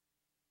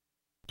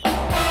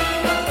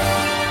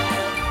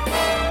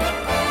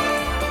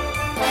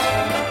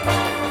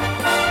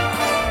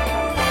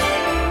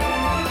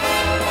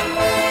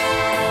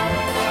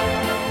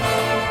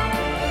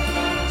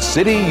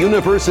City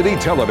University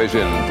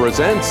Television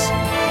presents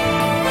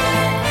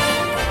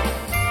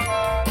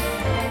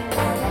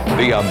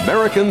the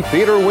American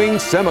Theater Wing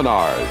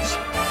Seminars.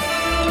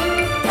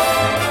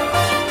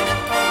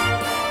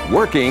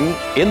 Working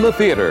in the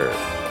theater.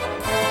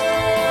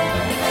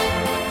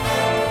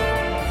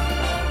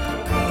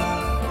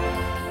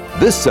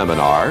 This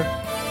seminar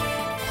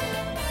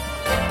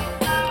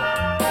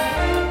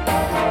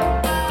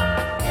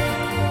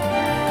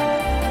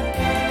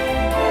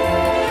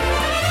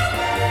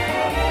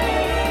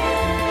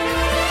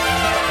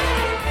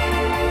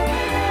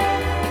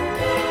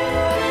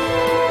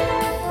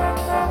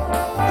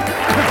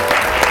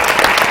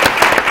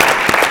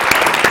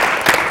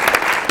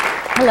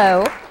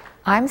Hello,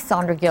 I'm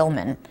Sondra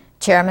Gilman,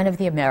 Chairman of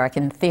the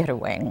American Theater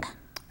Wing.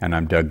 And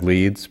I'm Doug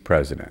Leeds,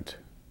 President.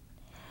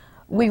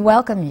 We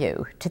welcome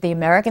you to the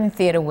American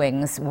Theater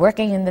Wing's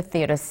Working in the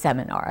Theater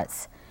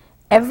seminars.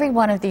 Every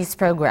one of these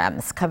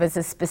programs covers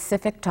a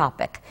specific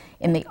topic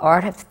in the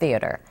art of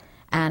theater,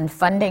 and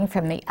funding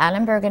from the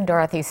Annenberg and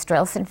Dorothy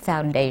Strelsin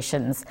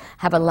Foundations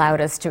have allowed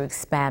us to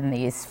expand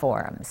these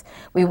forums.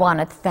 We want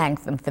to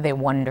thank them for their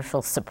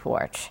wonderful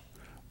support.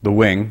 The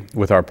Wing,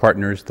 with our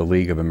partners, the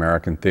League of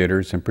American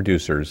Theaters and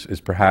Producers, is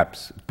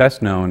perhaps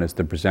best known as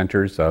the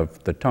presenters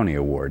of the Tony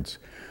Awards,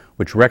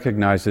 which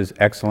recognizes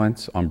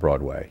excellence on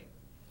Broadway.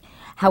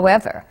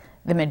 However,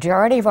 the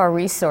majority of our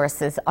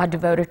resources are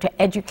devoted to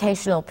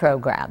educational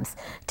programs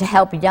to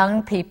help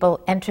young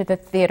people enter the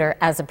theater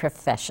as a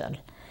profession.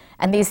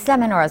 And these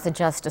seminars are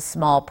just a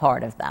small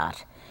part of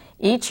that.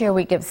 Each year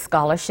we give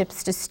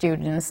scholarships to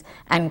students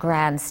and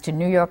grants to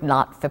New York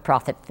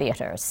not-for-profit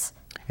theaters.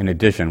 In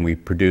addition, we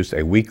produce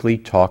a weekly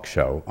talk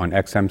show on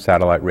XM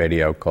satellite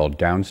radio called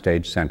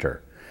Downstage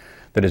Center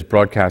that is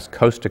broadcast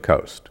coast to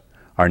coast.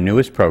 Our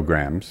newest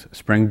programs,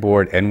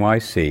 Springboard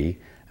NYC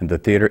and the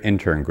Theater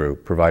Intern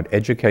Group, provide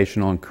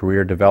educational and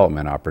career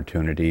development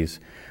opportunities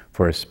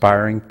for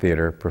aspiring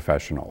theater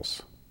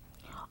professionals.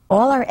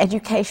 All our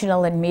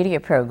educational and media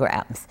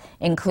programs,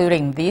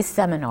 including these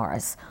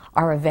seminars,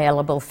 are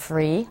available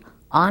free,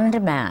 on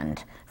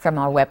demand, from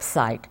our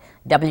website,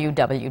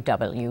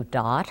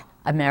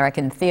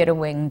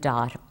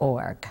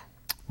 www.americantheaterwing.org.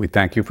 We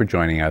thank you for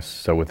joining us.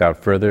 So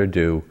without further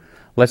ado,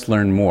 let's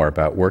learn more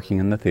about working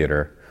in the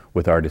theater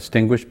with our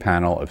distinguished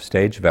panel of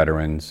stage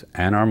veterans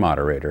and our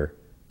moderator,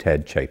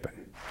 Ted Chapin.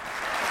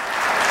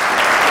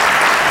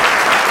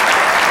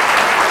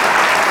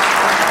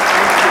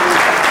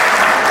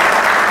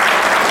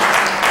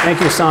 Thank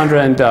you,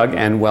 Sondra and Doug,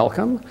 and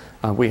welcome.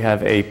 We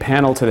have a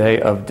panel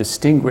today of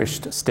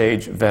distinguished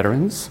stage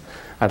veterans.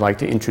 I'd like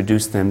to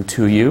introduce them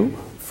to you.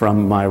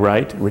 From my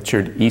right,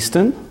 Richard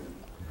Easton,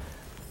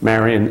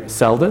 Marion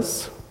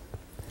Seldes,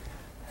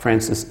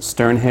 Francis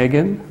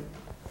Sternhagen,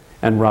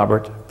 and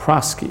Robert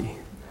Prosky.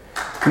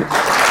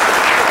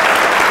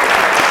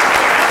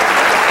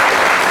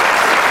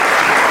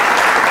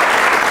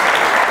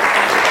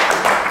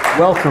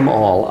 Welcome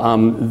all.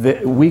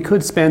 We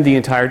could spend the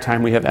entire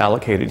time we have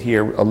allocated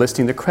here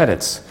listing the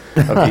credits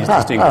of these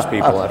distinguished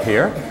people up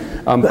here.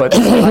 But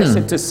suffice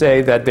it to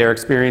say that their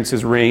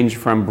experiences range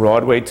from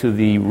Broadway to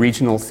the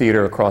regional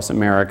theater across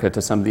America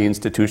to some of the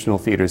institutional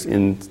theaters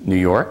in New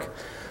York.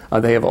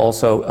 They have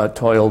also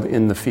toiled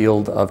in the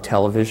field of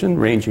television,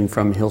 ranging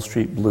from Hill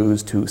Street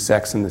Blues to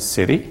Sex and the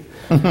City.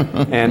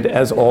 And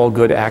as all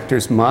good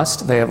actors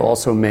must, they have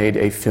also made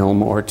a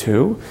film or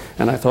two.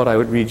 And I thought I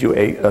would read you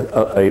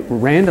a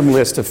random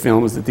list of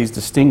films that these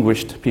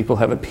distinguished people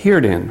have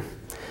appeared in.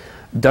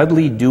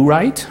 Dudley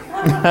Do-Right,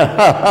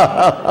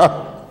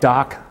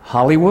 Doc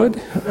Hollywood,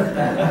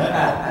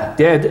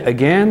 Dead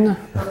Again,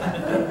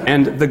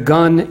 and The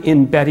Gun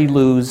in Betty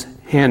Lou's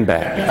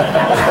Handbag.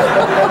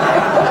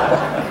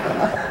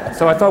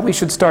 So I thought we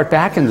should start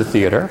back in the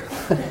theater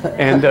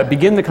and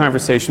begin the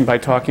conversation by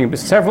talking about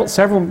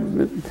several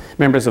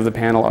members of the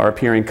panel are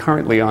appearing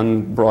currently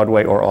on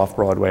Broadway or off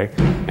Broadway.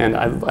 And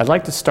I'd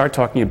like to start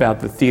talking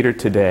about the theater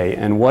today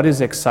and what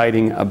is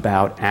exciting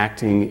about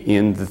acting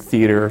in the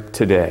theater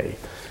today.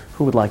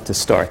 Who would like to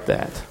start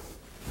that?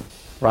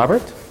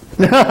 Robert?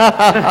 I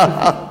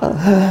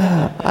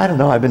don't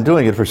know. I've been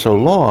doing it for so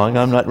long,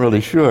 I'm not really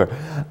sure.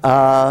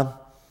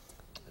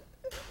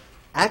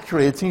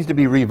 Actually, it seems to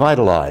be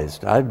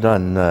revitalized. I've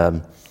done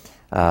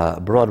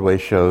Broadway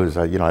shows.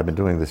 I've been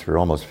doing this for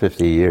almost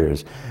 50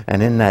 years.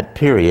 And in that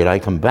period, I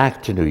come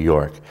back to New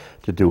York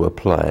to do a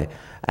play,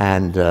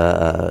 and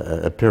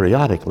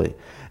periodically.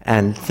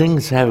 And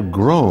things have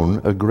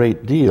grown a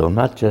great deal,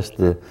 not just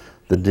the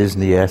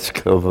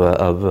Disney-esque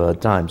of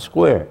Times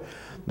Square,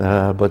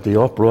 but the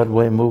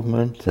off-Broadway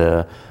movement.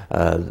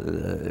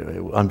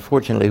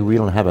 Unfortunately, we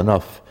don't have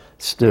enough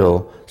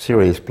still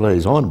serious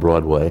plays on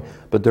Broadway,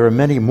 but there are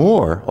many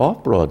more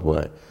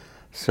off-Broadway.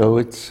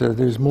 So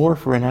there's more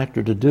for an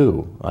actor to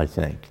do, I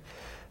think.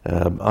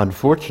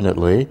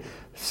 Unfortunately,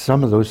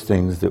 some of those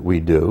things that we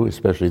do,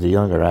 especially the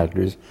younger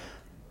actors,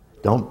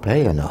 don't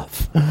pay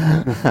enough,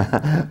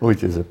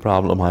 which is a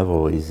problem I've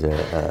always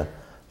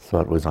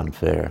thought was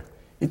unfair.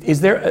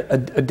 Is there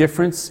a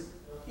difference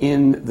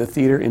in the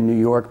theater in New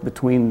York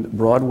between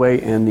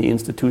Broadway and the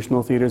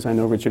institutional theaters? I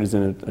know Richard is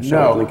in a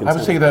show at Lincoln I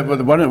was Center. thinking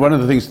that one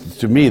of the things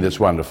to me that's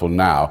wonderful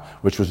now,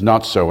 which was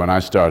not so when I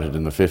started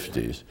in the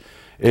 50s,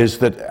 is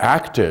that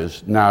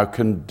actors now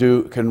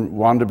can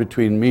wander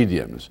between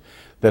mediums.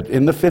 That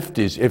in the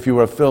 50s, if you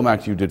were a film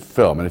actor, you did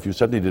film, and if you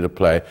suddenly did a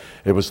play,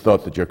 it was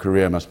thought that your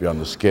career must be on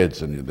the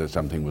skids and that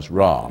something was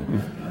wrong.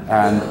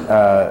 And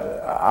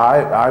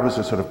I was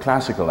a sort of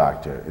classical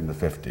actor in the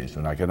 50s,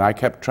 and I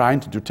kept trying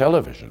to do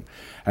television.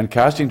 And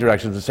casting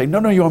directors would say,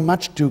 no, you're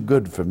much too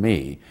good for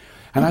me.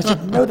 And I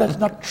said, no, that's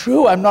not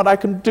true. I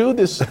can do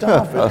this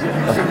stuff.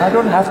 I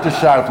don't have to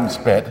shout and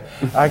spit.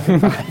 I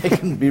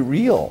can be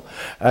real.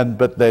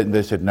 But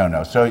they said, no.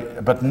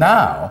 But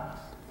now,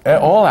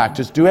 all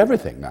actors do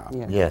everything now.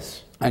 Yeah.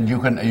 Yes. And you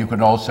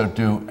can also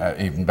do,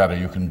 even better,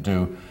 you can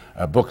do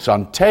books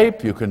on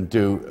tape, you can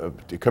do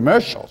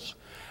commercials.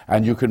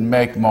 And you can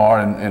make more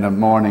in a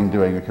morning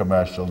doing a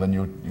commercial than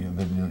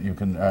you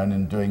can earn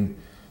in doing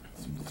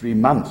 3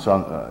 months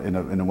in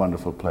a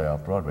wonderful play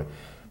off Broadway.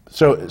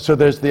 So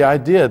there's the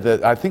idea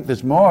that I think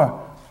there's more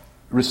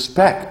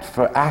respect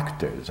for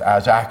actors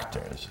as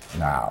actors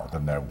now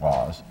than there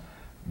was,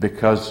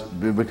 because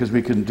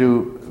we can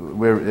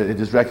it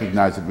is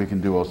recognized that we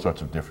can do all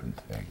sorts of different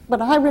things.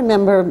 But I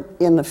remember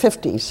in the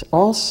 50s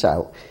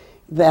also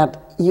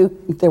that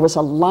there was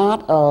a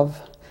lot of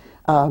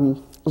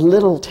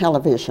little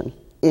television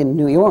in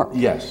New York.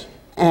 Yes.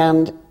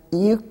 And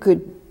you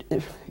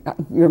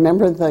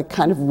remember the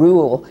kind of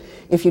rule,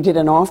 if you did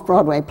an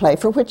off-Broadway play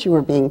for which you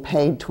were being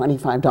paid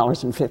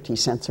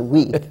 $25.50 a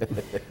week,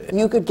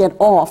 you could get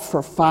off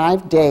for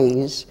 5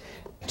 days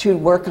to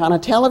work on a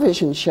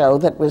television show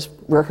that was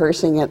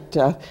rehearsing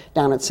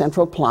down at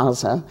Central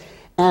Plaza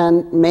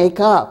and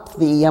make up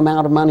the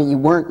amount of money you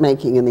weren't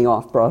making in the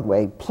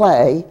off-Broadway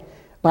play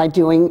by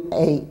doing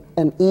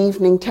an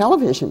evening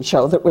television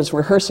show that was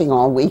rehearsing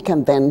all week,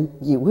 and then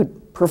you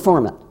would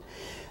perform it.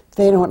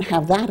 They don't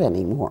have that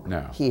anymore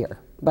here.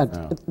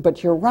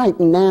 But you're right,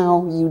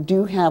 now you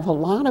do have a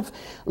lot of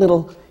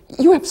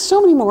you have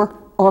so many more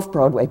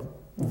off-Broadway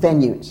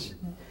venues.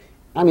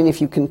 I mean,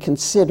 if you can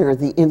consider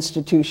the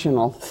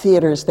institutional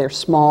theaters, they're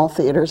small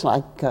theaters,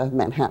 like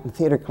Manhattan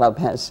Theater Club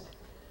has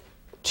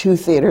 2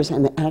 theaters,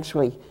 and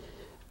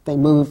they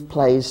move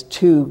plays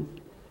to,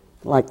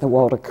 like the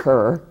Walter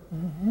Kerr,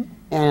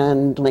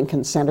 and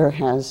Lincoln Center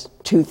has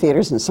 2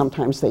 theaters, and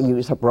sometimes they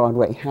use a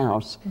Broadway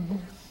house.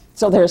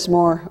 So there's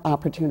more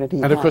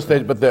opportunity. And of course, they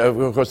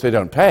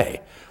don't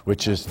pay,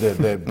 which is it's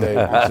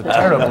a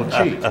terrible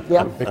cheat.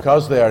 Yeah.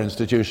 Because they are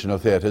institutional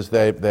theatres,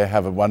 they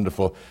have a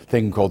wonderful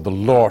thing called the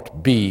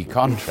Lort B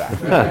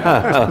contract.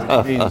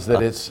 It means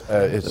that it's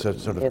a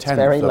sort of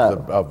tenth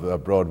of the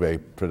Broadway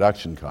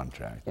production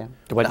contract. Yeah.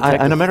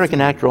 An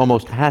American actor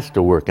almost has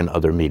to work in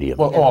other mediums.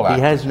 Well, all he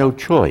actors. has no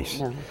choice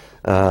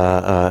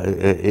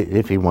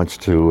if he wants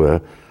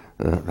to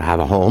have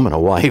a home and a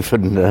wife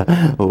and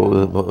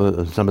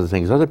some of the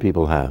things other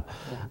people have.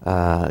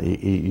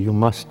 You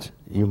must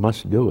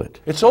do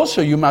it. It's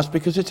also you must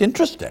because it's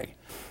interesting.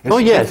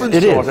 It's yes,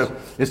 it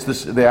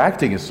is. The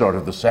acting is sort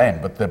of the same,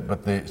 but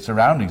the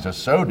surroundings are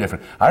so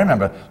different. I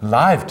remember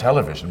live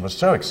television was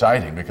so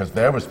exciting because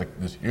there was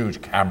this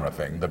huge camera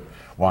thing that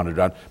wandered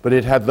around, but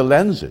it had the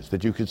lenses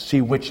that you could see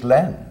which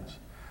lens.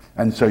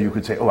 And so you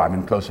could say, I'm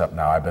in close-up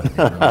now, I better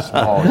be in the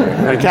small.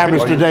 The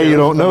cameras today, you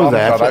don't know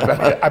that.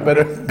 I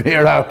better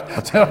peer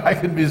out so I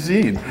can be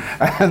seen.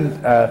 And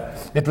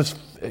it's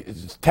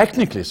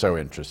technically so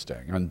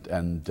interesting.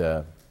 And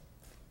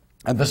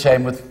the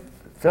same with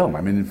film.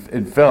 I mean,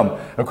 in film,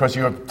 of course,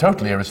 you're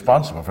totally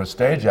irresponsible for a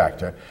stage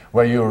actor,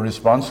 where you're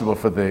responsible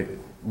for the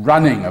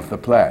running of the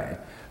play,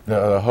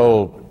 the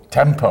whole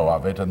tempo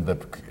of it, and the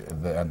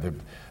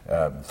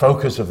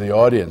focus of the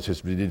audience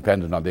is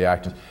dependent on the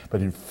actors.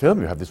 But in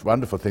film, you have this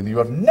wonderful thing that you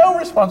have no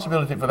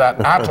responsibility for that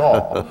at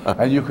all,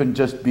 and you can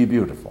just be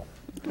beautiful.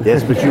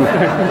 Yes, but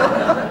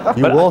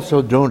you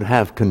also don't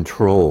have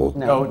control.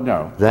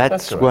 No.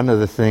 That's one of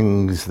the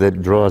things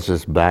that draws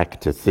us back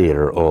to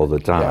theater all the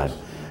time. Yes.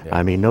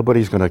 I mean,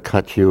 nobody's going to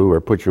cut you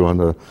or put you on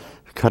the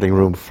cutting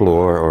room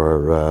floor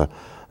or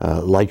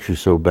light you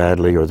so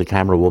badly, or the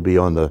camera will be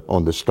on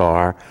the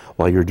star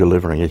while you're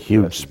delivering a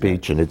huge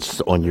speech and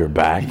it's on your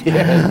back.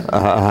 Yes.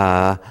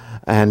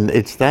 And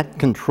it's that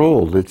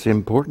control that's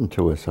important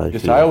to us, I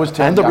feel. I always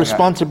tell and the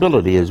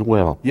responsibility as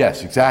well.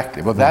 Yes,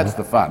 exactly. Well, that's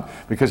the fun.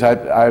 Because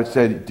I would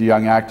say to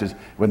young actors,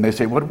 when they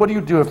say, what do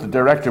you do if the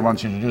director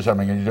wants you to do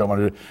something and you don't want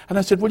to do it? And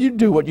I said, well, you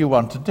do what you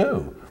want to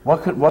do.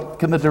 What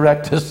can the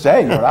director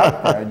say? You're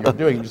out there and you're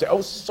doing it. You say,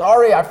 oh,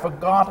 sorry, I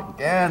forgot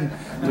again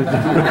to do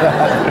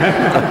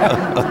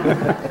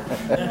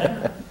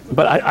that.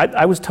 But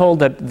I was told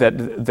that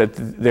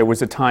there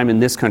was a time in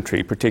this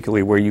country,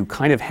 particularly, where you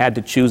kind of had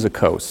to choose a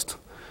coast.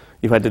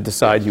 You had to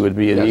decide you would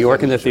be in New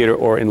York in the theater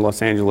or in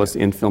Los Angeles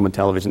in film and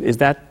television. Is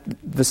that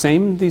the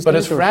same these days? But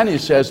as Franny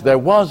says, there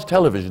was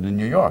television in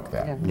New York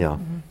then. Yeah.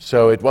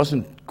 So it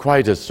wasn't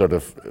quite as sort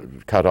of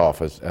cut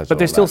off as But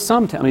there's all still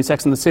that. some. I mean,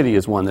 Sex and the City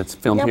is one that's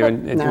filmed Yeah, here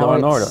but in now Law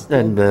and Order. it's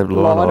And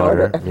Law and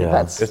Order, yeah.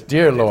 That's It's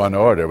Dear Law and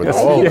Order with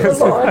all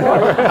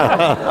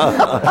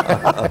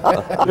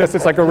Yes,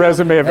 it's like a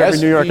resume of every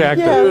New York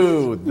actor.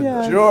 SVU,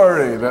 the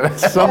jury.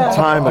 Some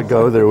time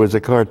ago, there was a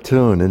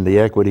cartoon in the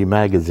Equity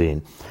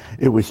magazine.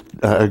 It was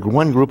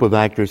one group of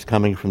actors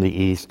coming from the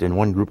East and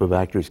one group of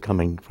actors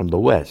coming from the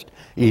West,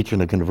 each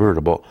in a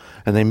convertible.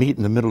 And they meet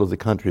in the middle of the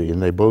country,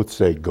 and they both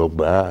say, "Go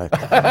back."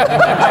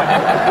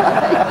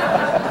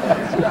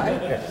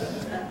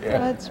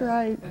 That's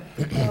right.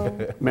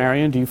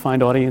 Marion, do you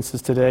find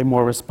audiences today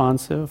more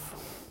responsive?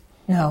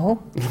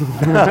 No,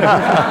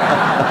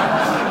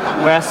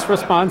 Less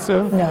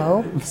responsive?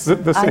 no.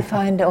 I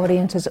find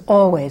audiences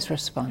always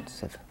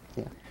responsive.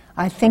 Yeah.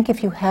 I think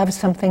if you have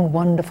something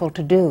wonderful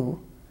to do,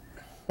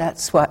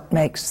 that's what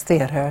makes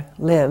theater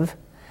live,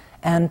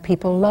 and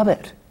people love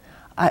it.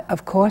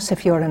 Of course,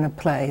 if you're in a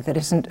play that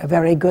isn't a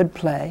very good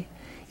play,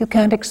 you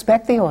can't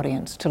expect the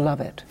audience to love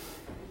it.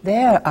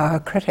 They're our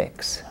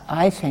critics,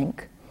 I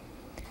think.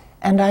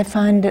 And I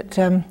find that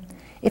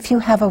if you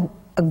have a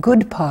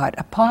good part,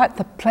 a part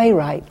the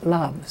playwright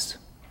loves,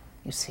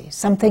 you see,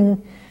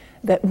 something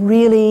that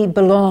really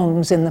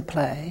belongs in the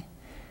play,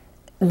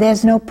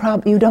 there's no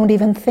problem. You don't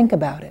even think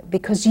about it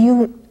because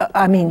you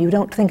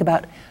don't think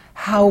about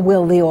how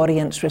will the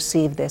audience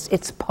receive this.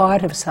 It's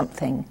part of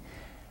something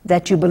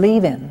that you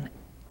believe in,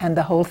 and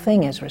the whole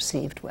thing is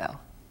received well.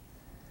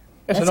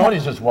 Yes, and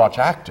audiences watch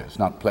actors,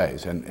 not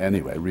plays, and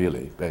anyway,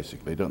 really,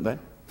 basically, don't they?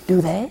 Do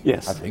they?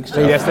 Yes. I think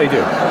so. Yes, they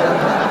do.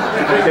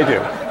 They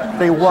do.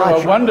 They So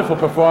watch. a wonderful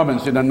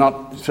performance in a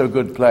not so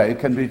good play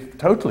can be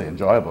totally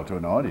enjoyable to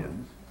an audience.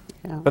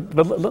 But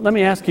let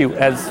me ask you,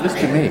 as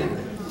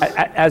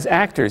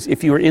actors,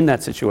 if you are in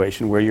that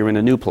situation where you're in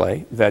a new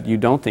play that you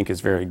don't think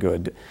is very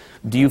good,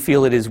 do you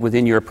feel it is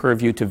within your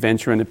purview to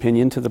venture an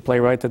opinion to the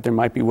playwright that there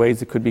might be ways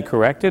that could be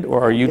corrected, or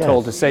are you Yes.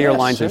 told to say your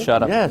lines and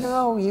shut up? Yes.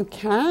 No, you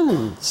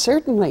can,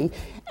 certainly.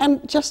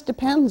 And just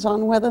depends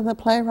on whether the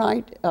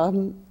playwright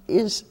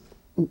is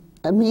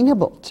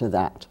amenable to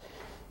that.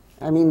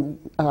 I mean,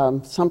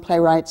 some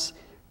playwrights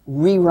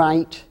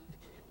rewrite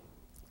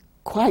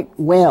quite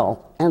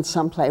well, and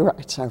some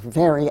playwrights are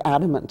very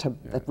adamant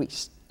that we,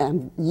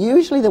 and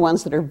usually the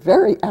ones that are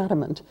very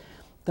adamant,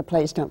 the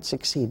plays don't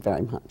succeed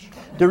very much.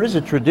 There is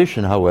a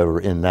tradition, however,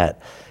 in that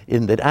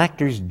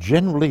actors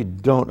generally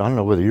don't, I don't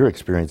know whether your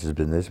experience has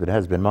been this, but it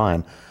has been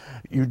mine,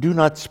 you do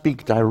not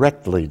speak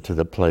directly to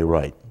the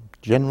playwright.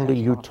 Generally,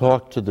 you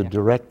talk to the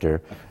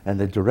director, and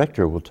the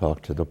director will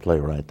talk to the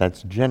playwright.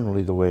 That's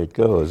generally the way it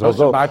goes. Most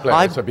of my plays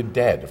I've have been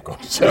dead, of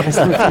course.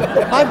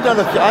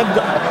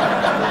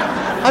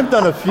 I've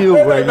done a few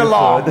where you could.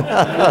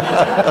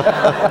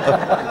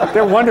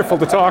 They're wonderful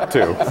to talk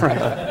to.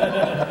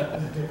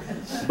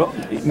 Well,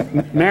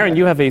 Marion,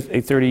 you have a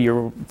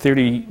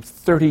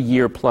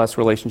 30-year plus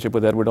relationship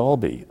with Edward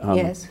Albee.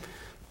 Yes.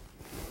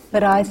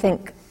 But I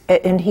think,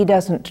 and he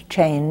doesn't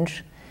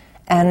change,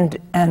 and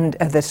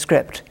the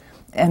script,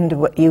 and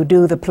what you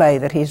do the play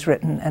that he's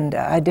written, and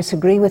I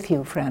disagree with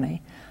you,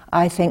 Franny.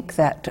 I think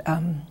that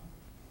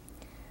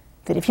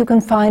that if you can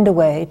find a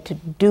way to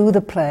do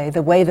the play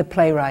the way the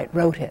playwright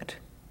wrote it,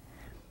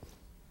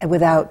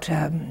 without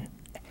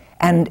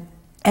and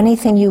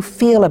anything you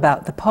feel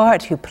about the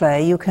part you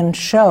play, you can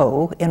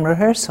show in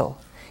rehearsal.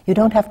 You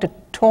don't have to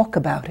talk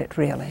about it,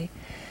 really.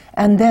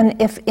 And then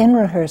if in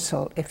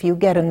rehearsal, if you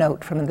get a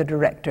note from the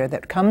director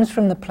that comes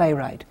from the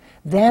playwright,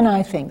 then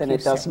I think Then you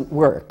it say, doesn't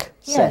work.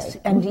 yes, say.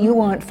 and you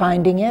aren't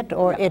finding it,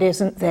 or it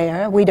isn't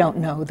there. We don't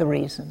know the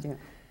reason. Yeah.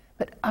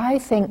 But I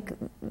think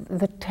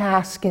the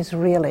task is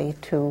really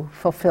to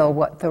fulfill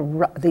what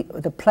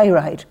the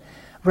playwright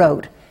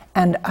wrote.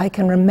 And I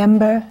can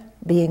remember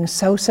being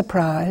so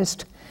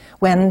surprised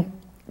when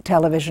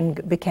television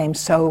became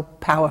so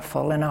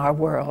powerful in our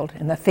world,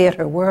 in the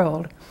theater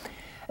world,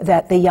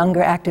 that the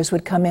younger actors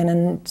would come in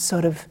and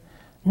sort of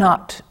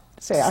not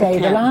Say, I say the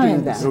can't do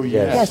lines. that. Oh,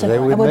 yes, and, they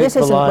would well, make this the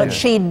isn't what lines.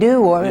 she'd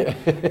do, or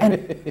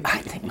and I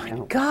think, my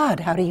God,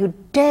 how do you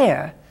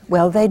dare?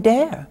 Well, they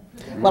dare.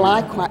 Well,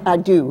 I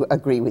do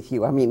agree with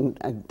you. I mean,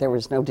 there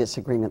was no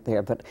disagreement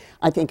there, but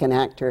I think an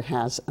actor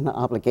has an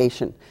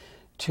obligation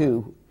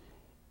to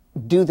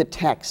do the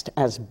text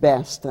as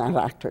best that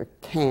actor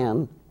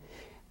can.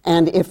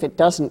 And if it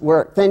doesn't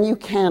work, then you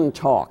can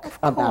talk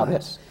about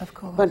it. Of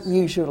course. But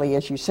usually,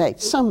 as you say,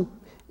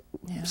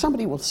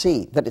 somebody will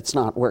see that it's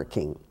not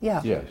working.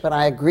 Yeah. Yes. But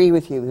I agree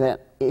with you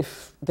that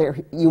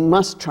you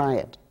must try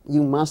it.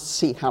 You must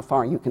see how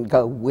far you can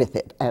go with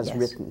it as Yes.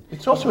 written.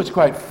 It's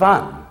quite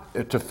fun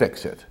to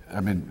fix it.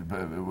 I mean,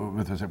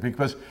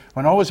 because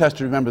one always has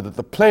to remember that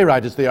the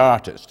playwright is the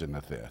artist in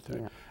the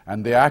theatre,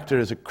 and the actor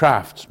is a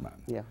craftsman.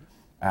 Yeah.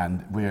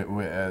 And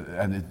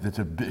it's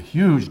a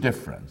huge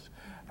difference.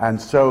 And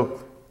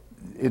so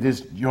it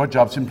is your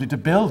job simply to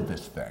build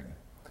this thing.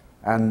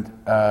 And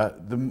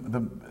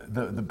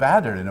the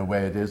badder, in a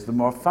way, it is, the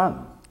more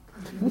fun.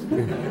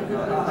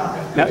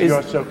 Now,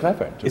 You're so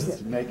clever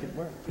to make it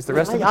work. is the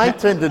rest of I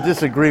tend to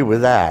disagree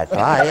with that.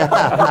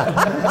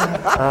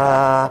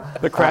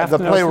 the craft? The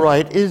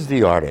playwright is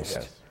the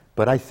artist,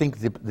 but I think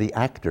the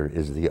actor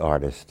is the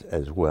artist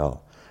as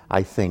well.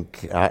 I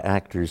think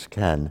actors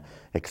can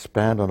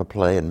expand on a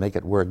play and make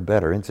it work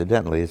better.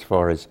 Incidentally, as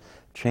far as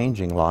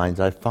changing lines,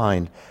 I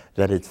find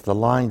that it's the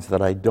lines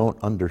that I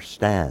don't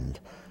understand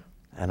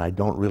and I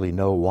don't really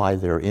know why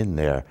they're in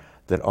there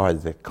that are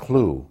the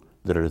clue,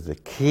 that are the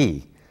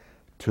key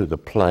to the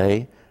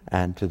play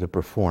and to the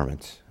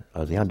performance,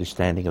 the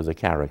understanding of the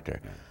character.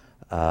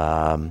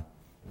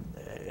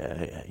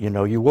 You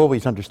know, you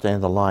always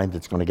understand the line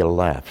that's going to get a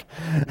laugh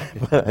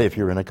if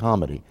you're in a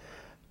comedy.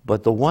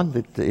 But the one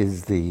that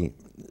is the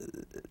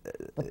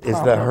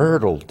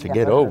hurdle to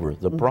get over,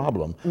 the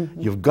problem,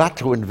 you've got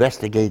to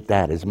investigate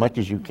that as much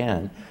as you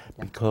can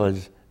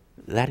because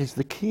that is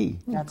the key.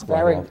 That's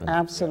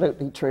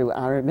absolutely true.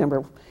 I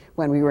remember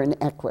when we were in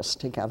Equus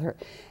together,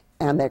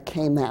 and there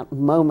came that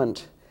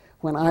moment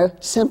when I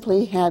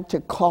simply had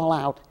to call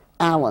out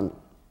Alan,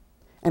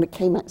 and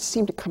it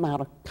seemed to come out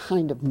of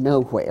kind of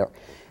nowhere.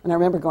 And I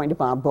remember going to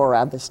Bob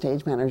Borad, the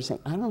stage manager,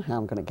 saying, "I don't know how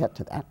I'm going to get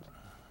to that."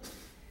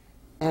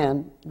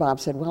 And Bob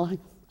said, "Well,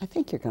 I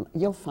think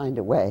you'll find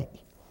a way."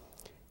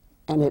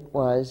 And it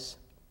was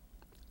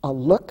a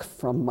look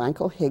from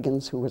Michael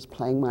Higgins, who was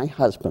playing my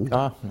husband,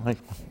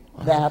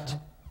 that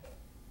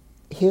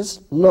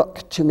his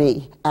look to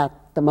me at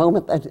the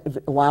moment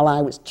that while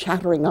I was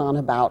chattering on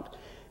about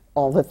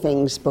all the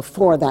things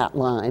before that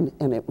line,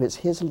 and it was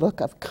his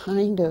look of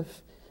kind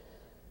of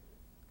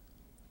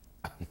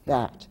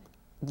that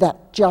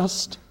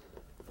just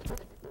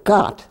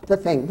got the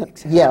thing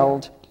that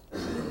yelled,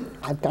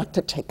 "I've got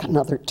to take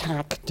another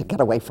tack to get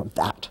away from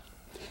that."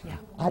 Yeah.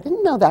 I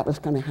didn't know that was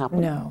going to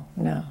happen. No.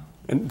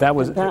 And that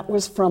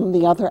was from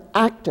the other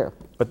actor.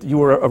 But you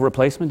were a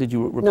replacement? Did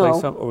you replace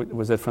No. some, or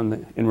was it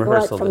in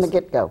rehearsal? Right from the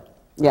get-go.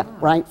 Yeah,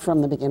 right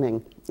from the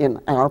beginning in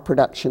our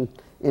production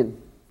in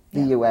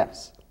the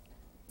U.S.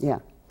 Yeah.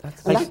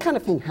 And that kind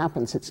of thing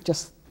happens. It's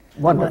just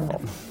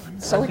wonderful.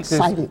 So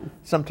exciting.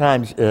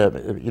 Sometimes,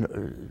 you know,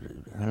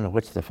 I don't know,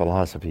 what's the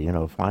philosophy? You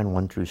know, find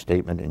one true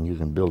statement and you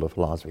can build a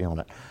philosophy on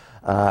it.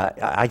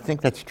 I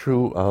think that's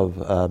true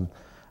of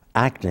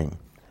acting.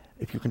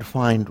 If you can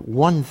find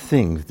one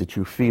thing that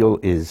you feel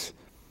is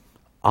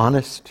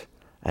honest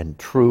and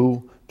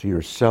true to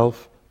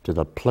yourself, to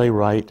the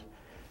playwright,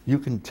 you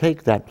can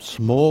take that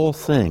small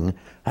thing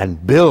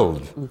and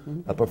build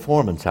a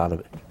performance out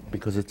of it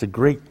because it's a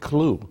great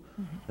clue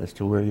as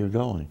to where you're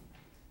going.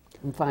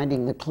 And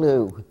finding the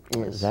clue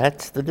is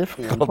that's the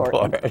difficult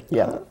part.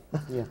 Yeah.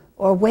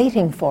 Or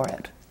waiting for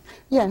it.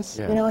 Yes.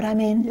 You know what I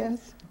mean?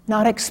 Yes.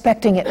 Not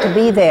expecting it to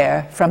be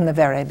there from the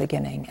very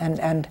beginning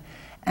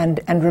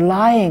and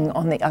relying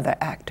on the other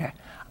actor.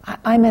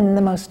 I'm in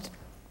the most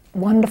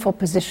wonderful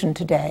position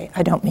today.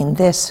 I don't mean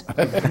this.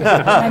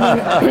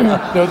 I mean,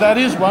 No, that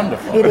is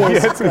wonderful. it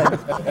is. It's good.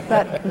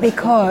 But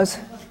because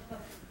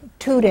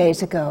 2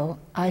 days ago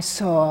I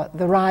saw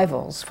The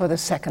Rivals for the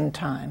second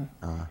time,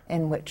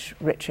 in which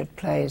Richard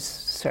plays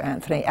Sir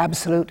Anthony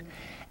Absolute,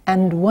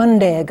 and 1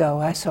 day ago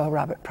I saw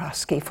Robert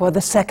Prosky for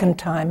the second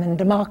time in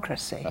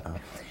Democracy.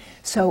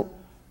 So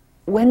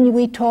when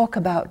we talk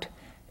about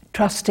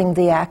trusting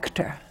the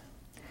actor,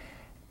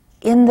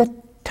 in the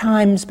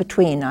times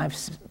between, I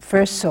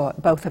first saw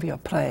both of your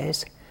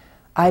plays,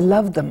 I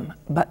loved them,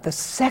 but the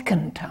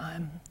second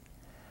time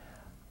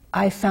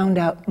I found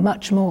out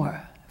much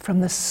more from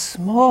the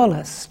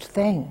smallest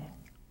thing,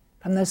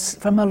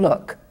 from a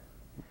look,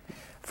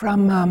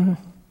 from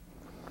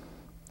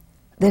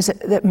there's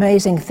the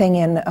amazing thing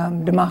in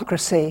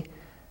Democracy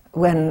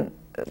when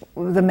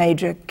the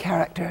major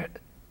character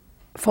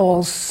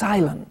falls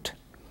silent.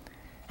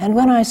 And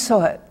when I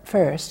saw it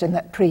first in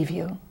that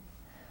preview,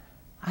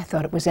 I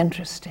thought it was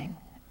interesting.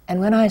 And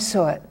when I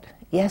saw it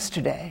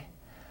yesterday,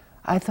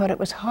 I thought it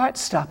was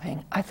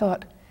heart-stopping. I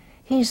thought,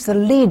 he's the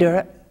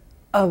leader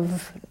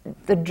of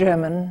the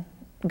German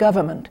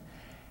government,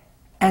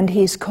 and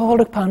he's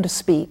called upon to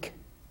speak,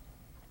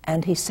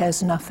 and he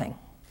says nothing.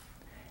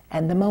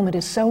 And the moment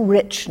is so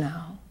rich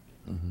now,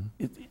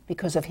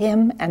 because of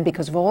him and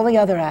because of all the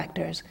other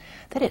actors,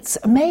 that it's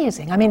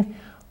amazing. I mean,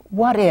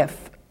 what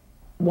if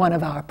one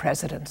of our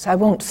presidents, I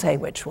won't say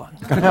which one.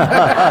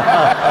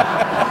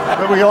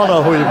 But we all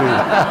know who you mean.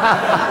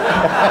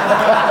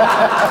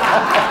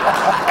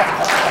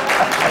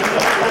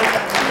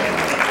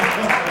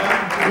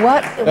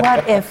 What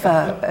if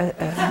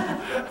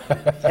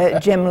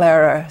Jim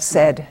Lehrer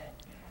said,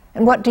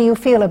 "And what do you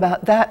feel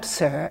about that,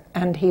 sir?"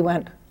 And he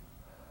went,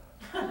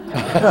 it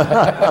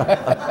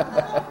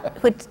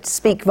would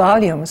speak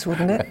volumes,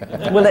 wouldn't it?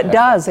 Well, it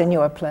does in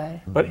your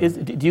play. But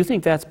do you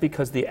think that's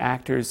because the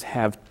actors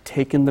have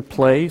taken the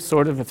play,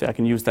 sort of, if I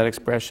can use that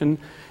expression,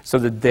 so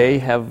that they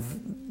have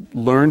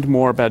learned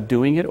more about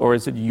doing it, or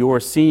is it you're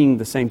seeing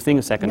the same thing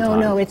a second time?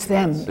 No, it's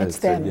them. It's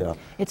them. yeah.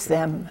 It's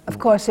them. Of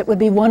course, it would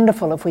be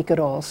wonderful if we could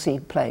all see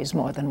plays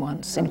more than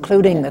once,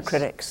 including the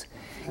critics.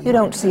 You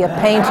don't see a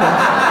painting.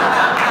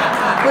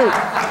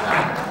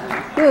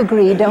 You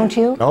agree, don't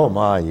you? Oh,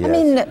 my, yes.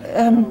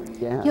 I mean,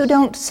 Yes. you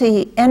don't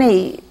see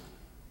any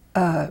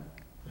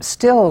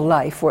still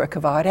life work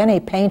of art, any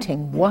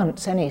painting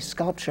once, any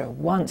sculpture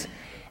once.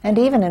 And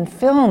even in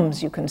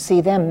films, you can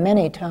see them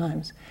many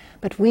times.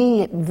 But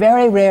we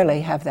very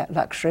rarely have that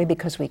luxury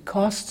because we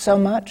cost so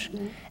much,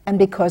 and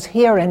because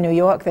here in New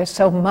York there's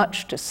so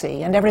much to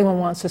see, and everyone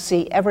wants to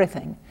see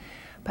everything.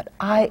 But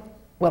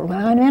when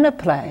I'm in a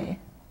play,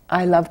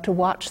 I love to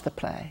watch the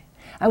play.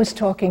 I was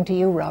talking to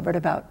you, Robert,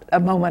 about a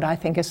moment I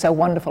think is so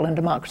wonderful in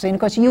Democracy, and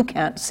of course you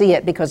can't see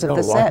it because of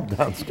the set. I'm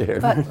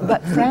downstairs.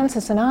 But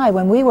Francis and I,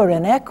 when we were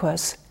in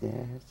Equus,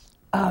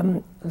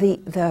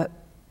 the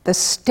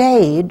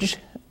stage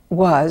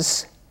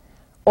was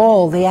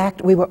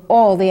we were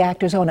all the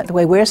actors on it, the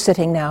way we're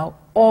sitting now,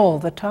 all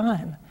the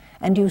time.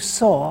 And you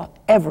saw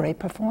every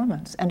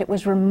performance, and it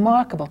was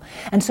remarkable.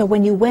 And so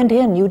when you went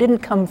in, you didn't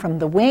come from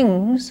the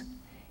wings,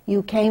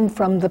 you came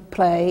from the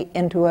play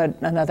into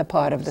another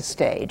part of the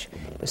stage.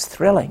 It was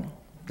thrilling.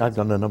 I've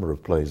done a number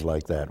of plays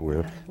like that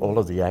where all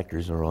of the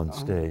actors are on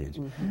stage.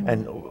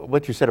 And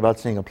what you said about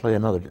seeing a play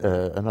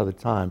another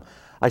time,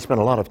 I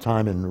spent a lot of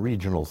time in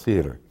regional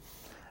theater.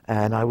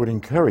 And I would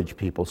encourage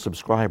people,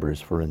 subscribers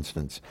for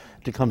instance,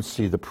 to come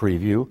see the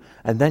preview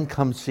and then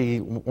come see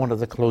one of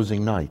the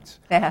closing nights.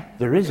 Yeah.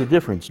 There is a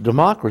difference.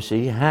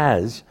 Democracy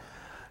has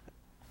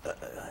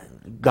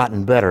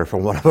gotten better, for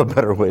want of a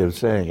better way of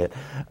saying it.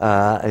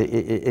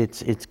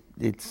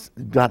 It's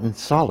gotten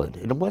solid.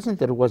 It wasn't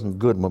that it wasn't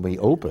good when we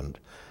opened,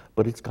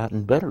 but it's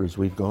gotten better as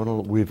we've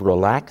gone. We've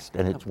relaxed,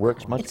 and it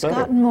works much better. It's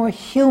gotten more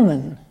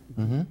human.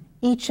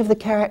 Each of the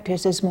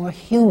characters is more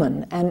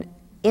human, and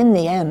in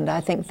the end,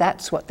 I think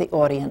that's what the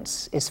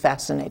audience is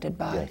fascinated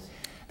by,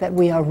 that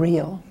we are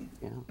real.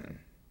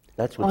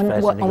 That's what's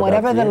fascinating on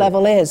whatever about the theater.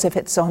 level is, if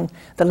it's on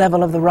the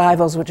level of The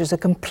Rivals, which is a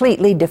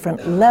completely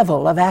different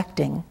level of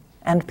acting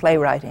and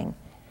playwriting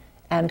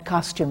and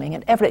costuming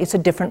and everything, it's a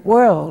different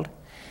world.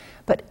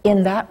 But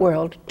in that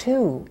world,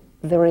 too,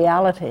 the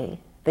reality,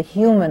 the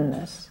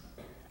humanness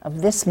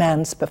of this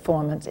man's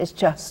performance is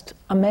just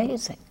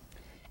amazing.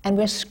 And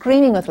we're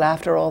screaming with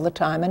laughter all the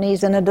time, and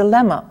he's in a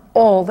dilemma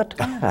all the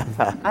time.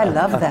 I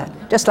love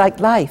that, just like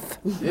life.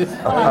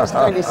 Well, I was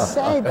going to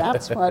say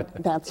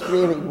that's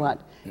really what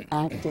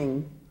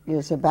acting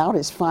is about,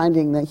 is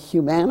finding the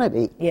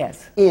humanity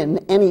in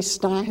any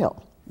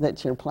style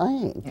that you're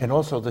playing. And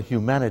also the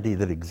humanity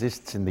that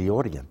exists in the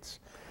audience.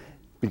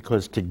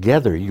 Because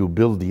together you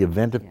build the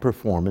event of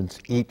performance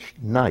each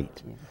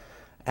night.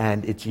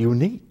 And it's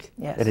unique.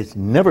 And it's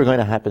never going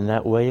to happen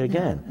that way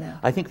again. No.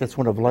 I think that's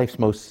one of life's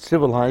most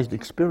civilized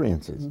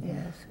experiences.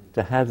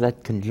 To have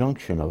that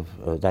conjunction of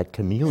that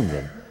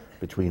communion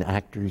between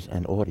actors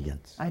and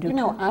audience. I do. You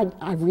know,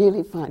 I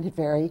really find it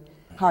very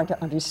hard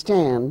to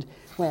understand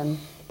when,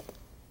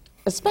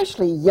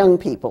 especially young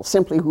people,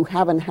 simply who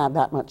haven't had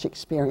that much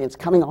experience,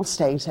 coming on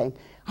stage saying,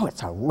 "Oh,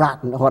 it's a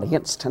rotten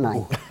audience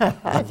tonight."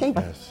 I think,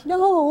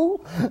 no,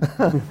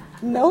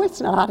 it's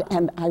not.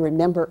 And I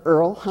remember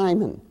Earl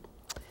Hyman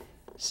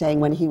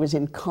saying when he was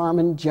in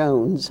Carmen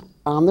Jones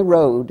on the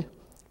road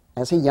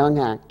as a young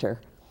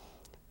actor,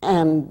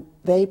 and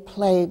they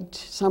played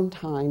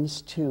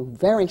sometimes to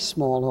very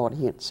small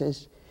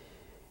audiences,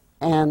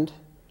 and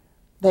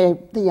the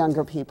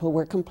younger people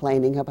were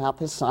complaining about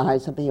the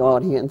size of the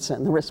audience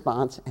and the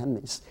response,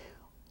 and this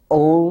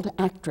old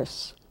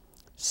actress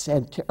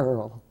said to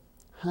Earl,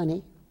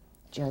 "Honey,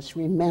 just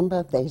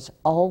remember there's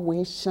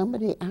always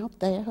somebody out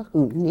there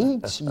who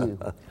needs you."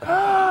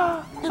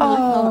 And I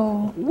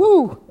thought,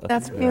 woo!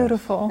 That's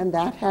beautiful. And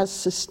that has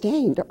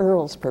sustained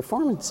Earl's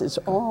performances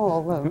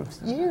all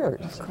those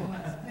years.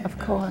 Of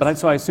course. But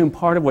so I assume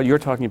part of what you're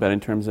talking about in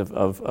terms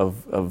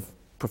of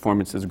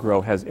performances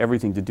grow has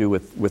everything to do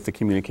with the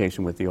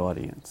communication with the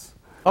audience.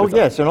 Oh,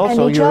 yes, and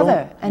also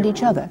and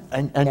each other.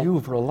 And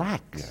you've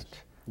relaxed.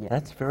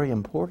 That's very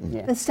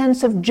important. The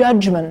sense of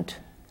judgment,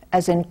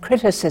 as in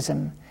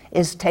criticism,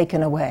 is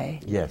taken away.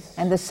 Yes.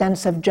 And the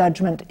sense of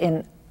judgment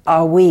in,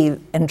 are we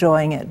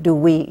enjoying it? Do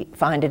we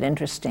find it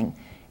interesting?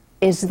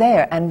 Is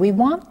there, and we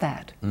want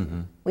that.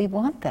 We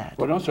want that.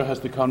 But it also has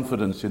the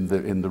confidence in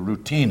the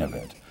routine of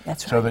it.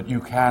 That's so right. that you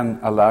can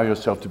allow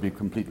yourself to be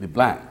completely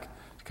blank,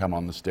 to come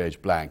on the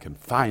stage blank and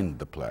find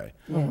the play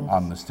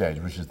on the stage,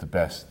 which is the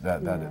best.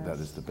 That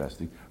is the best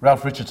thing.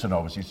 Ralph Richardson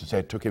always used to say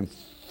it took him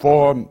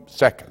 4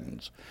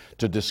 seconds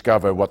to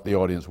discover what the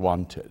audience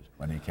wanted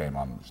when he came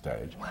on the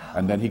stage,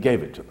 and then he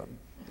gave it to them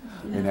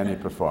in any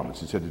performance.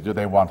 He said, do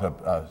they want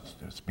a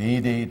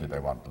speedy? Do they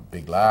want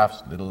big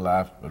laughs, little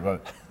laughs?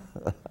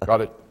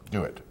 Got it,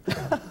 do it.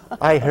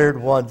 I heard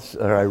once,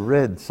 or I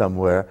read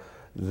somewhere,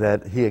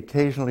 that he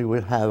occasionally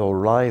would have a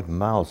live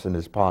mouse in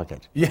his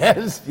pocket.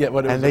 Yes. Yeah,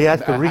 and they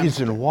asked the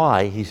reason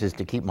why. He says,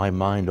 to keep my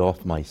mind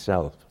off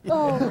myself.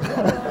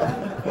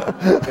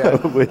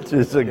 Which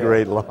is a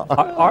great line.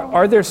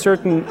 Are there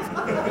certain...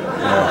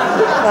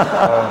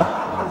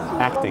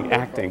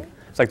 Acting.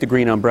 It's like the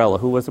Green Umbrella.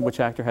 Who was it? Which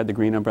actor had the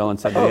Green Umbrella and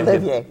said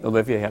Olivier.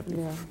 Olivier.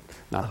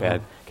 Not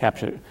bad.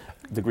 Capture.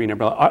 the Green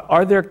Umbrella.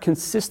 Are there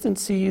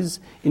consistencies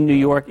in New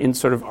York in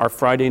sort of our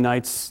Friday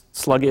nights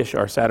sluggish,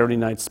 our Saturday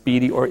nights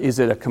speedy, or is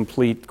it a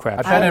complete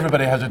crap? I bet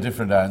everybody has a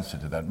different answer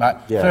to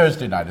that.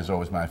 Thursday night is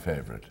always my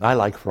favorite. I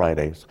like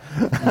Fridays.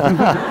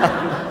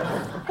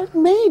 It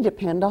may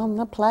depend on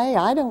the play.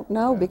 I don't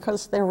know,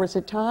 because there was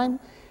a time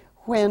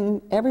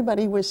when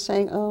everybody was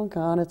saying, oh,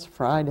 God, it's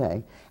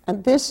Friday.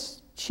 And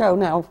this show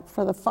now,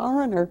 for The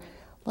Foreigner,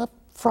 well,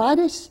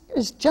 Fridays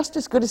is just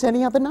as good as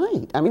any other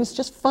night. I mean, it's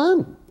just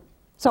fun.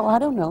 So I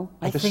don't know.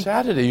 The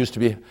Saturday used to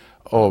be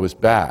always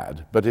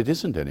bad, but it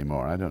isn't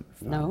anymore. I don't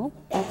know.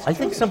 I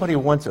think somebody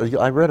once,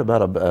 I read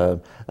about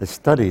a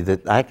study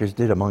that actors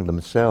did among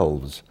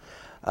themselves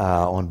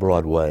on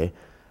Broadway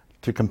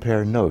to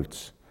compare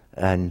notes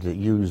and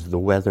use the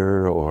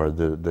weather or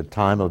the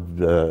time of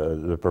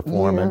the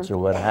performance or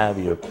what have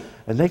you,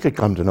 and they could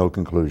come to no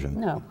conclusion.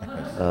 No.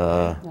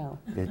 No.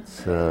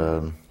 It's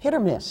hit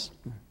or miss.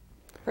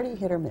 Pretty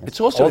hit or miss.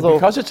 It's also,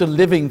 because it's a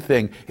living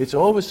thing, it's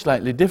always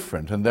slightly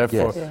different, and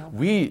therefore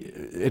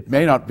it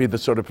may not be the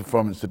sort of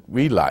performance that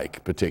we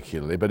like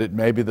particularly, but it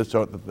may be the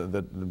sort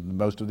that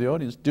most of the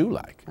audience do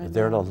like.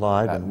 They're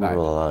alive and we're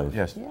alive.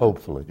 Yes.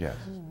 Hopefully. Yes.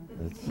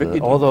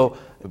 Although,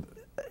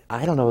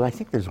 I don't know, I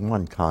think there's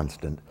one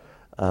constant.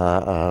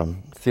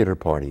 Theater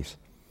parties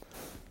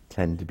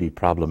tend to be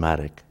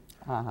problematic.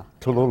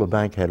 Tallulah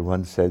Bankhead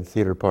once said,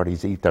 theater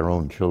parties eat their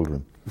own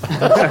children.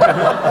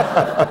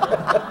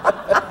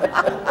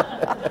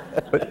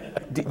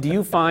 But do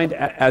you find,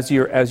 as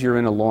you're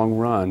in a long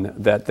run,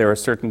 that there are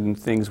certain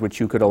things which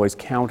you could always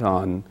count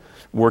on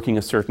working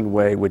a certain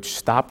way, which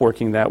stop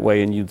working that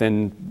way, and you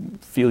then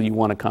feel you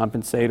want to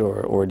compensate,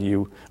 or do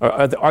you?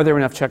 Are there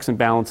enough checks and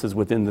balances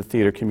within the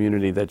theater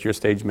community that your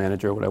stage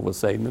manager or whatever will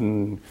say,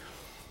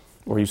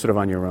 or are you sort of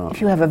on your own? If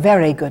you have a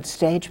very good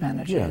stage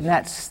manager, and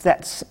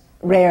that's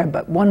rare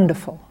but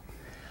wonderful.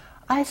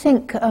 I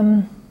think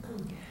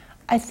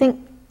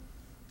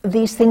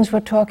these things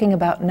we're talking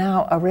about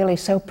now are really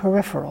so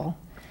peripheral,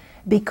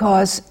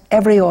 because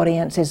every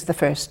audience is the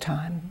first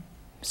time.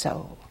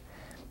 So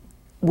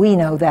we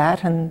know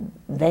that, and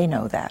they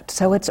know that.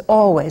 So it's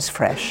always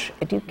fresh.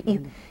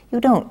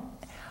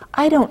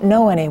 I don't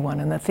know anyone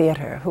in the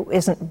theater who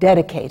isn't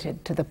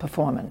dedicated to the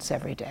performance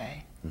every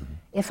day.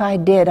 If I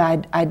did,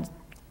 I'd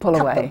pull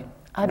away.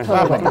 I'd pull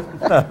away.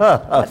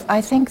 But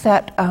I think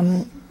that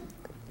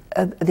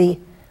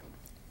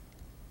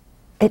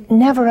it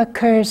never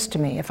occurs to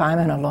me, if I'm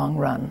in a long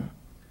run,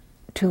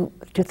 to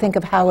think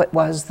of how it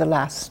was the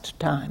last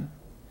time.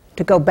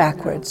 To go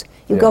backwards.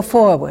 You go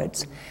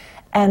forwards.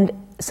 And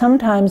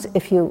sometimes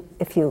if you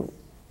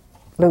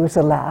lose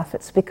a laugh,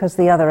 it's because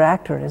the other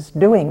actor is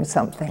doing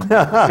something.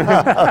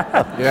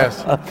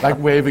 Yes, like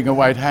waving a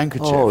white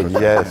handkerchief. Oh,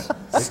 yes.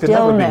 It could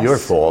never be your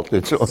fault.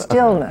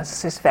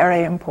 Stillness is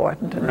very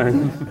important.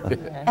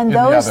 And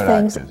those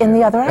things in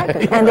the other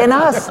actors and in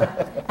us.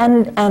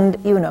 And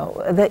you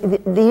know,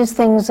 these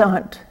things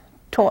aren't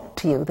taught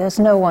to you. There's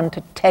no one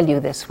to tell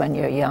you this when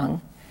you're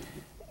young.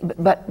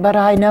 But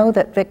I know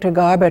that Victor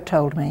Garber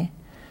told me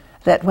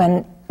that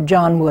when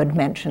John Wood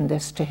mentioned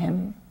this to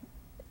him,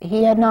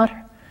 he had not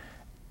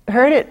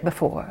heard it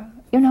before.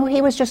 You know,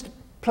 he was just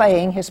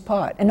playing his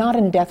part, and not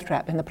in Death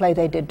Trap, in the play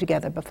they did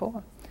together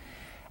before.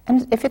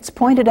 And if it's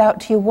pointed out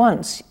to you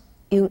once,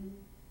 you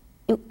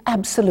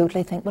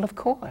absolutely think, well, of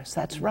course,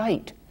 that's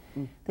right.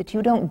 That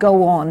you don't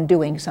go on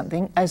doing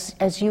something,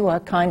 as you are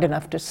kind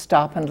enough to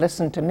stop and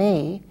listen to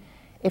me.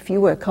 If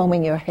you were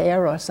combing your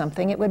hair or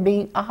something, it would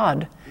be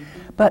odd.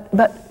 But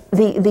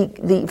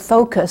the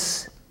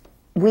focus,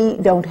 we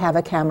don't have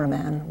a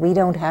cameraman. We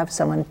don't have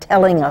someone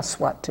telling us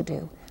what to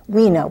do.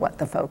 We know what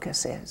the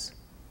focus is,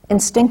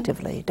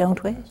 instinctively,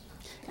 don't we?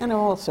 And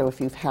also, if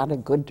you've had a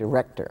good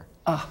director,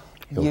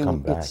 he'll come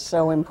back. It's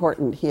so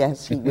important.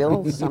 Yes, he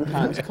will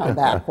sometimes come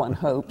back, one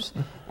hopes,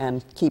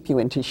 and keep you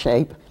into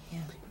shape. Yeah.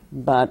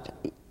 But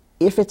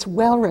if it's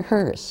well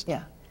rehearsed,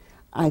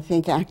 I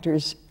think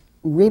actors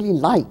really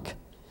like.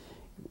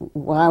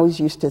 Well, I always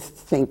used to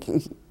think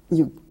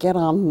you get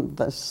on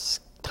the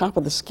top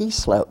of the ski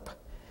slope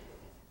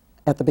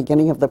at the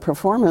beginning of the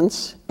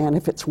performance, and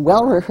if it's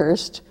well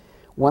rehearsed,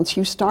 once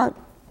you start,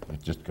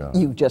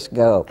 you just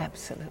go.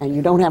 Absolutely. And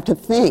you don't have to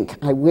think,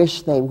 I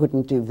wish they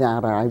wouldn't do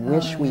that, or I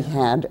wish we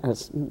had.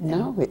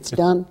 No, it's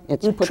done.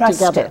 It's you put trust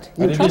together. It.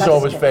 And it is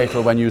always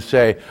fatal when you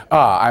say,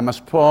 I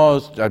must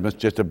pause, I must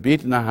just a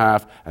beat and a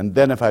half, and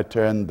then if I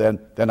turn,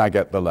 then I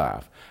get the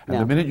laugh. And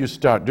the minute you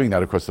start doing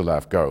that, of course, the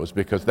laugh goes,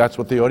 because that's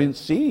what the audience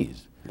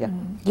sees. Yeah.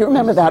 Do you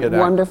remember that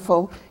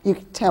wonderful, you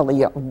could tell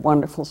the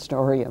wonderful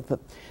story of the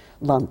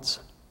Luntz,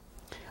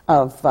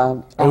 of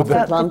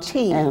Alfred Lunt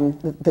and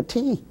the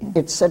tea.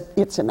 It's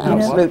an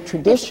absolute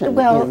tradition.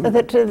 Well, in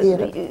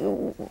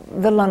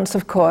the Luntz,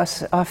 of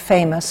course, are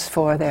famous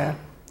for their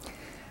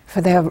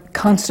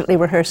constantly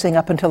rehearsing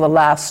up until the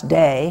last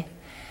day,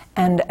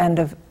 and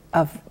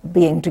of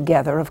being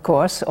together, of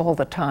course, all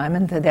the time,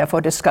 and therefore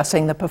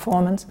discussing the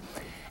performance.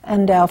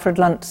 And Alfred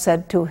Lunt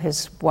said to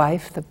his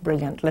wife, the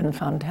brilliant Lynn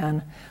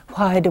Fontanne,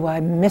 "Why do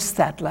I miss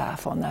that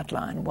laugh on that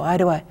line? Why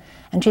do I?"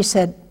 And she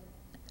said,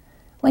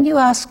 when you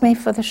asked me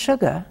for the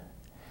sugar?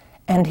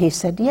 And he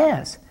said,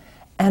 yes.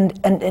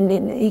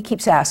 And he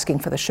keeps asking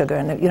for the sugar,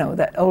 and you know,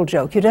 that old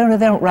joke, they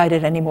don't write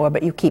it anymore,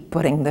 but you keep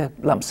putting the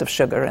lumps of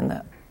sugar in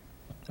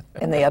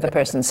the other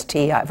person's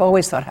tea. I've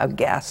always thought how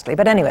ghastly.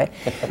 But anyway,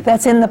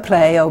 that's in the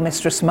play, Oh,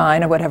 Mistress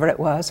Mine, or whatever it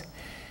was.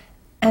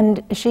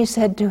 And she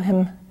said to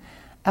him,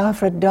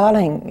 Alfred,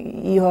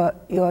 darling,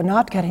 you're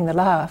not getting the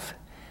laugh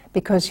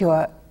because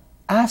you're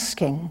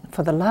asking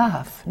for the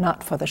laugh,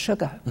 not for the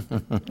sugar.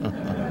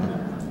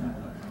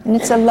 And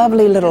it's a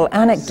lovely little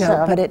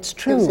anecdote, but it's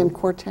true. It's in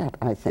quartet,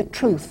 I think. The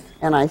truth.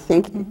 And I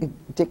think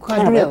Dick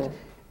Cavett,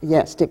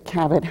 yes, Dick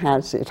Cavett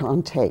has it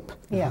on tape.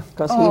 Yeah.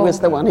 Because he was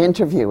the one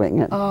interviewing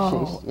it.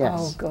 Oh, yes.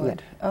 oh,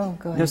 good. Yeah. Oh,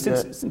 good. Now,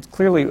 since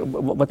clearly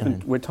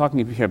we're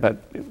talking here about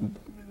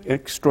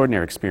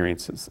extraordinary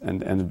experiences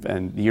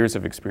and years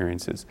of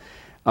experiences,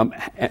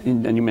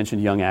 and you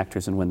mentioned young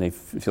actors and when they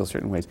feel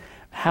certain ways.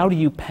 How do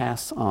you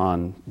pass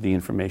on the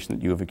information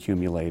that you have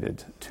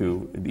accumulated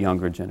to the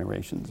younger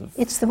generations of?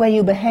 It's the way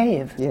you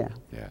behave. Yeah.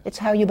 It's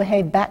how you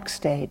behave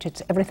backstage.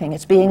 It's everything.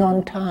 It's being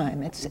on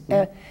time. It's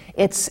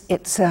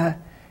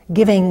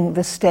giving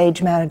the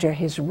stage manager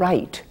his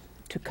right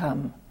to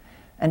come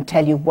and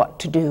tell you what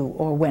to do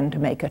or when to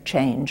make a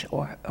change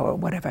or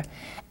whatever.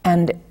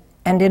 And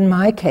in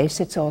my case,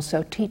 it's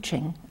also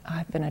teaching.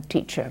 I've been a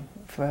teacher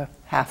for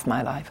half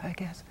my life, I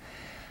guess.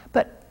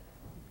 But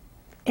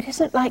it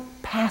isn't like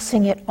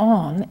passing it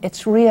on.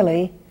 It's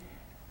really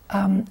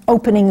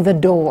opening the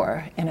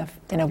door in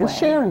a way.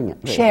 Sharing it.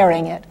 Really.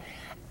 Sharing it.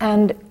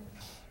 And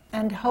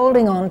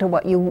holding on to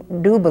what you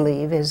do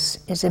believe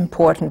is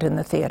important in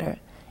the theater,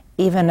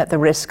 even at the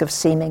risk of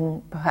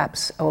seeming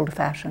perhaps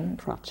old-fashioned.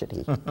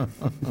 Crotchety.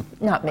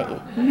 Not me.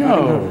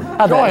 No,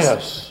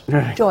 Others.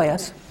 joyous.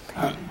 Joyous.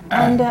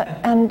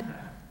 And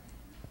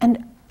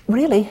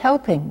really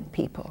helping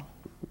people.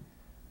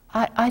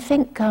 I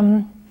think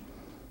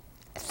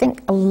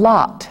a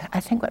lot. I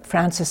think what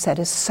Frances said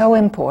is so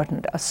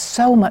important.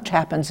 So much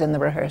happens in the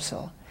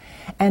rehearsal.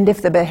 And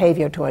if the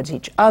behavior towards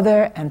each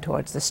other and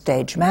towards the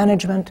stage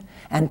management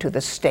and to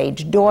the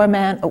stage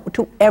doorman,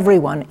 to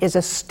everyone, is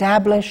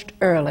established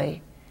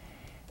early,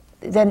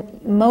 then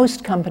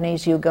most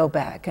companies you go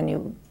back and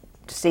you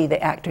see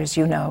the actors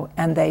you know,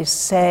 and they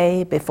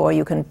say, before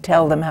you can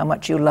tell them how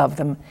much you love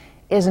them,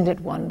 isn't it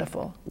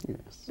wonderful? Yes.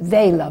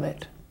 They love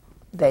it.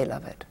 They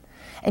love it.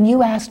 And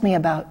you asked me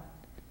about,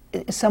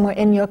 somewhere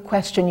in your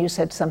question you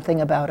said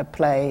something about a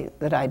play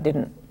that I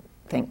didn't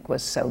think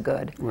was so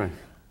good. Right.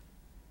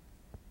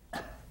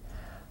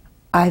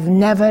 I've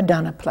never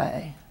done a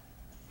play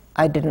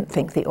I didn't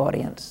think the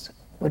audience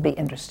would be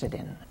interested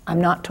in.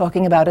 I'm not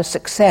talking about a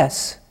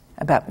success,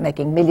 about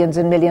making millions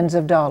and millions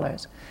of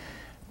dollars,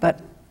 but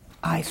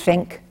I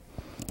think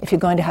if you're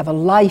going to have a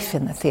life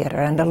in the theater,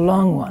 and a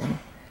long one,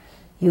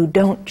 you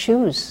don't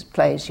choose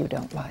plays you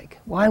don't like.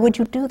 Why would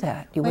you do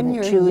that? You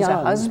wouldn't choose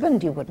a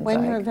husband you wouldn't like.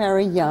 When you're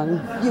very young,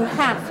 you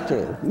have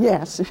to,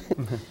 yes.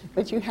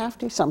 But you have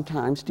to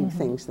sometimes do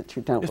things that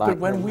you don't Yes, like. but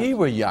when we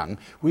were young,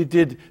 we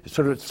did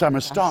sort of summer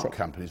stock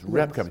companies,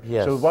 rep companies.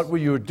 Yes. So what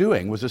you were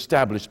doing was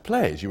established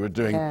plays. You were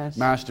doing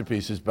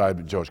masterpieces by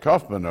George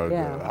Kaufman or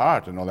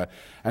Hart and all that.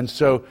 And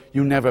so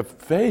you never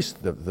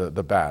faced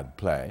the bad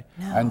play.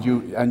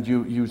 No. And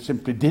you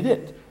simply did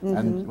it.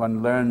 And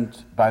one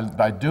learned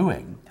by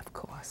doing. Of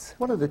course.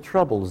 One of the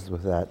troubles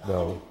with that,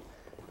 though,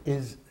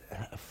 is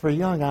for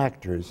young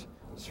actors,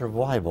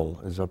 survival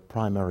is of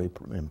primary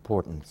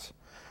importance.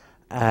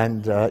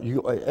 And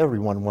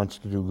everyone wants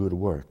to do good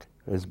work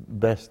as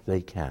best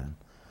they can.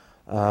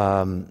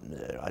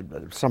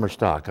 Summer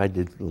stock, I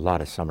did a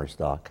lot of summer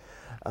stock.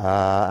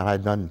 And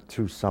I'd done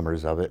 2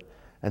 summers of it,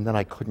 and then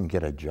I couldn't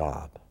get a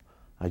job.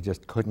 I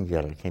just couldn't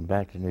get it. I came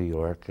back to New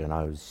York, and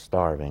I was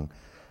starving.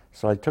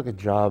 So I took a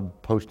job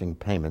posting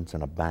payments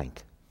in a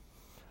bank.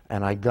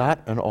 And I got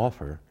an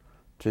offer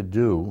to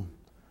do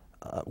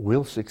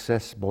Will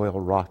Success Spoil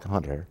Rock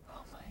Hunter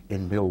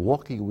in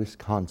Milwaukee,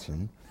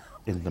 Wisconsin,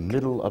 in the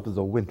middle of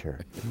the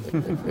winter.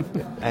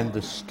 And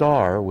the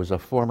star was a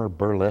former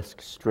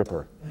burlesque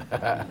stripper.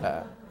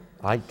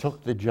 I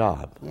took the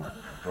job.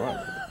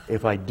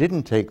 If I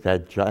didn't take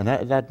that job, and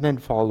that then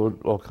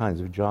followed all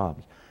kinds of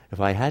jobs. If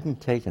I hadn't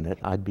taken it,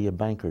 I'd be a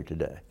banker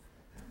today.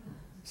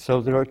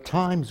 So there are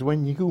times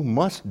when you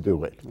must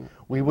do it.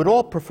 We would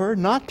all prefer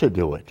not to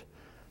do it.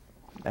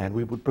 And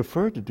we would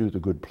prefer to do the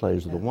good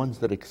plays, the ones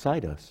that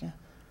excite us. Yeah.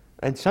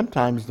 And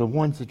sometimes the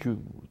ones that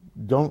you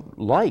don't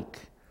like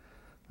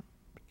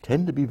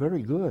tend to be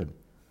very good.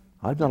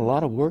 I've done a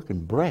lot of work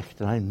in Brecht,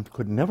 and I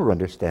could never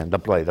understand the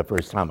play the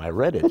first time I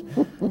read it.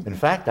 In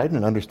fact, I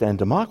didn't understand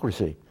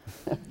Democracy.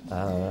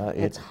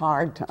 It's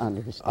hard to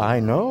understand. I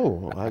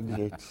know.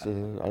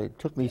 It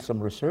took me some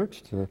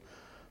research to,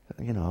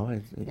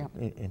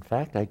 in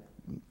fact, I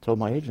told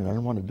my agent I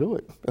didn't want to do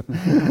it.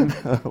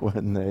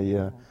 When they...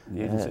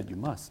 The agent said you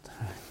must.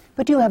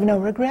 But you have no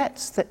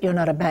regrets that you're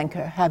not a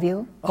banker, have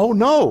you? Oh,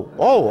 no.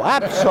 Oh,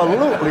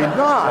 absolutely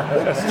not.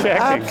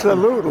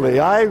 Absolutely.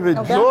 I've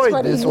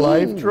enjoyed this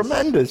life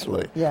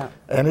tremendously. Yeah.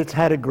 And it's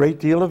had a great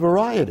deal of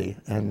variety,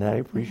 and I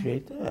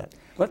appreciate that.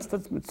 Let's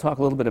talk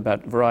a little bit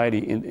about variety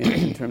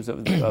in terms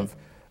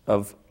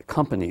of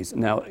companies.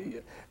 Now,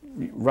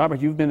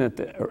 Robert, you've been at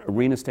the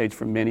arena stage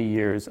for many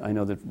years. I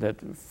know that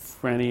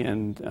Franny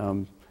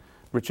and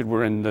Richard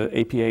were in the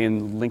APA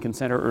and Lincoln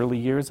Center early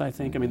years, I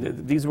think. I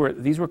mean, these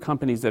were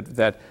companies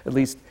that at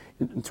least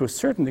to a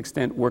certain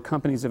extent were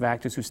companies of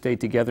actors who stayed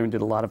together and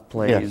did a lot of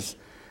plays. Yes.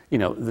 You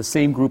know, the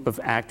same group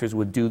of actors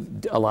would do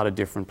a lot of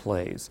different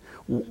plays.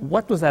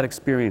 What was that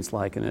experience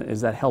like, and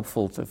is that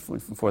helpful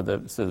for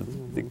the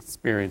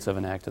experience of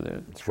an actor?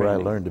 That's where I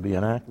learned to be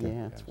an actor.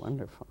 Yeah, it's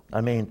wonderful.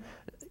 I mean,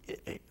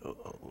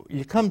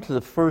 you come to the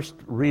first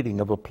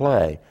reading of a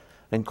play,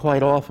 and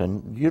quite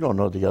often you don't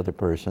know the other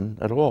person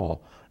at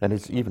all. And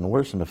it's even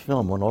worse in a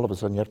film when all of a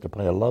sudden you have to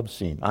play a love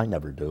scene. I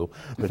never do.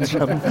 With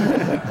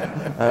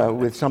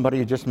somebody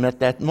you just met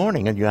that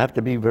morning, and you have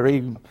to be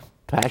very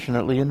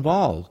passionately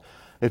involved.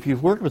 If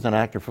you've worked with an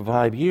actor for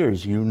 5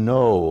 years, you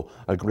know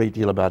a great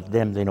deal about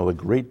them, they know a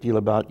great deal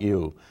about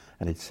you,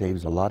 and it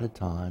saves a lot of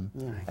time,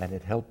 and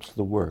it helps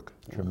the work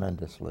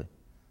tremendously.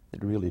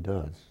 It really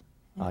does,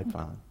 I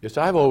found. Yes,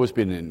 I've always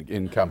been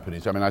in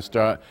companies. I mean,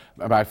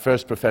 my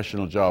first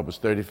professional job was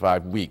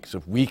 35 weeks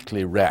of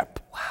weekly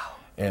rep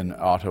in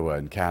Ottawa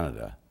in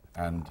Canada.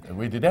 And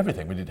we did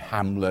everything. We did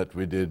Hamlet,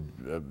 we did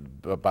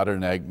Butter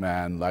and Egg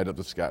Man, Light Up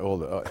the Sky,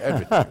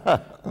 everything.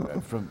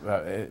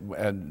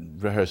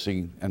 And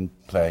rehearsing and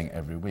playing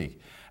every week.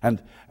 And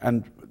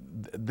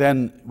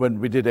then when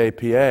we did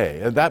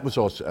APA, that was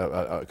also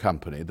a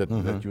company that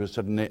you were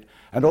suddenly,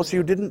 and also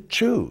you didn't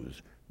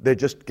choose. They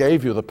just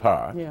gave you the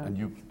part and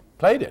you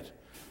played it.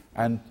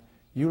 And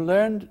you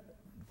learned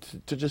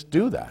to just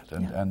do that.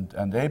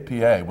 And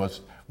APA was,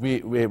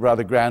 we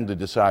rather grandly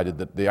decided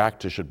that the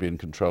actor should be in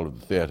control of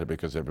the theatre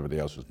because everybody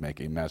else was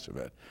making a mess of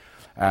it.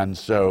 And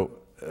so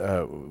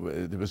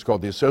it was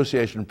called the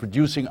Association of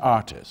Producing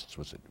Artists,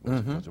 was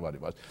what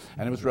it was.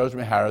 And it was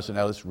Rosemary Harris and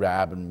Ellis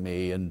Rabb and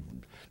me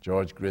and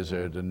George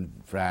Grizzard and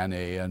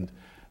Franny and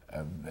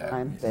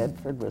Brian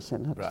Bedford was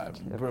in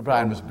it.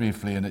 Brian was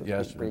briefly in it,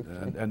 yes.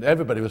 And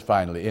everybody was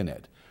finally in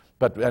it.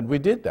 And we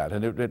did that,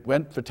 and it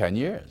went for 10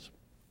 years.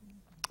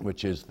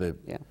 Which is the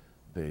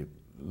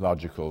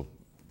logical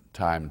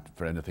time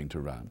for anything to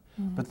run.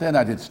 But then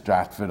I did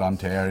Stratford,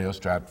 Ontario,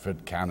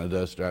 Stratford,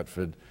 Canada,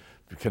 Stratford,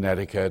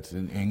 Connecticut,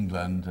 in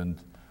England,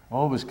 and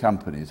always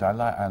companies. I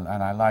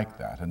like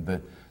that. And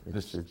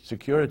the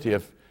security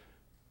of...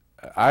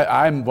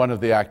 I'm one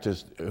of the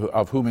actors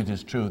of whom it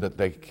is true that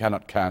they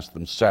cannot cast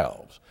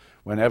themselves.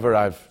 Whenever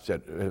I've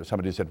said,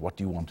 somebody said, what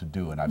do you want to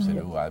do? And I've said,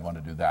 I want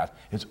to do that.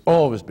 It's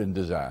always been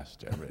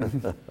disaster.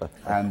 Really.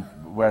 And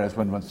whereas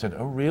when one said,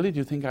 oh, really? Do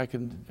you think I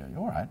can?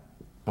 All right.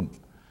 Boom.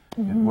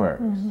 It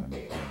works.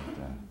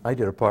 I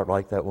did a part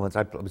like that once.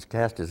 I was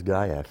cast as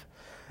Gaiath.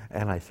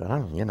 And I thought, I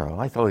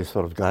always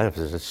thought of Gaiath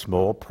as a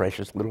small,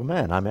 precious little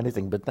man. I'm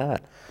anything but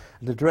that.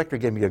 And the director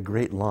gave me a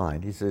great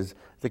line. He says,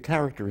 the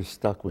character is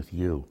stuck with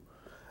you.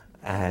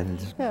 And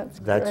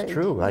that's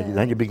true.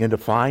 Then you begin to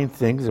find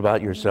things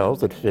about yourself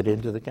that fit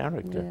into the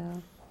character.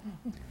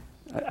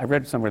 Yeah. I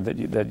read somewhere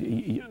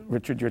that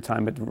Richard, your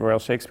time at the Royal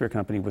Shakespeare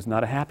Company was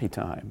not a happy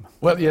time.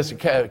 Well, yes,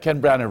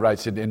 Ken Branagh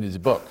writes it in his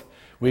book.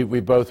 We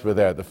both were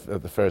there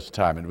the first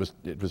time, and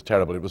it was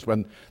terrible. It was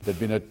when there'd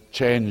been a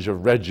change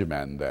of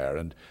regimen there,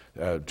 and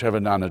Trevor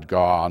Nunn had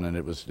gone, and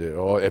it was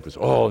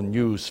all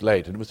new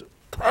slate, and it was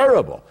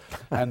terrible.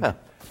 And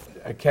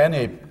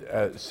Kenny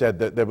said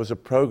that there was a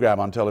program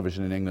on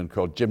television in England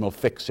called Jim'll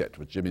Fix It,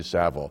 which Jimmy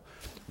Savile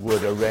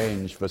would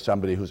arrange for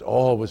somebody who's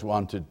always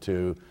wanted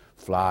to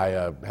fly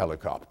a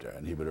helicopter,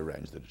 and he would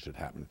arrange that it should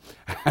happen.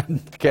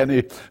 And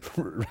Kenny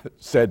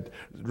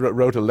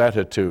wrote a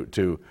letter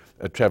to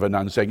Trevor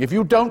Nunn saying, if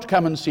you don't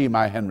come and see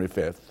my Henry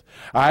V,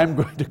 I'm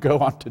going to go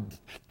on to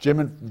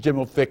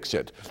Jim'll Fix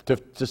It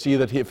to see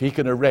that if he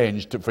can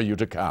arrange for you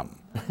to come.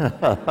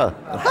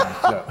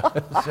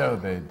 So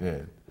they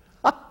did.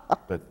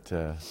 But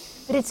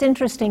it's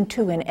interesting,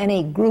 too, in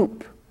any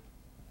group,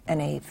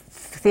 any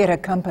theatre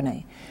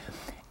company,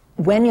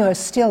 when you're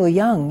still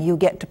young, you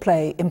get to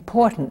play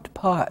important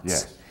parts.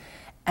 Yes.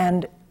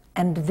 And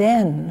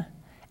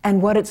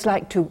what it's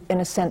like to, in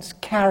a sense,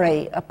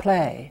 carry a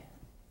play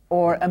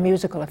or a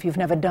musical if you've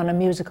never done a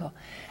musical.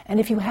 And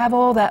if you have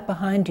all that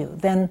behind you,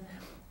 then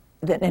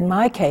in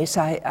my case,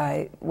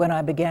 when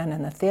I began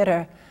in the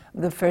theatre,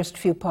 the first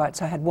few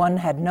parts I had, one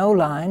had no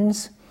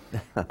lines,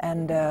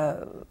 and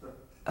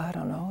I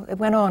don't know, it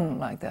went on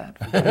like that.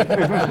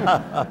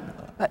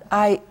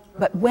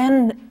 But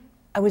when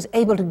I was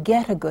able to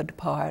get a good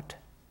part,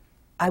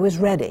 I was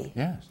ready.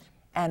 yes.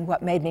 And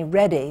what made me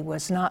ready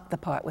was not the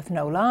part with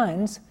no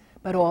lines,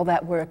 but all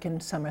that work in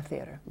summer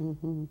theatre.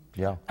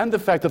 Yeah. And the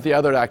fact that the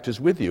other actors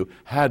with you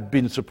had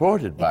been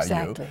supported by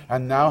Exactly. you,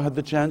 and now had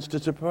the chance to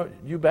support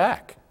you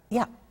back.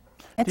 Yeah,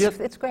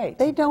 it's great.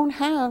 We don't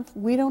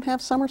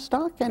have summer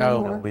stock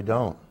anymore. No, we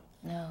don't.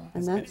 No.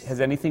 And that's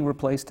Has anything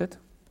replaced it?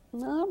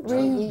 not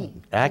really.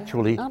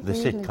 Actually, Not the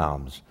really.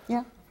 sitcoms.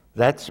 Yeah.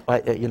 That's,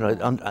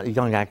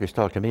 young actors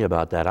talk to me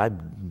about that. I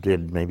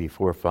did maybe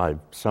 4 or 5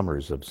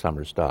 summers of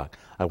summer stock.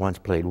 I once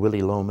played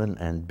Willie Loman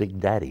and Big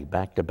Daddy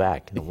back to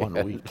back in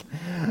 1 week.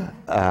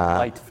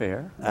 Light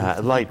fare.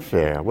 Light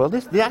fare. Well,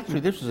 this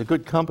was a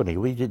good company.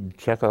 We did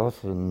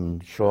Chekhov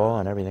and Shaw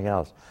and everything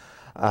else.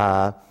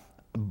 And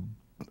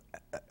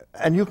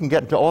you can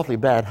get into awfully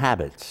bad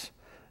habits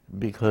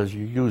because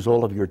you use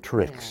all of your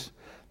tricks,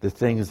 the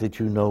things that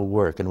you know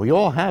work, and we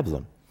all have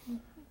them.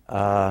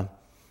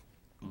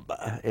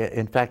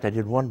 In fact, I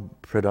did one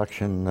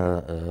production,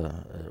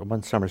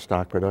 one summer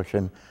stock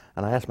production,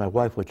 and I asked my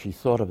wife what she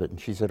thought of it,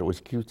 and she said it was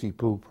cutesy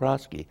poo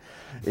prosky.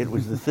 It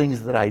was the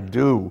things that I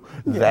do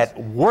that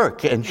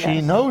work, and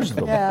she knows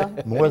them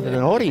more than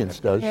an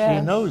audience does.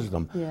 She knows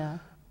them. Yeah.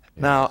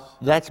 Now,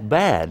 that's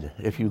bad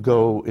if you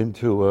go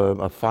into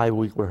a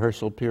 5-week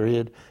rehearsal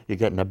period. You're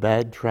getting a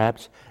bad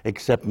traps,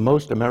 except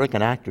most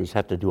American actors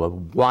have to do a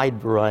wide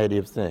variety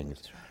of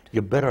things.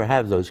 You better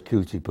have those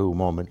cutesy poo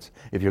moments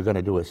if you're going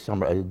to do a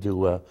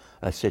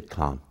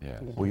sitcom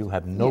where you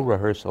have no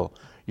rehearsal.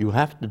 You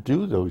have to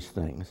do those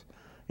things.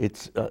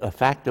 It's a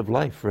fact of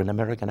life for an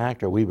American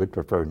actor. We would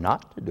prefer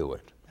not to do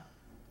it.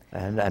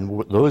 And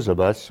those of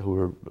us who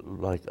are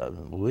like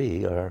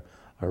we are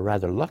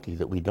rather lucky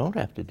that we don't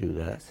have to do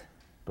that.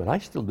 But I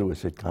still do a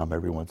sitcom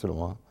every once in a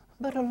while.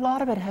 But a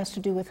lot of it has to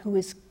do with who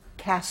is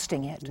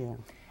casting it. Yeah.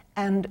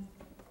 And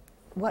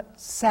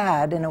what's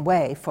sad in a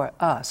way for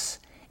us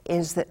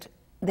is that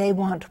they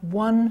want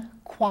one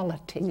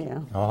quality. Yeah.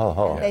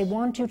 They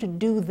want you to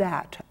do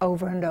that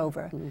over and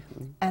over.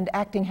 Mm-hmm. And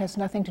acting has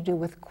nothing to do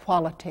with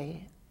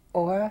quality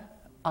or,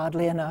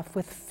 oddly enough,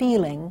 with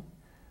feeling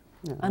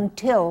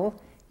until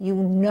you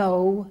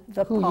know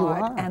the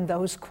part and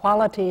those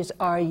qualities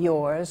are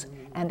yours,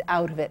 and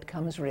out of it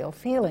comes real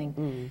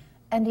feeling.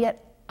 And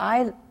yet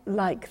I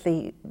like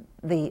the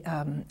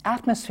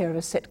atmosphere of a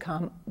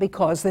sitcom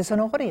because there's an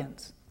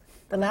audience.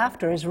 The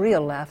laughter is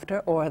real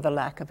laughter, or the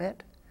lack of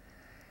it.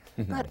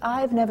 But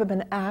I've never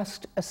been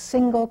asked a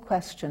single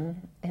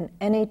question in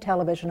any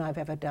television I've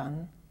ever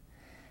done.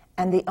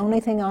 And the only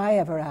thing I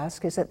ever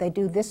ask is that they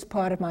do this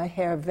part of my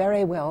hair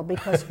very well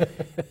because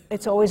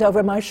it's always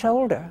over my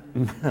shoulder.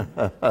 and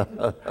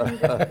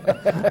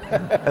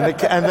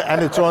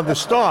it's on the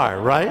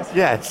star, right?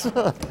 Yes.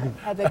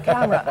 The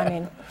camera, I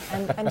mean,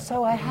 and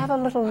so I have a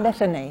little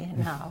litany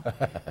now,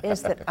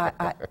 is that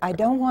I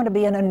don't want to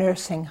be in a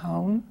nursing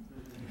home,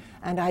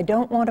 and I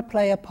don't want to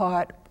play a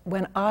part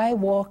when I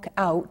walk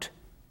out,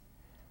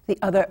 the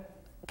other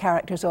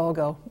characters all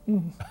go,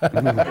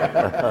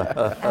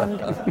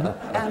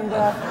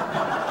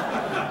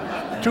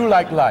 Too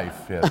like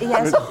life, yes.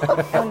 Yes,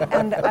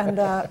 and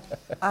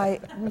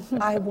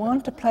I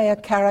want to play a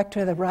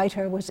character the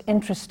writer was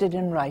interested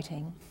in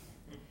writing.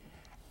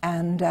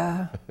 And,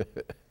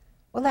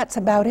 well, that's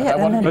about it. I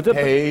want to be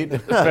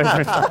paid.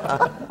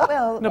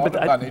 Well, no, but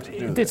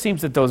it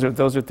seems that those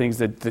are things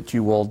that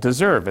you all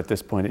deserve at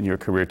this point in your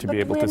career to be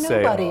able to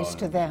say. But we're nobodies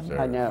to them.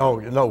 I know. Oh,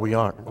 no, we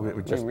aren't.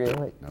 We're just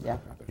really,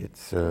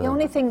 It's, the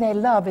only thing they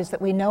love is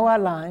that we know our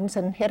lines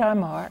and hit our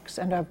marks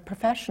and are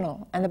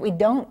professional, and that we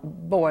don't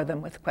bore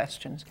them with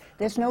questions.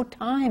 There's no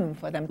time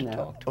for them to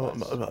talk to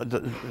us.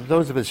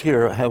 Those of us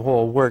here have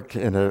all worked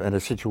in a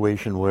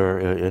situation where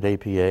at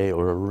APA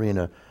or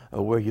Arena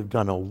where you've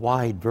done a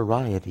wide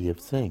variety of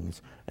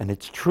things, and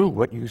it's true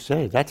what you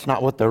say. That's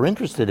not what they're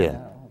interested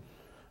in.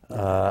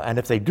 And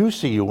if they do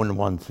see you in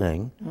one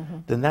thing,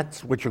 then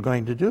that's what you're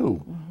going to do.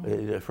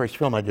 The first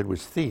film I did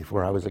was Thief,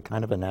 where I was a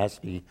kind of a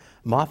nasty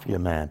mafia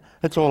man.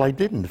 That's all I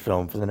did in the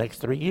film for the next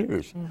 3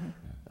 years.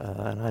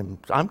 And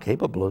I'm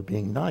capable of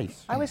being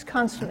nice. I was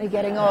constantly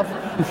getting off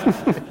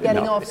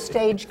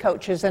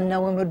stagecoaches, and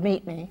no one would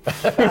meet me.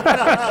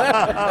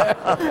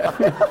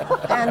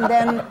 and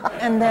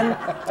then,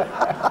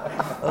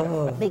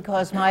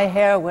 because my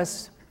hair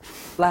was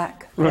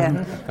black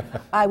then,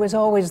 I was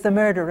always the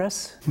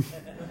murderess.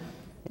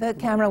 The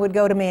camera would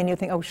go to me, and you'd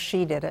think, "Oh,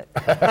 she did it."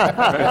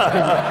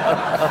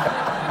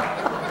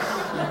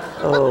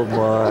 Oh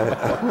my!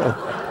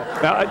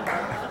 Now,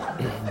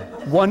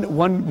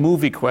 one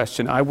movie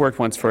question. I worked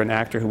once for an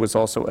actor who was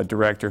also a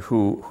director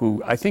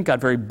who I think got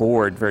very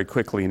bored very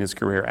quickly in his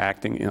career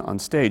acting on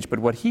stage. But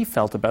what he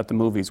felt about the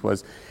movies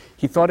was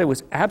he thought it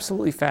was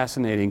absolutely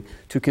fascinating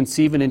to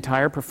conceive an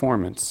entire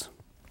performance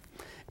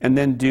and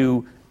then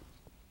do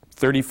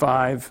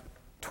 35,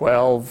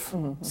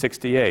 12,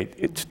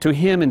 68. To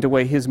him and the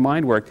way his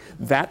mind worked,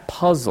 that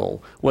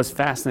puzzle was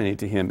fascinating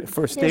to him.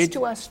 For stage, yes,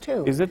 to us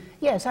too. Is it?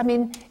 Yes, I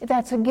mean,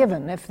 that's a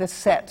given, if the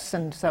sets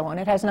and so on.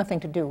 It has nothing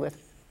to do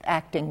with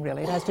acting,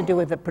 really. It has to do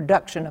with the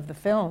production of the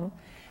film.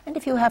 And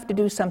if you have to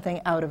do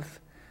something out of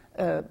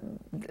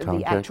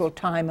the actual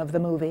time of the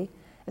movie,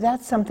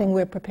 that's something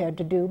we're prepared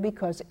to do,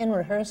 because in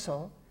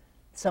rehearsal,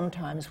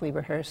 sometimes we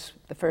rehearse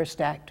the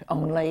first act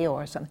only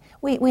or something.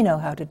 We know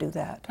how to do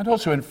that. And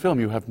also in film,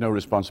 you have no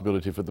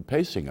responsibility for the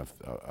pacing of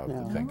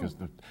the thing, because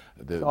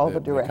the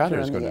cutter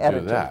is going to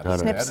do that.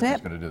 Snip,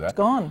 snip, it's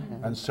gone.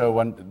 And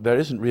so there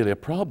isn't really a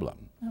problem.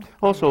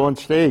 Also on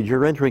stage,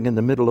 you're entering in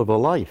the middle of a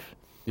life.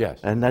 Yes.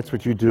 And that's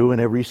what you do in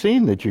every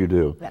scene that you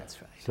do.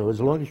 That's right. So as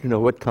long as you know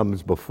what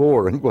comes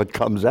before and what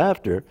comes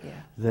after,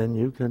 then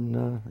you can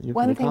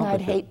One thing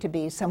I'd accomplish it. hate to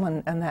be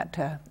someone in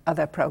that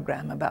other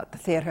program about the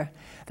theater.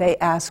 They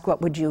ask,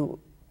 what would you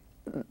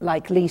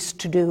like least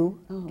to do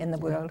in the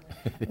world?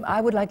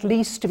 I would like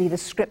least to be the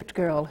script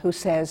girl who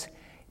says,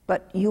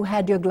 but you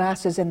had your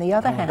glasses in the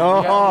other hand.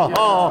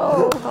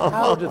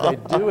 How do they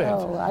do it?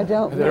 Oh, I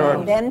don't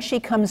And then she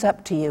comes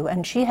up to you,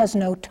 and she has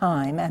no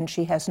time, and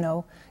she has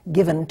no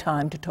given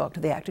time to talk to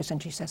the actors,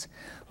 and she says,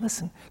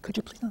 listen, could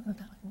you please...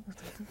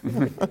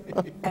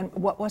 And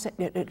what was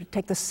it?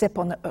 Take the sip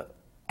on the...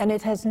 and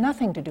it has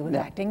nothing to do with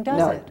acting,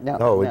 does it?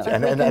 No, it's, But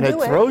and, we and, can and it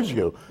do it. throws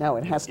you. No,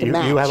 it has to You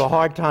match. have a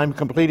hard time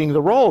completing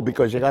the role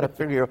because you got to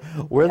figure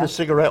where the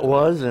cigarette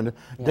was. And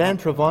Dan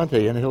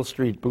Travanti in Hill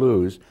Street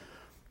Blues,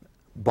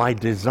 by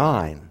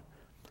design,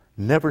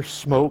 never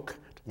smoked,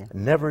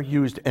 never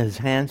used his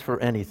hands for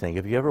anything.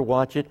 If you ever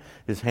watch it,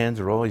 his hands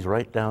are always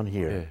right down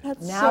here.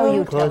 That's Now so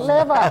you tell me.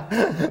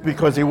 clever.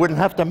 Because he wouldn't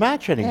have to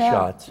match any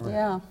shots.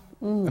 Yeah.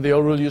 And the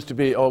old rule used to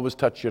be always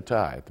touch your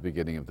tie at the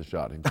beginning of the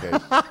shot in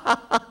case.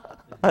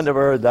 I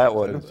never heard that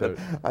one. So-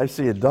 I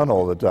see it done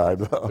all the time,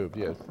 though.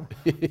 Yes.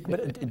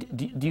 But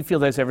do you feel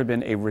there's ever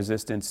been a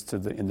resistance to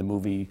in the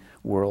movie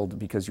world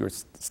because you're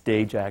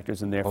stage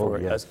actors and therefore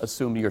yes.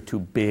 assume you're too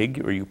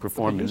big or you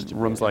perform in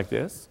rooms like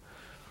this?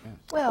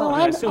 Well,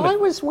 I assume I it-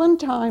 was one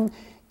time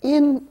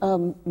in a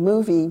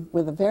movie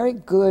with a very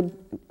good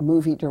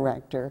movie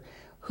director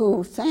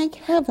who, thank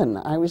heaven,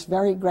 I was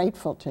very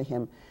grateful to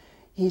him.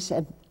 He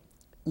said,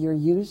 you're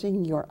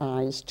using your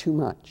eyes too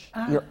much.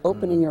 You're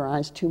opening your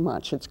eyes too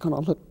much. It's going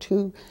to look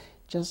too,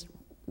 just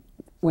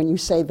when you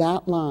say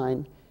that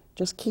line,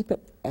 just keep it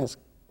as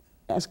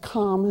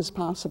calm as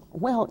possible.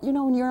 Well, you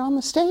know, when you're on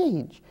the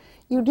stage,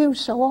 you do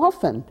so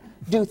often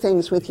do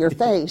things with your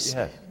face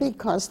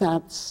because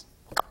that's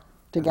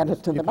to get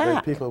it to the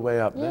back. People way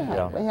up there.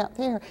 Yeah, way up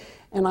there.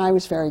 And I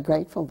was very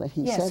grateful that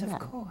he Yes, said of that.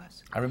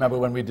 course. I remember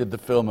when we did the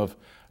film of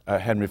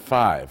Henry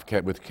V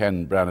with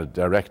Ken Branagh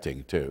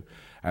directing too,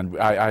 and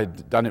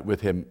I'd done it with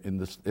him in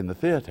the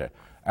theatre,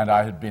 and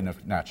I had been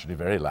naturally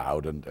very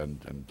loud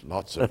and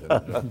lots of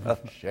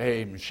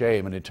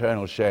shame, and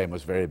eternal shame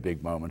was a very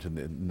big moment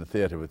in the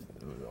theatre with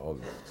all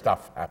the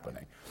stuff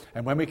happening.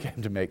 And when we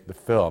came to make the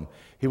film,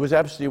 he was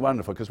absolutely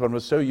wonderful because one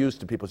was so used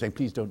to people saying,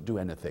 please don't do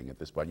anything at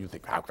this point. You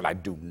think, how can I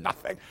do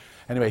nothing?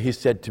 Anyway, he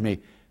said to me,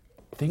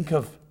 think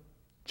of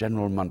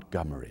General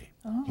Montgomery.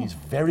 He's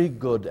very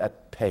good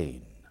at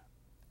pain.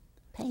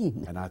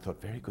 Pain. And I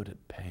thought, very good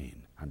at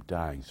pain. I'm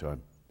dying, so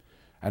I'm...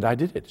 And I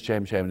did it,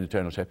 shame, and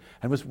eternal shame,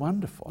 and it was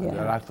wonderful. Yeah. And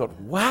I thought,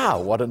 wow,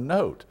 what a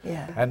note.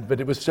 Yeah. But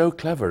it was so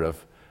clever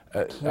of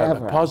a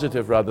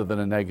positive rather than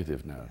a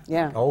negative note.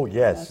 Yeah. Oh,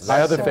 yes.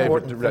 My other so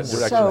favorite important.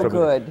 direction So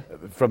good.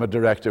 from a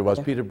director was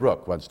Peter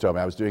Brook once told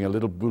me. I was doing a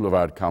little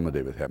boulevard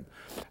comedy with him.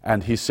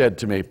 And he said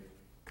to me,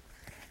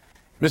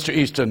 Mr.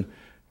 Easton,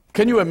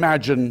 can you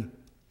imagine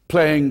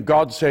playing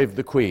God Save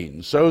the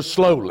Queen so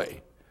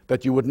slowly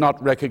that you would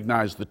not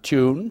recognize the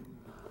tune?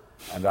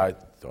 And I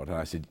thought, and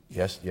I said,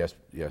 yes,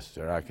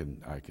 sir, I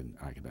can.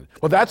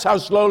 Well, that's how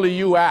slowly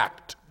you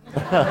act.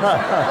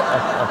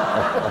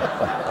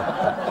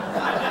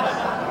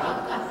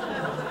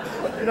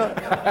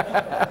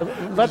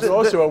 That's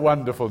also a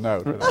wonderful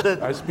note.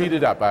 I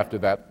speeded up after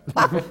that.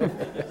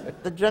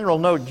 The general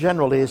note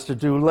generally is to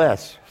do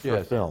less for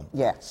Yes. film.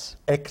 Yes.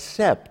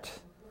 Except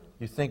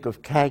you think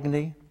of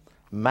Cagney,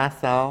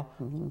 Matthau,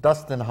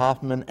 Dustin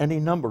Hoffman, any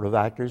number of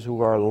actors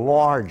who are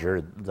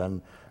larger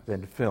than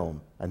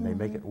film, and they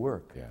make it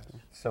work. Yes.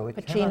 So it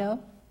Pacino?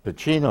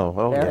 Pacino,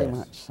 oh Very yes.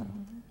 much so.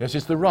 Yes,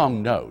 it's the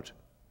wrong note,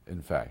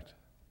 in fact.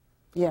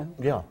 Yeah.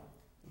 Yeah,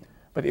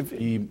 But if,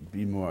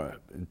 Be more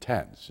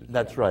intense.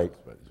 that's right.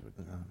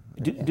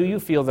 do you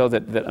feel though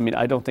that I mean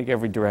I don't think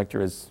every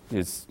director is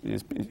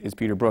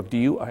Peter Brook.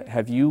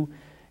 Have you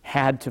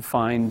had to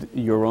find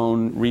your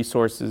own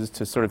resources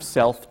to sort of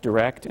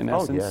self-direct in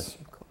Oh, essence? yes.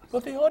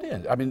 Well, the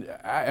audience, I mean,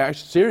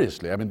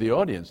 seriously, I mean, the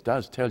audience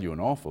does tell you an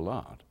awful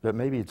lot. But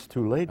maybe it's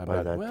too late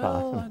by that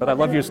time. But I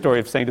love your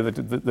story of saying to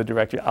the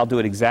director, I'll do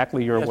it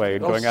exactly your way,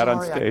 and going out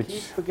on sorry, I stage.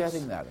 keep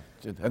forgetting that.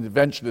 And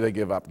eventually they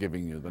give up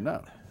giving you the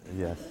note.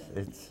 Yes,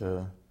 it's.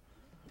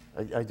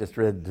 I just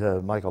read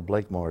Michael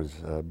Blakemore's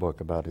book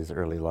about his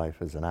early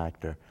life as an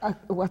actor.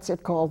 What's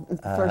it called?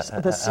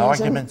 The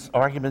season?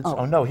 Arguments.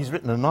 Oh no, he's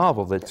written a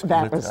novel that's.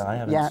 That was- I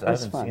haven't, yeah, it I was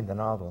haven't fun. seen the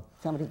novel.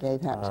 Somebody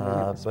gave that to me. It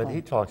was But fun.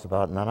 he talks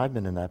about, and I've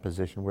been in that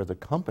position where the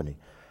company,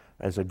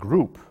 as a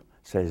group,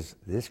 says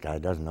this guy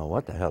doesn't know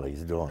what the hell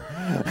he's doing.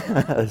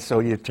 So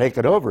you take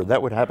it over.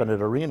 That would happen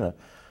at Arena,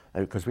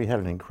 because we had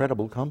an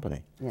incredible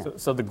company. Yeah.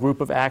 So the group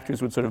of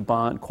actors would sort of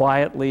bond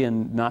quietly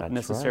and not That's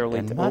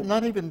necessarily. right. And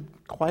not even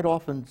quite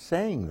often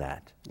saying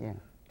that. Yeah.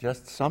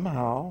 Just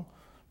somehow,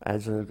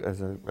 as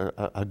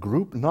a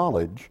group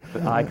knowledge.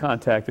 eye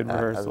contact and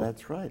rehearsal.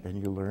 That's right,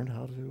 and you learn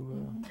how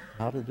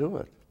to do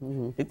it.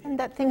 And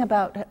that thing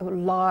about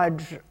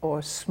large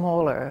or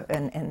smaller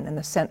in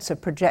the sense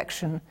of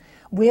projection,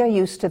 we're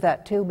used to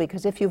that too,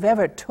 because if you've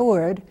ever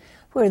toured,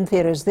 We're in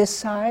theaters this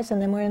size, and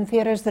then we're in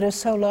theaters that are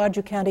so large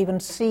you can't even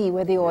see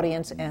where the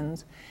audience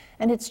ends.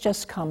 And it's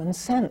just common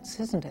sense,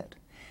 isn't it?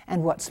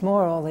 And what's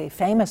more, all the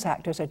famous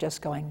actors are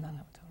just going,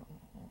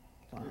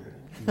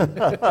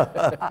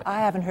 I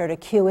haven't heard a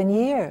cue in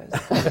years.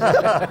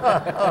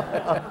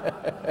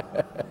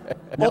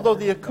 Although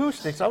the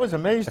acoustics, I was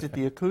amazed at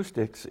the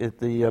acoustics at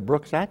the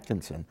Brooks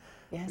Atkinson.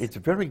 Yes. It's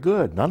very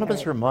good. None of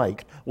us are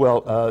mic'd.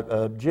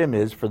 Well, Jim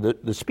is for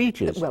the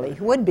speeches. Well, he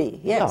would be,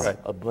 yes.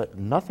 Yeah, but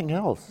nothing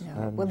else.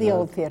 No. And, Well, the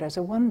old theatres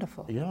are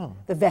wonderful. Yeah.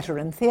 The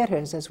veteran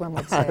theatres, as one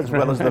would say. as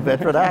well as the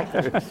veteran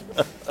actors.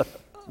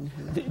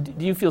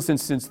 Do you feel,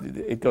 since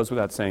it goes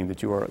without saying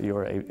that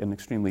you're an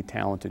extremely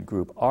talented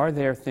group, are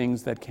there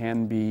things that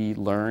can be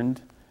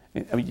learned?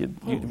 I mean,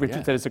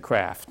 Richard said it's a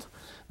craft,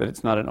 that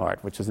it's not an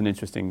art, which is an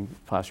interesting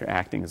posture.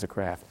 Acting is a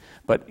craft,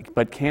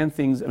 but can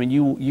things? I mean,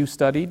 you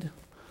studied.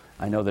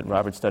 I know that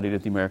Robert studied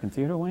at the American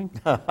Theater Wing.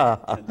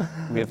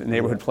 We have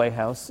Neighborhood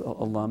Playhouse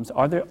alums.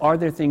 Are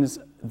there things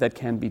that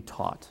can be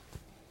taught?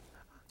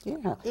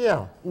 Yeah.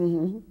 Yeah.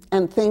 Mm-hmm.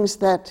 And things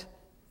that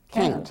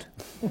can't.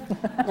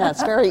 Yeah,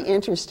 it's very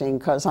interesting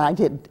because I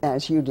did,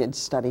 as you did,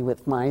 study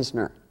with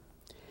Meisner.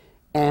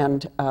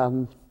 And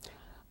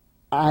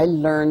I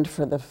learned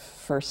for the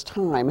first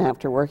time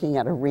after working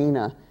at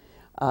Arena,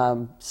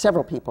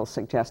 several people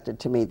suggested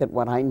to me that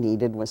what I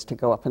needed was to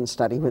go up and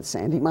study with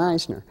Sandy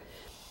Meisner.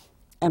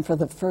 And for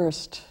the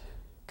first,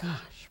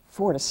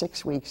 4 to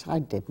 6 weeks, I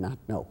did not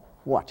know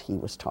what he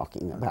was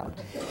talking about.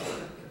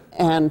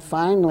 And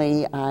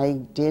finally,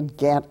 I did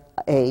get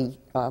a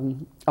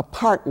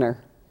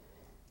partner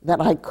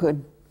that I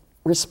could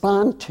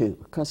respond to,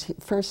 because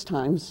first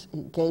times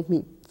he gave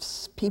me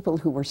people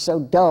who were so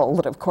dull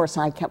that, of course,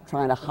 I kept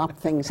trying to hop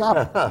things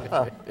up.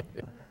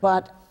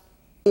 But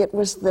it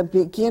was the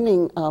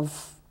beginning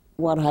of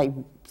what I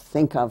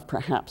think of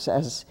perhaps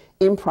as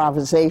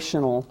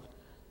improvisational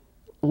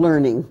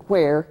learning,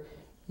 where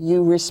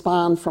you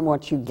respond from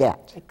what you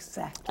get.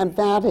 Exactly. And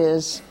that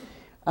is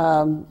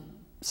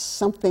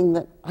something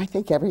that I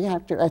think every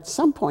actor at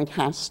some point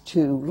has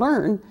to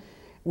learn,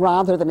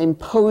 rather than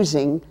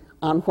imposing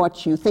on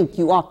what you think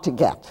you ought to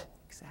get.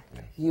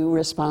 Exactly. You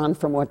respond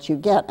from what you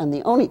get, and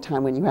the only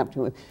time when you have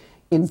to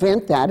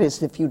invent that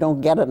is if you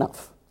don't get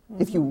enough,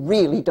 if you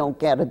really don't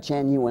get a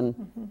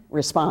genuine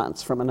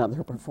response from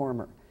another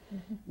performer.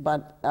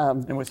 But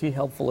And was he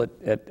helpful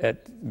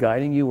at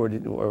guiding you,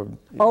 or?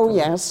 Oh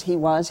yes, he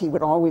was. He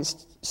would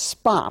always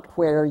spot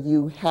where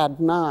you had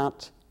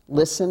not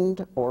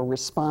listened or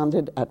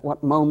responded at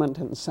what moment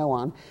and so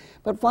on.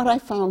 But what I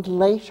found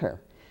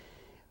later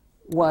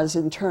was,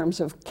 in terms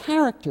of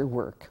character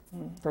work,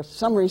 for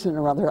some reason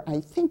or other,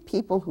 I think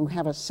people who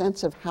have a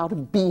sense of how to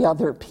be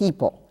other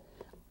people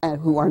and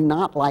who are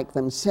not like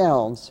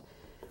themselves,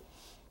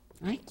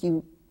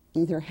 you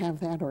either have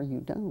that or you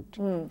don't.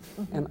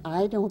 And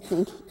I don't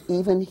think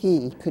even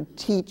he could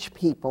teach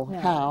people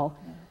how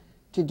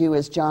to do,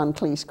 as John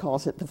Cleese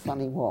calls it, the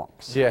funny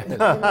walks. Yeah. You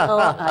know,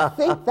 I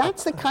think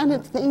that's the kind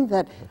of thing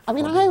that, I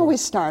mean, I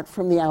always start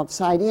from the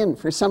outside in.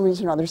 For some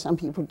reason or other, some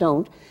people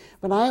don't.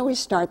 But I always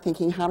start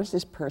thinking, how does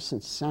this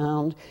person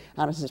sound?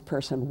 How does this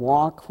person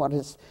walk? What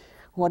is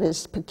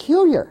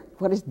peculiar?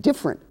 What is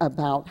different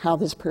about how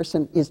this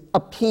person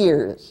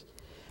appears?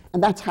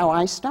 And that's how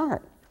I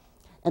start.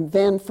 And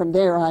then from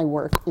there, I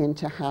work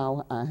into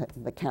how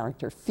the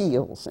character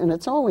feels. And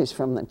it's always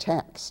from the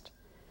text.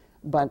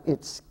 But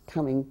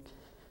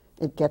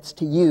it gets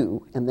to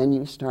you, and then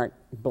you start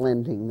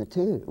blending the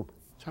two.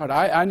 It's hard.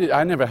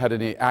 I never had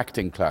any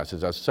acting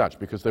classes as such,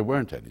 because there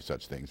weren't any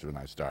such things when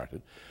I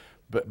started.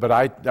 But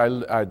I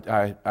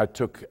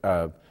took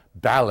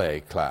ballet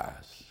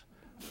class,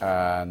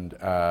 and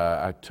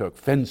I took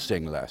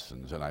fencing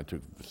lessons, and I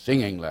took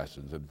singing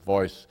lessons, and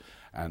voice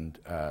and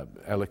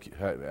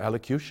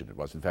elocution it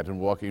was, in fact, and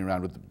walking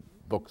around with the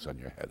books on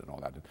your head and all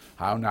that, and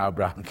How Now,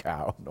 Brown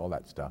Cow, and all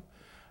that stuff.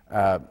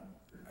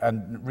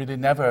 And really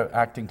never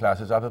acting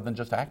classes other than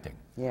just acting.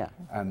 Yeah.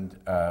 And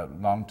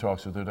long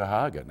talks with Uta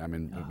Hagen. I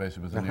mean,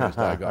 basically was the nearest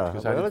I got,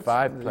 because I did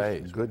 5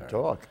 plays. Good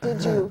talk.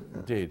 Did you?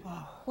 Indeed.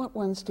 What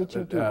ones did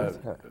you do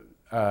with her?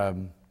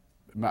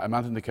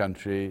 Mountain in the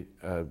Country,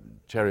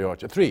 Cherry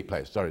Orchard, 3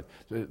 plays, sorry.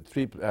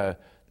 3,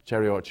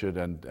 Cherry Orchard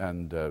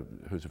and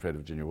Who's Afraid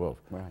of Virginia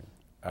Woolf. Right.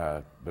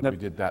 But we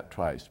did that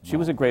twice. She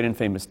was a great and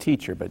famous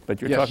teacher,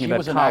 but you're Yes, talking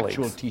about she was colleagues.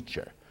 an actual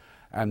teacher.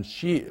 And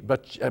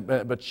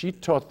but she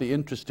taught the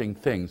interesting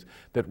things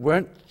that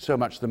weren't so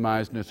much the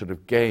Meisner sort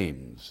of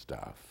game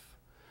stuff,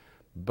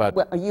 but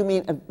Well, you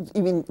mean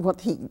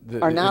what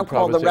are now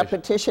called the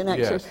repetition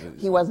exercise?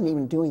 Yes. He wasn't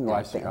even doing that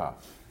I see.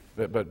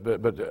 then.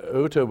 But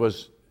Uta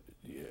was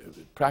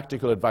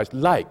practical advice,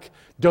 like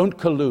don't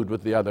collude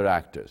with the other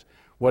actors.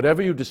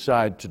 Whatever you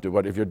decide to do,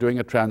 if you're doing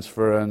a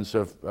transference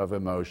of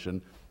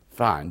emotion,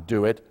 fine,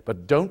 do it,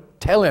 but don't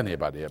tell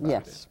anybody about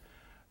Yes.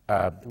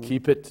 it.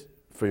 Keep it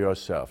for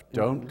yourself.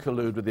 Don't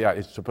collude with the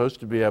actor. It's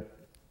supposed to be a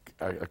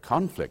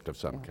conflict of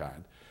some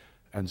kind,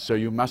 and so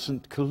you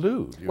mustn't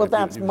collude. Well,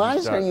 that's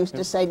Meisner used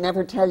to say,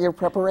 never tell your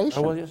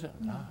preparation. Oh, well, yes.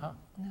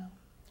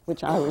 Which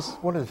which I was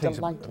One of the things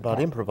delighted about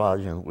at.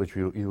 improvisation, which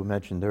you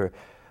mentioned there,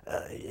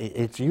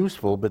 it's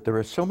useful, but there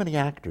are so many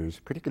actors,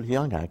 particularly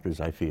young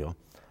actors, I feel,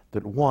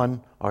 that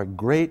one, are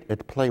great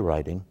at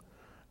playwriting,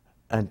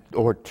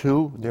 or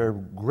two, they're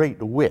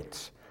great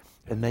wits.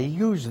 And they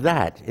use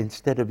that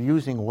instead of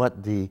using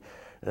what the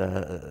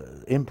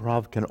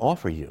improv can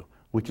offer you,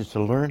 which is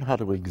to learn how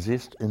to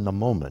exist in the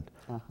moment.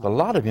 A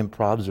lot of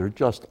improvs are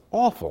just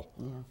awful.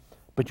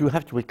 But you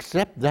have to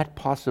accept that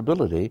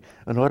possibility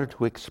in order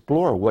to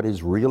explore what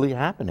is really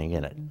happening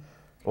in it.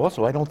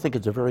 Also, I don't think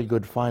it's a very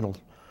good final.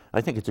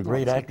 I think it's a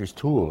great actor's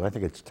tool. I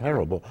think it's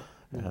terrible.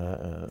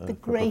 The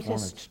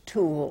greatest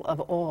tool of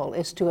all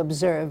is to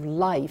observe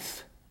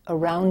life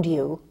around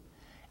you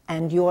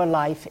and your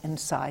life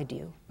inside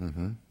you.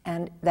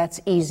 And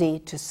that's easy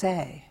to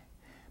say.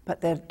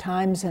 But there are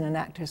times in an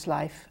actor's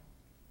life,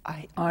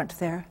 aren't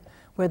there,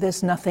 where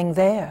there's nothing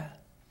there.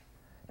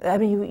 I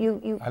mean,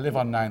 you I live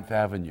on 9th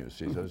Avenue,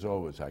 see, so as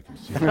always I can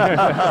see.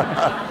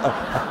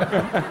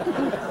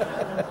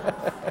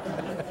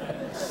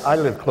 I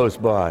live close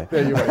by.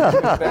 There you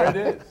are. There it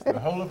is. The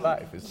whole of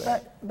life is there.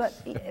 But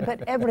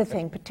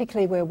everything,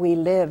 particularly where we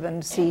live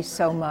and see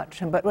so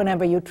much, but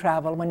whenever you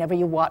travel, whenever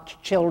you watch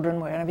children,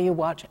 whenever you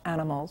watch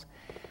animals,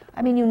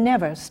 I mean, you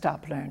never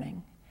stop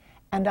learning.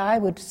 And I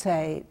would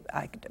say,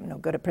 I'm no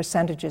good at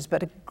percentages,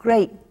 but a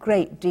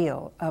great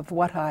deal of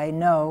what I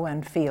know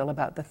and feel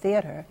about the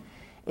theater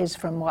is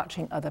from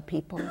watching other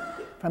people,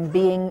 from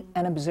being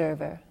an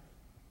observer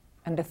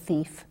and a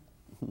thief.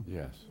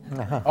 Yes.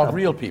 Of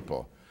real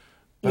people.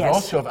 But Yes,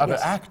 also of other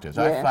yes. actors.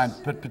 Yes. I find,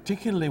 but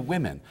particularly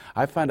women.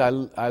 I find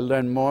I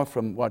learn more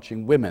from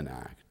watching women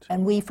act.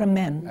 And we from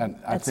men. And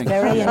I That's think-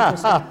 very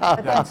interesting.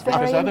 But that's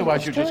Because very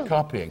otherwise you're true. just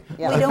copying.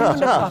 We don't want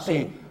to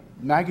copy.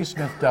 Maggie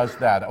Smith does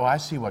that. Oh, I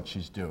see what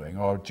she's doing.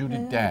 Or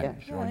Judi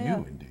Dench, or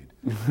you indeed.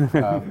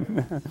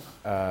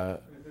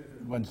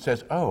 One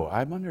says, oh,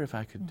 I wonder if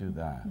I could do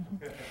that.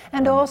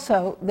 And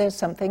also, there's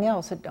something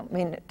else. I don't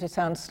mean it to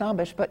sound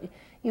snobbish, but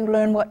you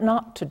learn what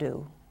not to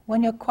do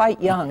when you're quite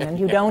young and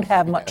you don't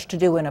have much to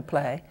do in a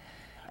play.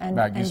 And,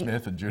 Maggie and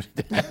Smith and Judi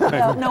Dench.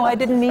 Well, no, I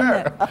didn't mean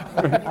that.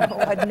 No,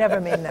 I'd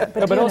never mean that.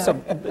 No, but you also,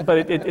 know.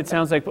 but it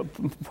sounds like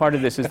part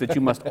of this is that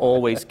you must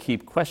always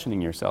keep questioning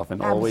yourself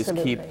and always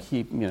Absolutely.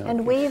 keep, you know.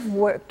 And we've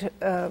worked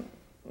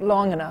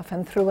long enough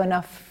and through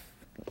enough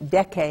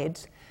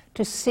decades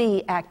to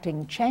see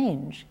acting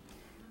change.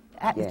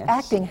 Yes.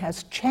 Acting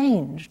has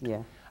changed.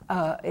 Yeah.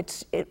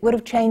 It would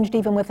have changed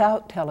even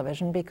without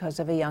television because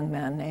of a young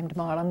man named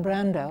Marlon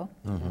Brando.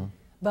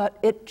 But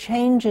it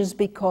changes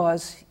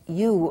because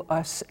you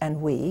are,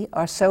 and we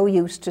are so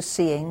used to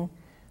seeing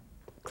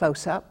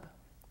close-up,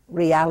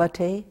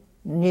 reality,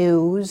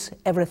 news,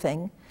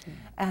 everything.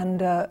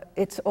 And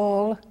it's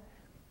all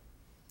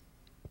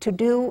to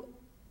do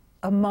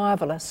a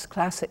marvelous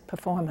classic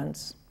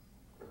performance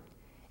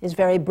is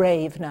very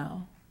brave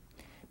now,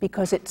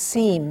 because it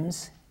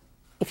seems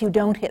if you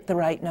don't hit the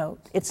right note,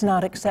 it's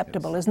not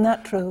acceptable. Isn't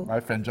that true? My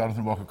friend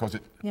Jonathan Walker calls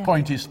it Yeah.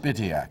 pointy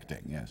spitty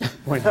acting, yes.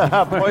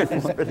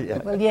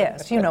 Well,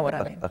 yes, you know what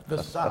I mean.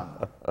 The sun.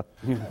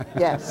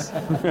 Yes,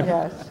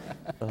 yes.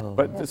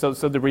 But so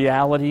the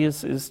reality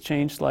is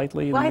changed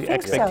slightly, Well, I and the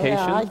think so.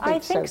 expectation. Yeah, I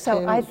think so.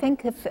 too. I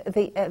think if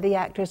the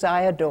actors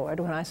I adored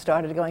when I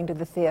started going to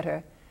the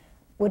theater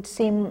would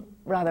seem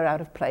rather out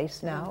of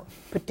place now,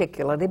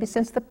 particularly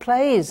since the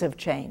plays have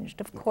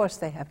changed. Of course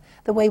they have.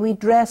 The way we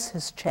dress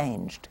has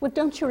changed. Well,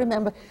 don't you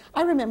remember?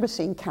 I remember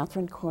seeing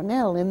Catherine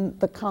Cornell in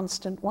The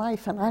Constant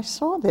Wife, and I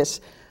saw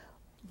this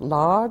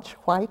large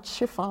white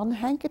chiffon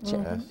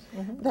handkerchief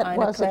that Ina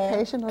was Claire.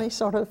 occasionally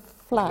sort of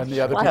flashed And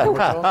the other like, people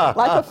were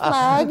like a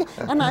flag,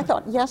 and I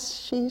thought, yes,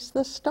 she's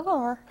the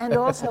star. And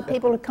also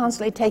people are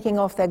constantly taking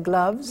off their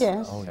gloves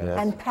Yes.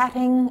 and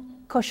patting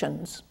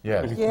cushions.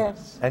 Yes.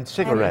 Yes. And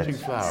cigarettes.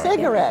 Flowers.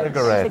 Cigarettes.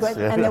 Cigarettes.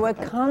 yeah. And there were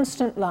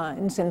constant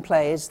lines in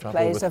plays, Trouble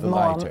plays with of the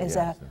Mom, lighter, is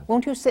yes.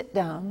 won't you sit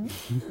down?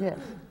 Yes.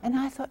 And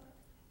I thought,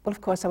 well, of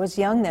course, I was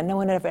young then. No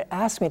one ever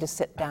asked me to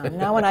sit down.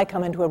 Now when I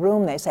come into a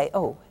room, they say,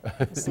 oh,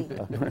 see.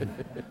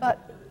 But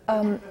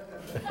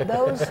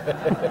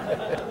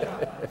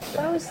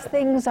those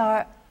things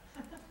are...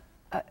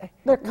 They're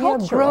we are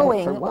cultural,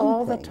 growing for one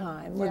all the thing.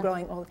 time. We're Yeah.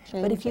 growing all. But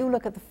Changing. if you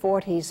look at the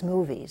 40s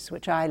movies,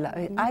 which I love,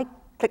 I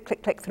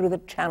click through the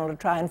channel to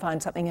try and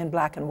find something in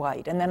black and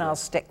white, and then I'll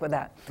stick with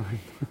that.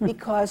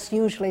 Because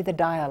usually the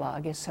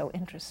dialogue is so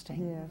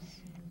interesting. Yes.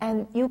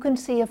 And you can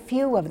see a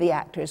few of the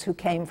actors who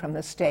came from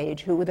the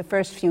stage who the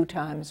first few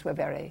times were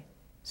very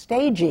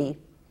stagey,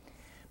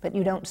 but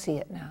you don't see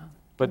it now.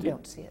 But you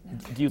don't see it now.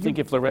 Do you think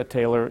if Lorette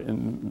Taylor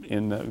in Great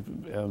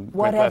Glass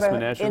Whatever,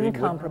 Menagerie would-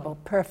 incomparable,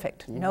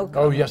 perfect, no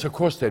Oh, yes, of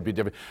course they'd be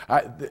different. No,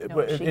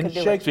 she In could do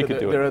it. Shakespeare, She could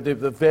do there it. are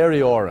the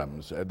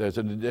Variorums. There's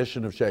an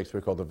edition of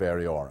Shakespeare called the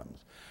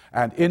Variorums.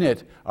 And in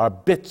it are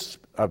bits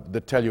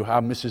that tell you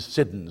how Mrs.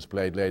 Siddons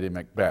played Lady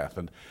Macbeth.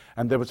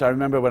 And there was, I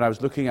remember when I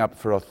was looking up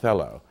for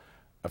Othello,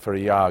 for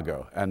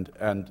Iago, and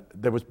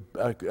there was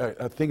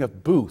a thing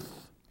of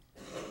Booth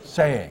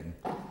saying,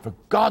 for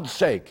God's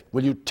sake,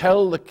 will you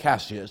tell the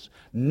Cassius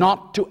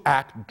not to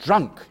act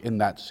drunk in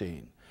that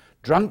scene?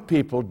 Drunk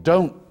people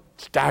don't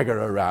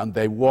stagger around,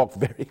 they walk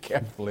very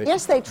carefully.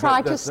 Yes, they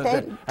try to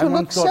and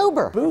one look thought,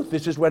 sober. Booth,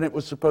 this is when it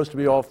was supposed to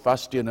be all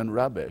fustian and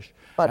rubbish.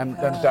 But and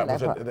that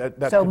was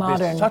that So could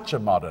modern. be such a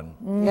modern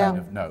kind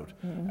of note,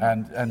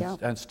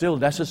 and still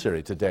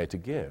necessary today to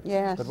give.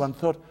 Yes. But one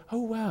thought,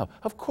 oh wow,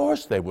 of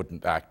course they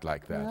wouldn't act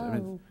like that. I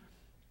mean,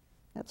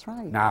 That's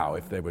right. now,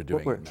 if they were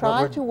doing it now.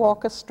 Try to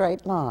walk a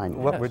straight line.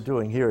 What we're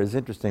doing here is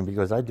interesting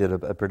because I did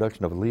a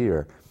production of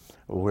Lear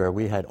where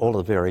we had all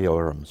the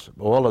variorums,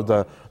 all of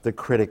the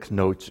critics'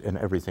 notes and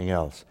everything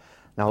else.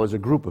 Now, it was a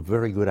group of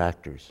very good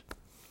actors,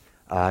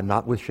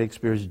 not with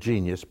Shakespeare's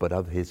genius, but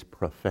of his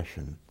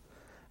profession.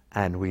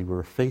 And we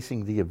were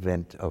facing the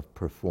event of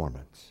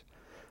performance.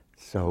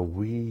 So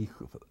we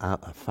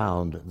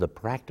found the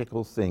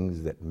practical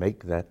things that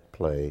make that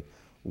play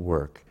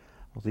work,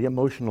 the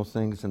emotional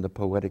things and the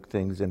poetic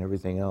things and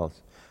everything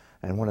else.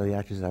 And one of the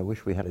actors said, I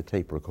wish we had a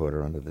tape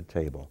recorder under the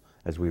table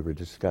as we were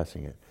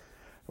discussing it.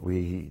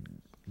 We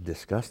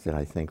discussed it,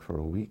 I think, for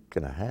a week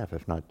and a half,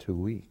 if not 2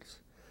 weeks.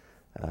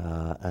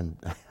 And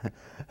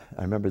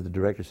I remember the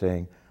director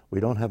saying, we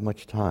don't have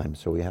much time,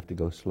 so we have to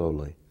go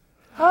slowly.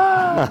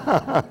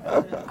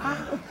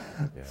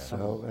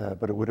 So,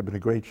 but it would have been a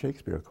great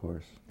Shakespeare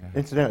course.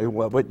 Incidentally,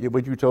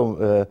 what you told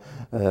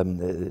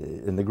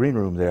in the green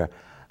room there,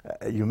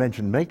 you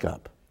mentioned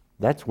makeup.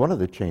 That's one of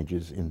the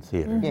changes in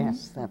theater.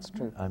 Yes, that's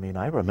true. I mean,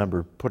 I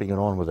remember putting it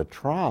on with a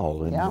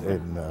trowel in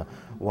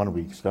 1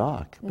 week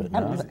stock. But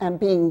And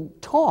being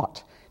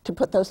taught to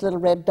put those little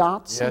red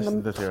dots Yes,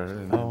 in that's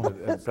them.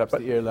 perhaps the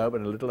earlobe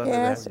and a little under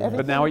Yes, there.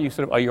 But now are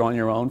you on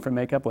your own for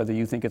makeup, whether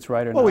you think it's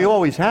right or well, not? we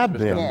always have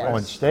been Yes.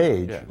 on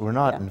stage. Yes. We're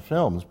not in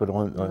films, but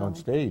on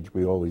stage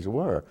we always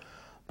were.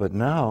 But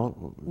now,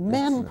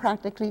 Men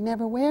practically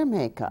never wear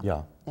makeup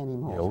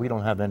anymore. Yeah, we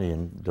don't have any in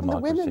And the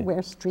democracy. women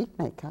wear street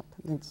makeup.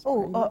 It's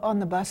On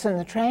the bus and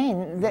the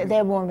train,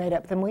 they're more made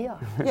up than we are.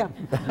 yeah.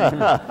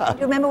 Do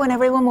you remember when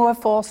everyone wore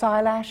false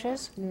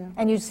eyelashes? Yeah.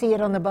 And you'd see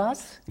it on the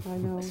bus? I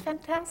know. It's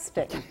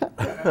fantastic.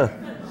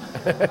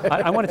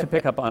 I wanted to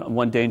pick up on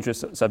one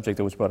dangerous subject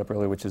that was brought up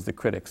earlier, which is the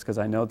critics, because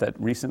I know that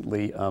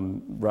recently,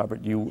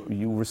 Robert, you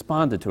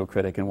responded to a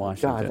critic in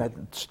Washington. God,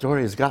 that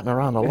story has gotten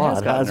around a It lot,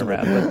 has gotten hasn't it?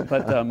 around,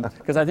 but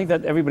because I think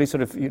that everybody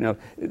sort of,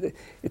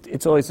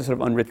 it's always a sort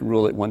of unwritten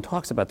rule that one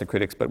talks about the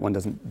critics, but one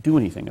doesn't do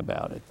anything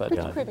about it. But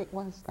Which critic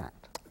was that?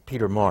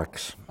 Peter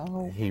Marks.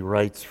 Oh. He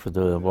writes for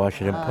the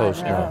Washington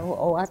Post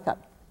now. I've got.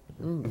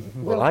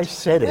 Well, I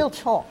said it. We'll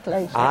talk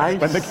later. I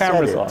when the said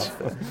camera's it.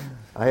 off.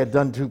 I had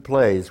done 2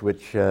 plays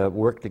which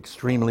worked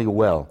extremely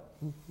well.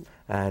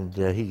 And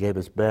he gave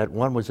us bad.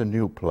 One was a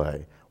new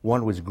play.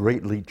 One was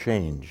greatly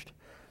changed.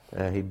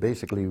 He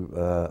basically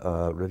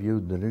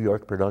reviewed the New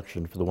York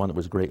production for the one that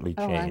was greatly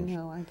changed. I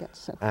know. I get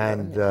so.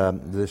 And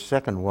the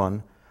second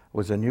one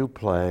was a new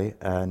play,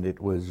 and it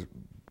was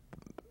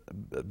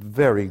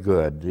very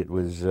good. It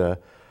was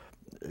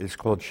it's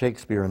called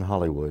Shakespeare in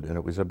Hollywood, and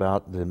it was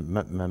about the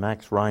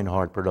Max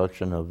Reinhardt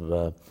production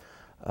of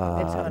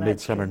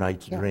Midsummer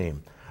Night's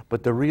Dream.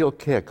 But the real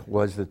kick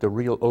was that the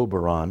real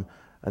Oberon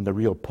and the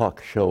real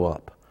Puck show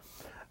up,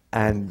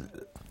 and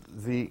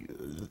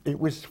it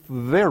was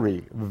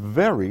very,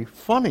 very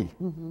funny.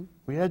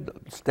 We had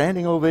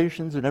standing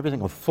ovations and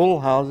everything, full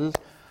houses.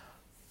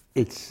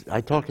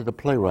 I talked to the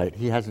playwright.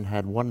 He hasn't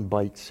had one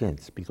bite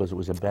since because it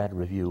was a bad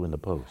review in the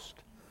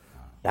Post.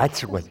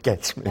 That's what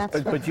gets me.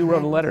 But you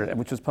wrote a letter,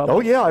 which was published. Oh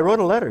yeah, I wrote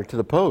a letter to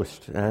the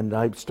Post, and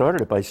I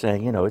started it by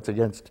saying, it's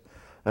against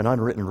an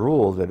unwritten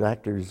rule that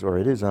actors, or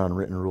it is an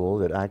unwritten rule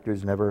that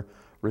actors never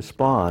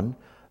respond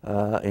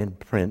in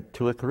print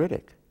to a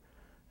critic.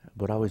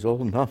 But I was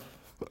old enough.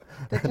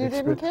 But you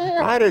didn't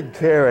care. I didn't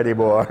care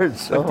anymore.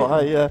 So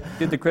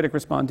Did the critic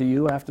respond to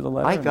you after the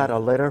letter? I got a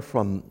letter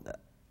from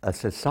a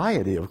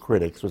society of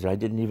critics, which I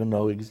didn't even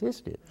know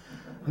existed.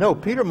 No,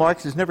 Peter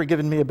Marks has never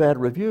given me a bad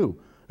review.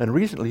 And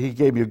recently he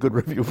gave me a good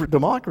review for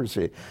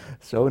Democracy.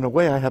 So in a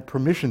way I have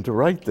permission to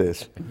write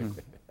this.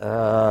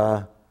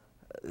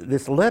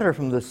 This letter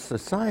from the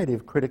Society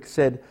of Critics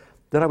said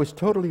that I was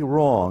totally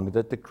wrong,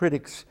 that the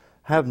critics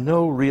have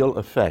no real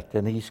effect.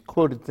 And he's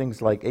quoted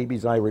things like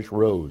Abe's Irish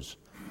Rose,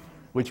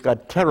 which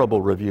got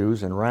terrible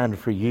reviews and ran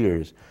for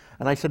years.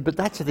 And I said, but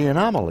that's the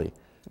anomaly.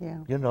 Yeah.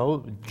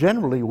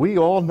 Generally we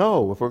all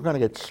know if we're going to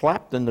get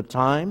slapped in the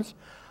Times,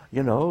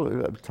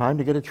 time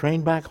to get a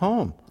train back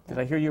home. Did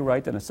I hear you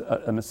right that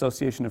an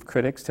association of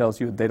critics tells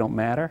you they don't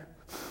matter?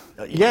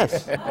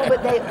 Yes.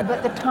 But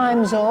the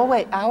Times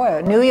always,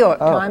 our New York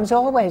Times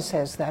always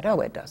says that.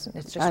 Oh, it doesn't.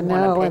 It's just I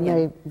know, one opinion.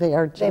 and they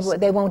are just.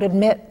 They won't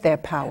admit their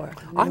power.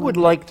 I would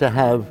like to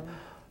have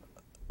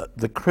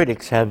the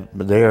critics have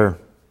their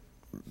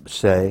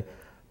say,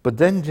 but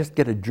then just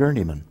get a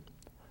journeyman,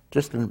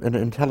 just an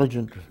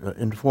intelligent,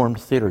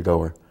 informed theater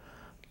goer,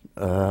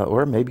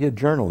 or maybe a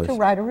journalist. to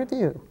write a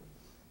review.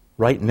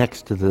 Right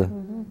next to the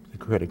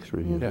critics'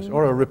 review. Yes,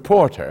 or a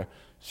reporter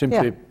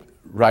simply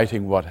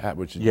writing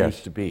which it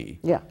used to be.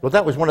 Yeah. Well,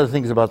 that was one of the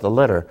things about the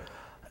letter.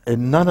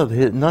 In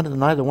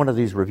neither one of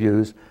these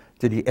reviews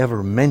did he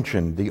ever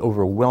mention the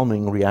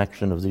overwhelming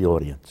reaction of the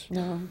audience.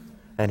 No.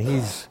 And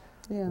he's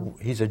Yeah.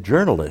 He's a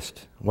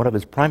journalist. One of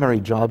his primary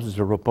jobs is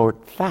to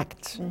report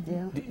facts.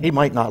 He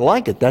might not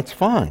like it, that's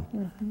fine.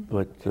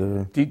 But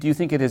Do you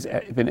think it has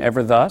been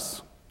ever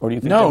thus? Or do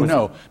you think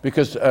No,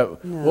 because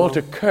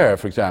Walter Kerr,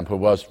 for example,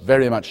 was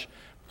very much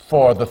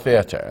for the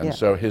theatre, and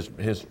so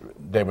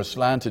they were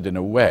slanted in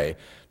a way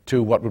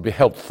to what would be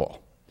helpful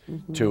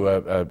to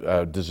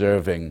a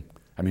deserving.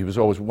 I mean, he was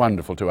always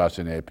wonderful to us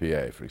in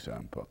APA, for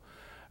example.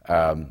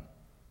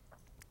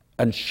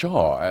 And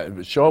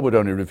Shaw would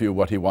only review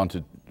what he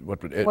wanted,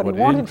 what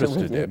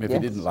interested him. If he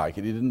didn't like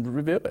it, he didn't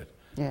review it.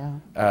 Yeah.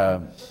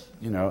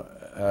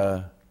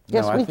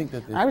 Yes, I think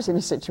that I was in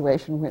a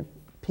situation where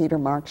Peter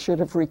Marks should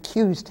have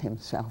recused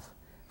himself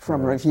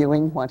from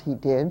reviewing what he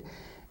did,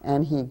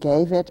 and he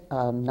gave it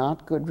a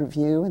not good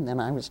review, and then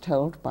I was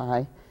told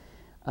by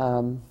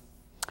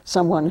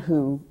someone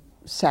who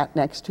sat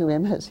next to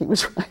him as he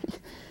was writing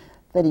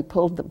that he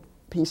pulled the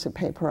piece of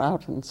paper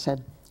out and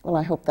said, "Well,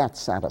 I hope that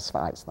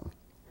satisfies them."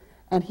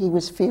 And he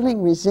was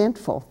feeling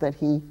resentful that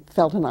he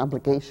felt an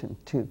obligation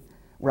to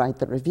write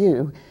the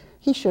review.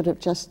 He should have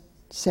just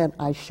said,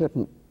 "I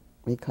shouldn't,"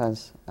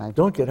 because I...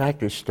 don't get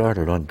actors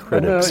started on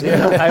critics. I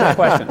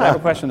have a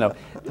question, though.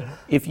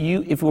 If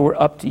it were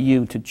up to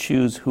you to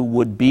choose who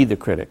would be the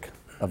critic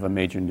of a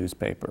major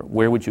newspaper,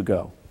 where would you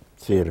go?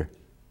 Theater.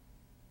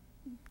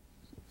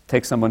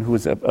 Take someone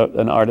who's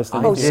an artist?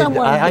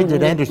 I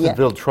did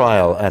Andersonville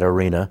Trial at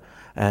Arena,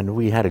 and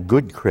we had a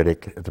good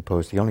critic at the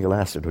Post. He only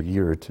lasted a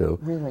year or two.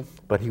 Really?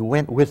 But he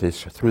went with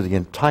us through the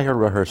entire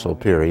rehearsal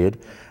period,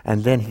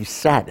 and then he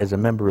sat as a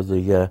member of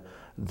the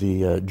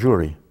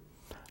jury.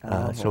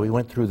 So he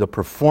went through the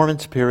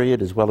performance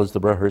period as well as the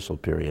rehearsal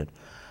period.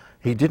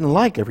 He didn't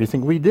like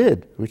everything we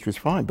did, which was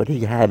fine, but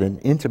he had an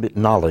intimate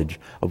knowledge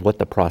of what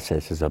the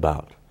process is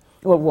about.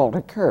 Well,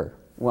 Walter Kerr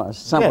was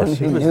someone Yes,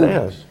 he who was knew,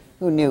 there.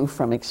 who knew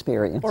from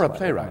experience. Or a what it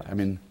playwright. was. I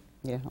mean,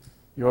 Yeah.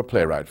 you're a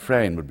playwright.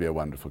 Frayne would be a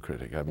wonderful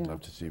critic. I would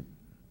love to see.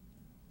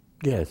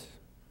 Yes.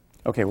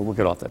 Okay, well, we'll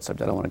get off that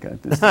subject. I don't want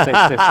to stay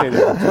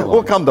there too long.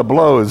 We'll come to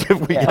blows if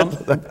we get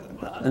to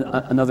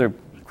that. Another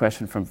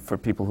question for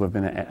people who have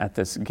been at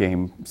this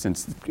game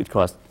since it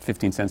cost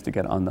 15 cents to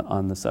get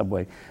on the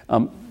subway.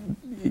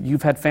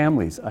 You've had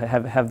families.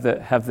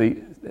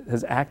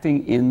 Has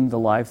acting in the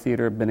live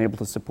theater been able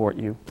to support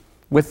you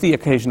with the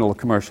occasional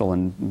commercial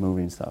and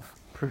movie and stuff?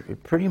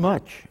 Pretty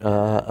much.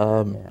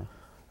 I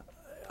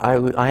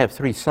have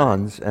 3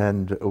 sons,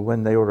 and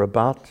when they were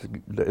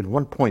at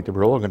one point, they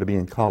were all going to be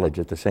in college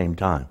at the same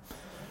time.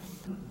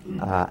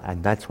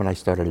 And that's when I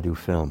started to do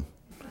film.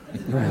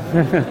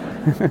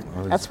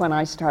 That's when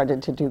I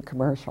started to do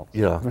commercials.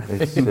 Yeah,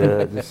 it's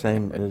the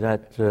same.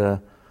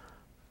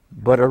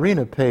 But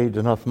Arena paid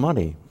enough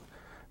money.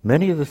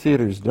 Many of the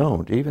theaters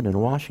don't, even in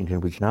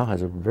Washington, which now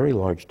has a very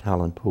large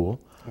talent pool.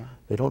 Yeah.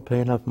 They don't pay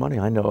enough money.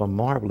 I know a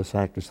marvelous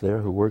actress there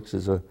who works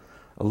as a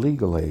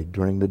legal aid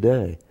during the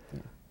day.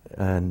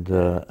 And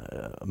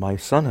my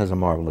son has a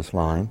marvelous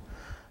line.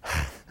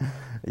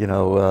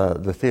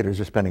 The theaters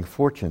are spending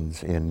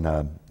fortunes in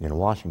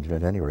Washington,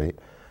 at any rate,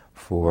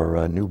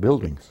 for new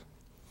buildings.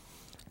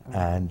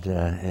 And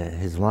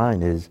his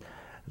line is,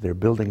 "They're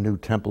building new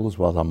temples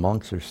while the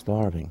monks are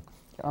starving."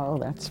 Oh,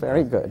 that's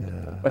very good.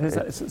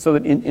 But so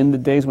that in the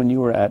days when you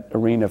were at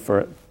Arena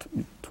for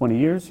 20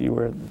 years, you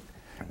were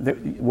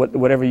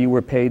whatever you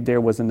were paid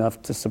there was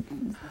enough to.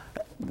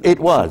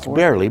 It was,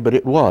 barely, but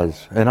it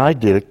was. And I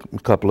did a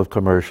couple of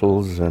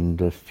commercials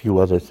and a few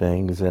other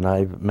things, and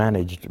I've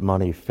managed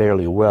money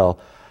fairly well.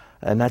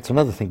 And that's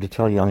another thing to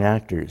tell young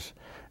actors.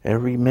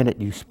 Every minute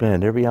you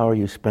spend, every hour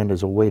you spend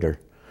as a waiter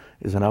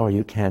is an hour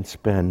you can't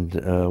spend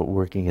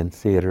working in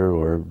theater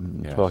or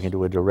talking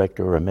to a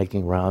director or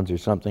making rounds or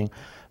something.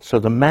 So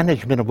the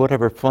management of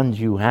whatever funds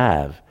you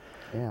have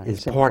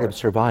is part of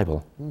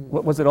survival.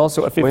 Was it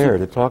also a 50... It's weird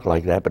to talk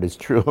like that, but it's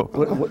true.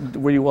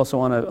 Were you also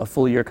on a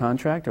full-year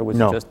contract, or was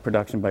it just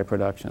production by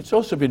production? It's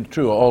also been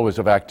true always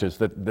of actors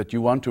that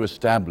you want to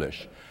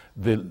establish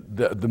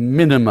the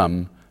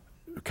minimum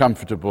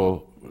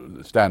comfortable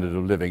standard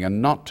of living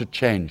and not to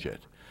change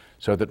it,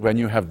 so that when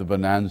you have the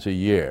bonanza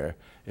year,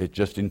 it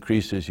just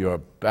increases your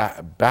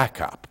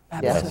backup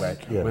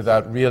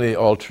without really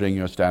altering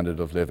your standard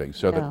of living,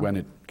 so that when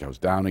it goes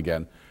down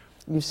again,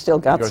 you still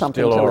got you're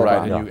something still to all live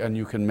right, on. and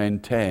you can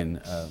maintain.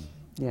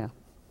 Yeah.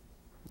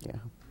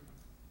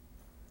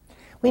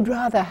 We'd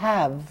rather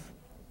have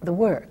the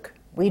work.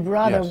 We'd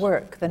rather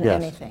work than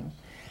anything.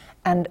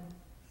 And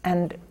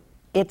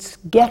it's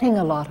getting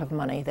a lot of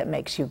money that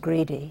makes you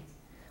greedy.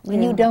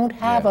 When you don't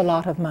have a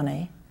lot of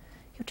money,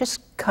 you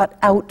just cut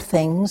out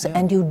things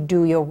and you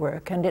do your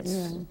work, and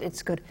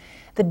it's good.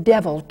 The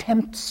devil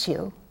tempts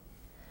you.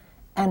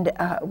 And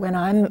when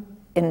I'm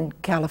in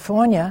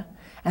California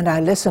and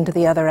I listen to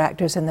the other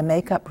actors in the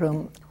makeup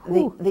room,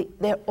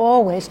 they're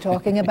always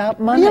talking about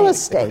money. Real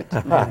estate.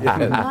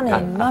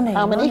 Money.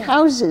 How many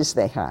houses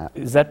they have.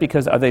 Is that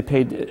because are they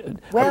paid?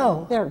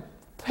 Well, They're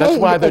That's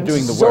why they're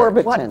doing the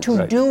work. what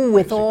to do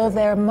with all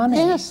their money.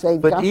 Yes,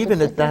 they've But got even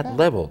to at that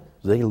level,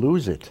 they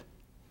lose it.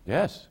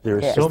 Yes. There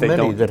are Yes. so They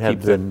many don't that have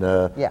keep the-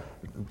 been Yeah.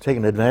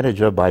 taken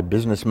advantage of by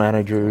business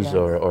managers, Yes.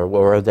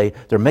 or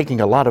they're making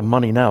a lot of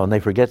money now and they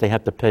forget they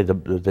have to pay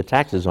the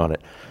taxes on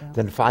it.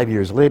 Then 5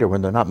 years later,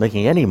 when they're not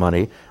making any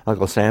money,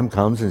 Uncle Sam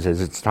comes and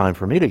says, "It's time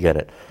for me to get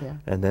it," Yeah.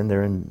 and then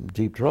they're in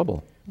deep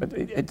trouble. But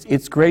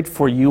it's great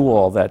for you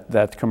all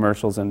that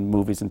commercials and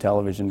movies and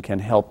television can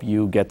help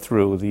you get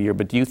through the year.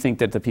 But do you think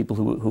that the people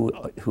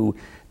who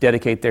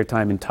dedicate their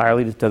time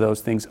entirely to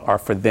those things are,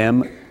 for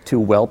them, too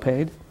well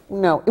paid?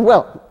 No,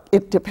 well,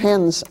 it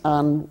depends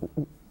on.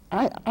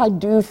 I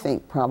do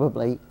think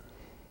probably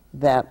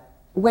that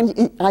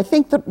I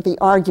think that the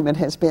argument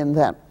has been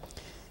that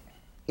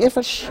if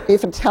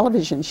a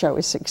television show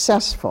is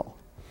successful,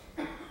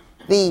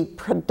 the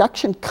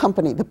production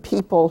company, the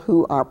people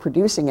who are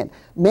producing it,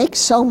 make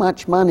so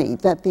much money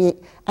that the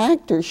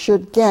actors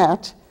should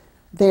get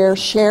their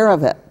share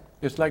of it.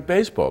 It's like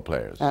baseball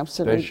players.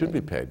 Absolutely. They should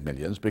be paid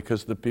millions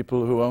because the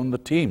people who own the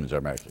teams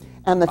are making.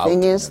 And the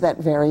thing is ultimate.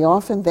 that very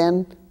often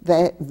then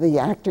the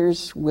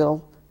actors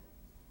will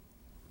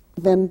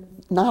then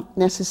not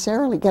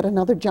necessarily get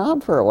another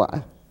job for a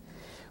while.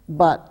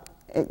 But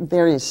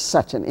there is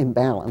such an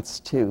imbalance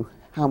to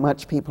how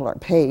much people are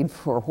paid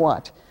for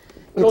what.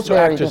 But It's also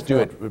very actors do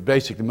difficult. it,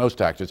 basically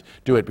most actors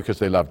do it because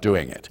they love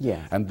doing it.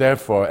 Yeah. And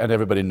therefore, and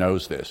everybody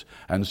knows this.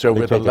 And so They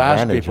we're the take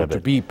last advantage people of to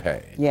it. be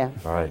paid. Yeah.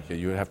 Right.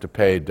 You have to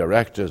pay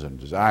directors and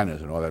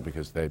designers and all that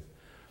because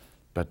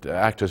but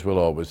actors will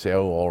always say,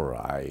 "Oh, all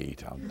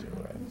right, I'll do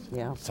it.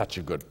 Yeah. Such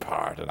a good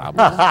part, and I'll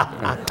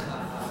be."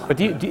 But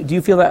do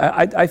you feel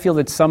that, I feel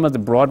that some of the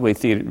Broadway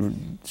theater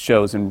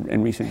shows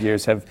in recent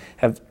years have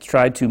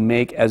tried to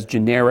make as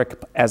generic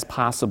as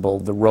possible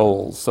the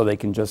roles so they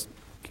can just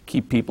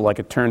keep people like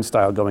a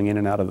turnstile going in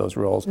and out of those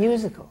roles.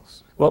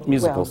 Musicals. Well,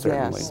 musicals Well,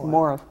 certainly. yes,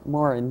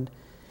 more in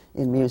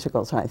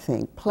musicals, I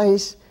think.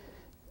 Plays,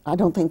 I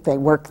don't think they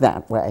work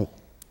that way.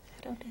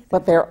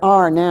 But there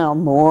are now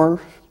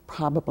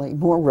probably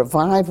more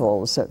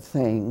revivals of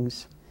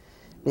things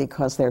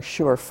because they're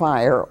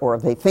surefire, or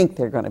they think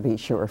they're going to be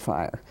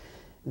surefire,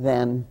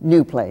 than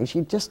new plays.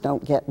 You just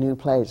don't get new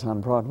plays on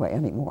Broadway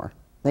anymore.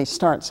 They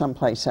start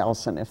someplace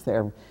else, and if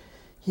they're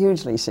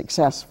hugely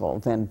successful,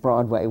 then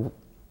Broadway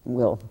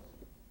will.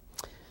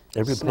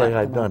 Every snap play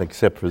I've them done, up.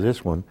 except for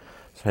this one,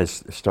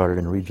 has started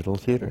in regional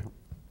theater.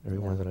 Every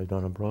one that I've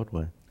done on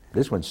Broadway.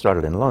 This one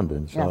started in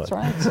London. So That's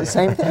right. It's the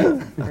same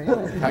thing.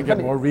 Really. Can't get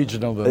more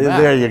regional than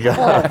There that. you go.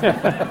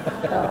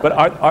 But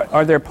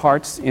are there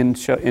parts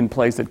in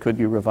plays that could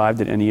be revived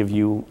that any of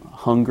you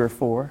hunger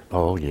for?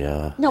 Oh,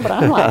 yeah. No, but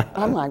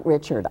I'm like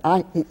Richard.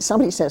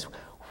 Somebody says,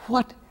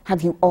 "What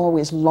have you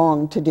always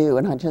longed to do?"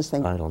 And I just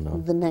think, I don't know.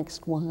 the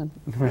next one.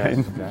 Right.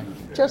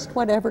 Just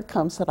whatever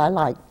comes that I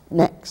like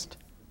next.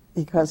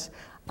 Because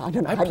I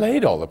don't know. I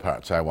played all the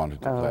parts I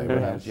wanted to play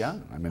when I was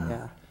young. I mean,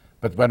 Yeah.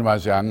 but when I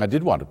was young, I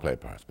did want to play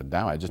parts. But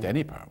now,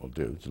 any part will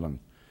do. As long,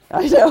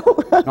 I know.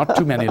 not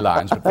too many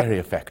lines, but very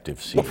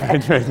effective scenes.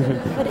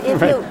 But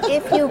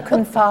if you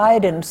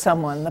confide in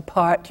someone the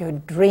part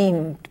you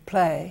dreamed to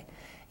play,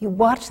 you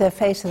watch their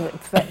face and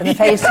the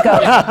face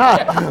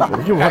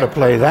goes, You want to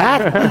play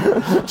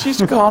that?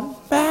 She's gone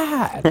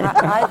mad.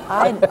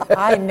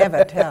 I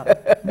never tell.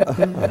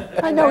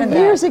 I know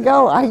years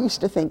ago I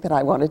used to think that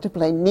I wanted to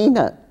play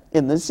Nina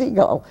in The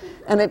Seagull.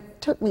 And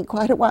it took me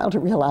quite a while to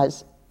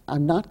realize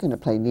I'm not going to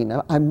play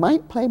Nina. I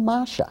might play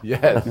Masha.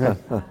 Yes.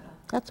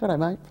 That's what I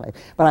might play.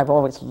 But I've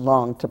always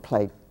longed to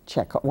play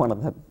Chekhov, one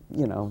of the,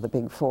 the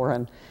big four.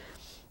 And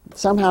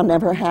somehow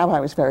never have. I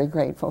was very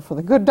grateful for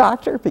The Good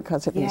Doctor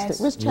because at least it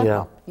was Chekhov.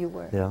 Yeah. You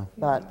were. Yeah.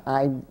 But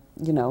I,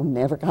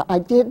 never got. I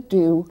did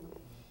do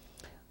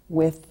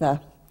with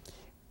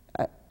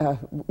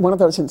one of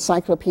those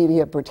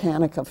Encyclopedia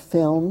Britannica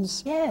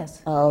films.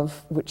 Yes.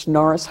 Of which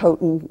Norris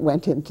Houghton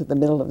went into the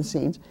middle of the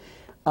scenes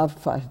of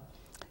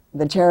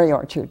The Cherry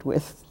Orchard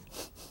with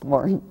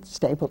Maureen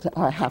Stapleton.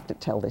 I have to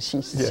tell this. She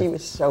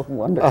was so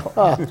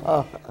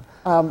wonderful.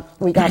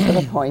 We got to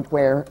the point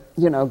where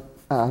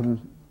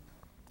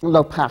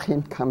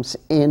Lopakhin comes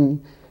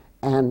in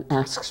and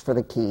asks for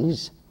the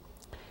keys.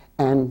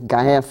 And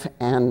Gaev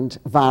and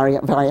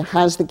Varya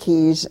has the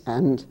keys,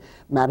 and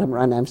Madame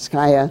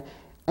Ranevskaya.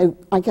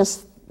 I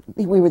guess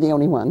we were the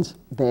only ones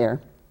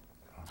there.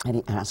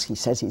 And he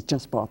says he's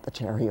just bought the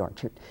Cherry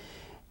Orchard.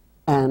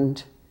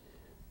 And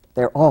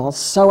they're all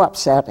so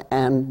upset,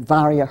 and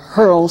Varya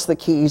hurls the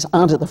keys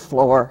onto the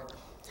floor.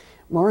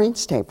 Maureen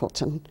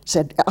Stapleton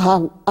said,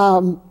 wait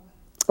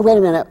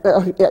a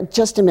minute,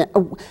 just a minute.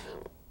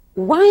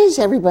 Why is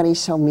everybody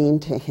so mean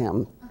to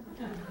him?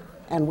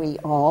 And we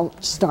all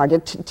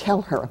started to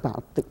tell her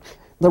about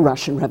the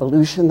Russian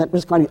Revolution that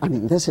was going. I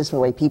mean, this is the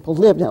way people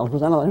lived.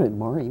 And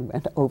Maureen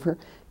went over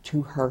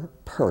to her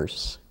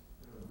purse,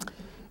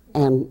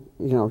 and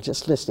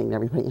just listening to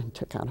everybody, and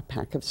took out a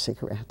pack of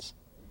cigarettes.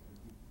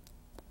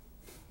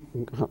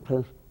 Got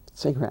her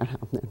cigarette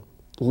out and then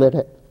lit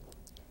it.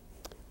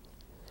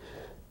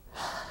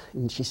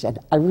 And she said,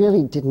 "I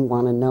really didn't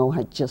want to know.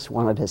 I just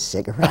wanted a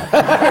cigarette."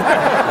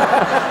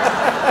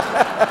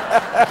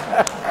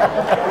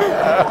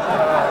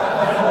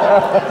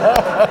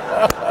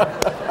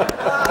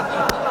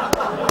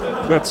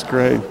 That's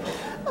great.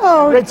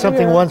 I read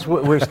something once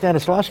where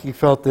Stanislavski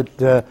felt that,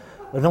 no,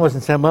 it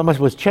wasn't Stanislavski, it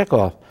was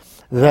Chekhov,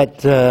 that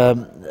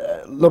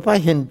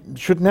Lopakhin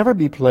should never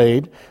be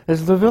played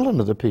as the villain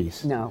of the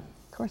piece. No,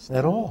 of course not.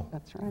 At all.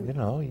 That's right. You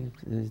know,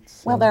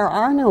 it's... Well, there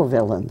are no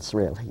villains,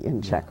 really,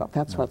 in Chekhov.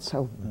 That's what's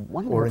so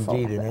wonderful. Or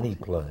indeed in about any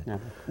it. play.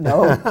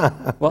 No.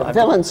 Well, The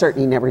villain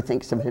certainly never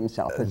thinks of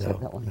himself as a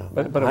villain.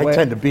 But I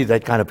tend to be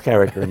that kind of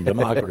character in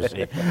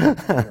Democracy.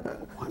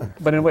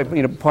 But in a way,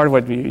 you know, part of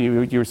what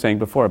you were saying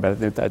before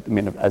about it, that, I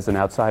mean, as an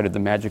outsider, the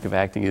magic of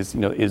acting is, you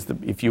know,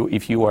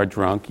 if you are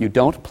drunk, you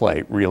don't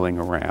play reeling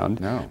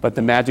around. No. But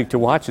the magic to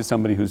watch is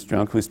somebody who's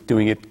drunk, who's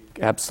doing it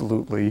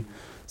absolutely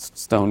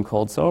stone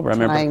cold sober. I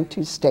remember Trying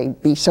to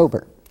be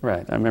sober.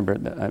 Right. I remember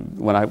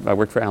when I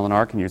worked for Alan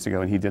Arkin years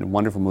ago, and he did a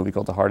wonderful movie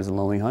called The Heart is a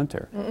Lonely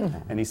Hunter.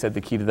 And he said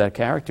the key to that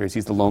character is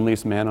he's the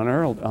loneliest man on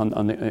earth,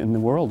 in the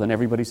world, and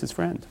everybody's his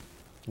friend.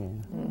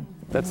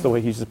 That's the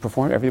way he just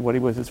performed. Everybody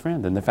was his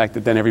friend. And the fact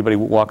that then everybody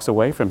walks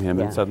away from him,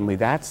 and suddenly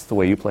that's the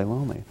way you play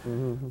lonely.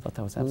 I thought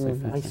that was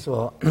absolutely I fascinating.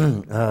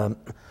 saw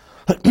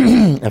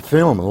a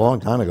film a long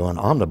time ago, an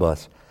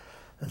omnibus,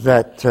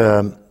 that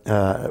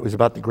it was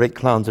about the great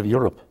clowns of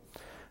Europe.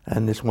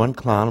 And this one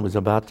clown was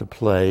about to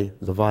play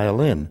the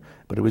violin,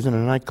 but it was in a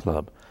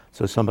nightclub.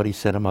 So somebody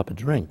set him up a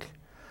drink.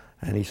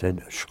 And he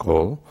said,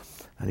 Skål.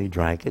 And he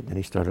drank it, and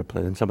he started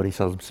playing. And somebody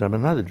set him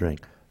another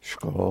drink,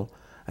 Skål.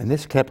 And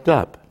this kept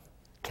up.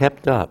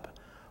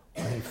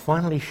 When he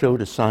finally showed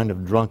a sign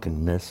of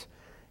drunkenness,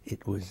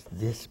 it was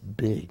this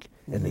big.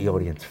 And the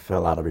audience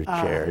fell out of their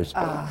chairs.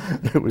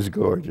 It was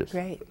gorgeous.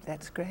 Great,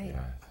 that's great.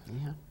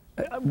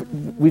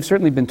 We've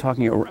certainly been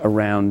talking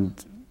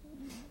around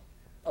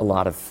a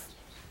lot of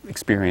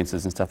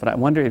experiences and stuff, but I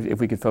wonder if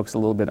we could focus a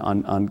little bit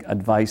on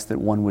advice that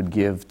one would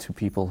give to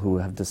people who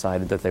have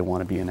decided that they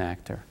want to be an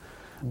actor,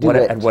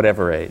 at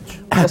whatever age.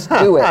 Just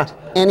do it.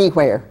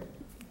 Anywhere.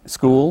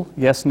 School,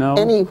 yes, no?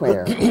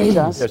 Anywhere.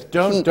 Just Yes,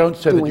 don't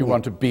say that you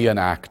want to be an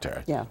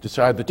actor. Yeah.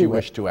 Decide that you Do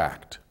wish it. to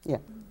act. Yeah.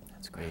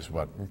 That's great. Is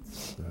what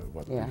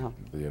Yeah.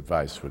 the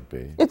advice would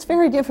be. It's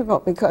very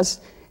difficult because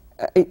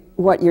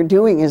what you're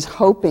doing is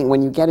hoping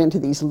when you get into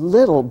these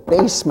little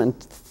basement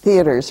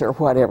theaters or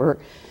whatever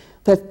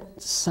that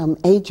some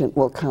agent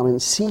will come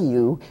and see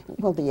you.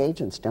 Well, the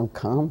agents don't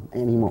come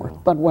anymore.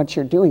 But what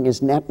you're doing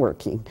is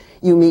networking.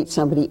 You meet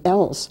somebody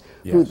else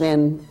who Yes.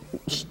 then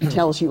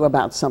tells you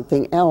about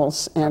something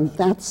else, and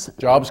that's...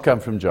 Jobs come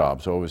from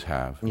jobs, always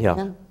have.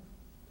 Yeah.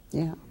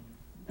 Yeah.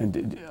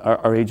 And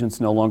are agents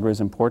no longer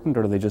as important,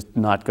 or do they just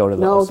not go to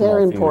the No, small they're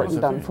theaters?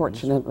 important,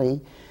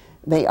 unfortunately.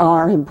 They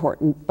are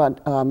important,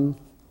 but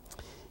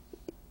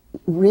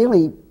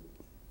really...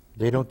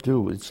 They don't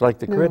do. It's like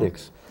the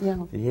critics. Yeah.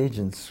 The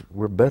agents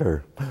were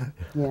better.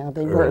 Yeah,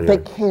 they were. earlier. They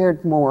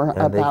cared more And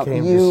about they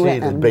came you to see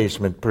the and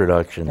basement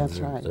productions. that's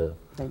and, right.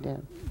 They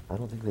did. I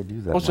don't think they do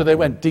that. Also, much they now.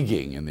 went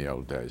digging in the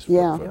old days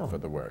for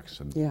the works.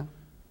 And Yeah.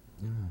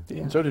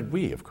 and so did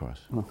we, of course.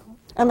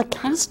 And the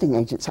casting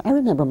agents. I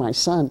remember my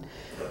son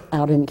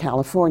out in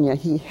California.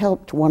 He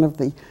helped one of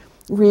the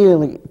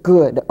really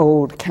good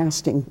old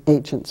casting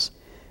agents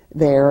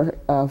there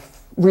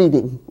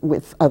reading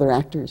with other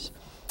actors.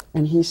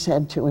 And he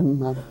said to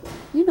him,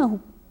 you know,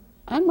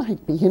 I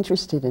might be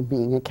interested in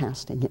being a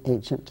casting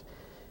agent.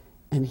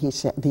 And he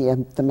said,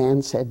 the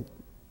man said,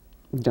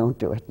 don't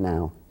do it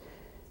now.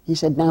 He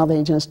said, now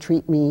they just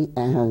treat me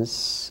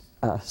as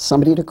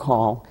somebody to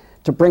call,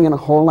 to bring in a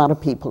whole lot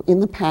of people. In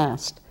the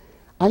past,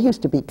 I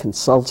used to be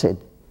consulted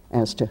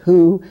as to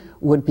who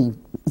would be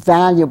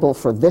valuable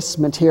for this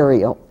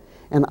material,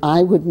 and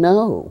I would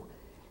know.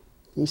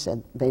 He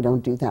said, they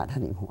don't do that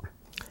anymore.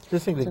 The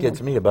thing that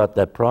gets me about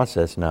that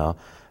process now,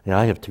 you know,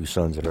 I have two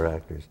sons that are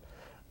actors,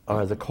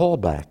 are the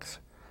callbacks,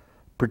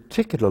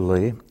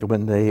 particularly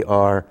when they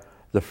are,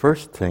 the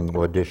first thing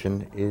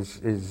audition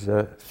is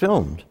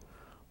filmed.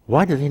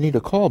 Why do they need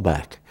a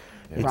callback?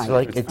 It's Right.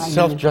 like it's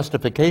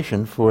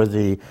self-justification for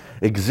the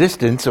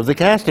existence of the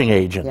casting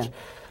agent.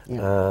 Yeah.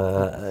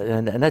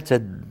 And that's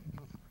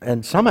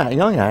and some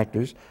young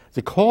actors,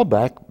 the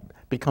callback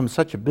becomes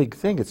such a big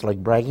thing. It's like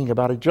bragging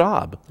about a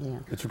job. Yeah.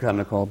 That you've gotten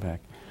a call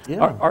back.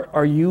 Yeah.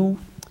 Are you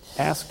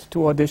asked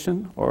to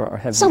audition, or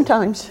have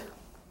Sometimes.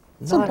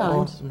 Not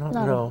Sometimes.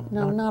 all-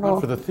 No, not Not all.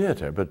 for the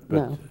theater, but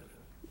No.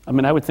 I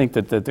mean, I would think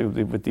that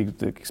with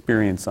the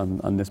experience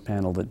on this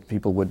panel, that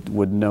people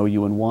would know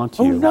you and want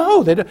oh you.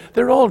 no,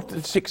 they're all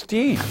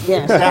 16.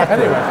 Yes.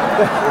 Exactly.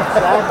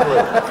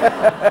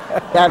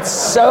 That's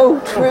so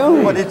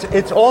true. But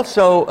it's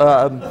also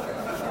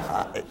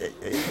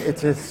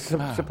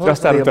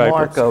supposedly out of a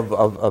mark diapers.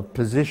 of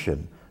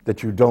position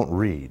that you don't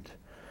read.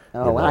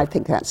 Oh, I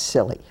think that's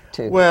silly,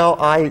 too. Well,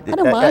 I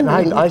don't mind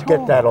reading I at get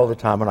all. that all the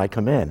time when I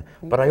come in.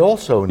 But I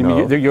also I mean,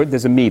 know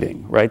there's a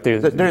meeting, right?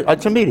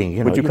 it's a meeting. You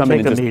know, Would you come in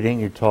take and a just- meeting,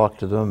 you talk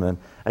to them,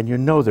 and you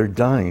know they're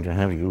dying to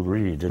have you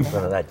read in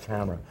front of that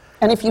camera.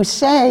 And if you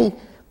say,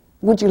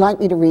 would you like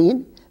me to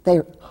read?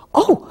 They're,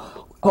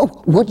 oh,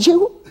 would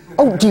you?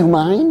 Oh, do you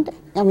mind?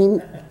 I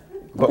mean,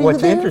 But were you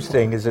what's there?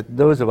 interesting is that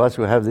those of us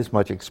who have this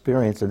much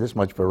experience and this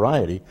much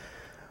variety,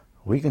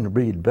 we can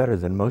read better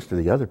than most of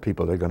the other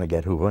people they're going to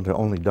get who've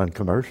only done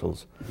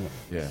commercials.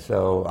 Yeah.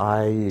 So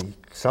I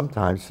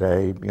sometimes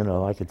say, you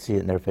know, I could see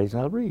it in their face,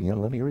 and I'll read, you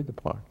know, let me read the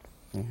part.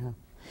 Yeah.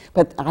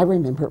 But I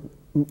remember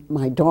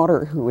my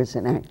daughter, who was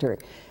an actor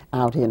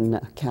out in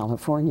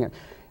California,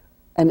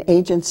 an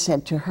agent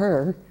said to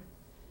her,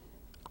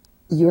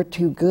 "You're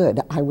too good.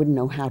 I wouldn't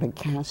know how to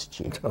cast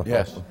you."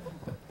 Yes.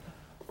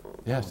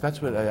 Yes,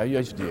 that's what I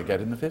used to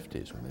get in the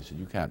 50s when they said,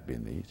 you can't be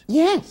in these.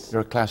 Yes.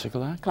 You're a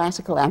classical actor.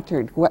 Classical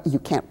actor, what, you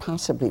can't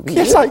possibly be.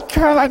 Yes, I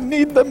can. I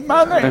need the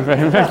money.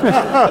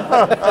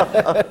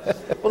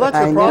 Well, that's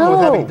the I problem with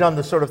know. having done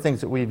the sort of things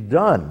that we've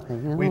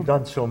done. We've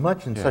done so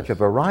much in such a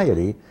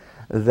variety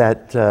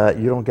that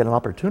you don't get an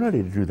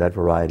opportunity to do that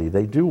variety.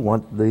 They do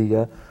want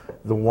the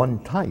one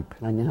type.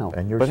 I know.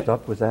 And you're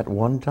stuck with that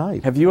one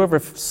type. Have you ever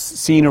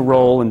seen a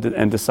role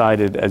and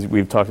decided, as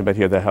we've talked about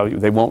here, that how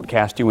they won't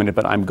cast you in it,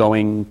 but I'm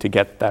going to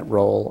get that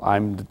role,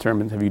 I'm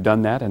determined. Have you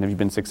done that, and have you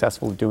been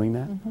successful at doing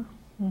that?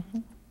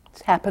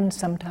 It's happened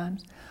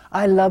sometimes.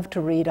 I love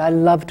to read, I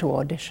love to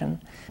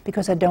audition,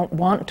 because I don't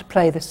want to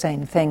play the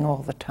same thing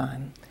all the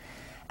time.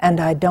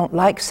 And I don't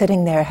like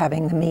sitting there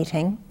having the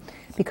meeting,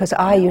 because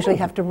I usually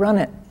have to run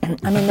it.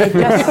 I mean, they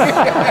just...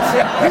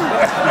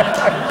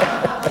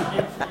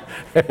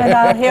 And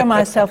I'll hear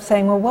myself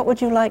saying, well, what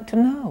would you like to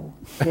know?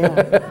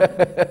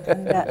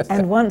 Yeah.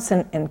 And once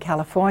in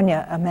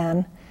California, a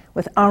man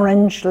with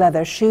orange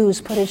leather shoes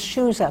put his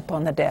shoes up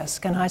on the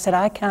desk, and I said,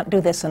 I can't do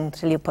this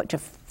until you put your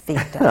feet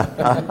down.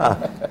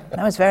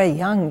 And I was very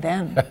young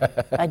then.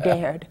 I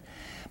dared.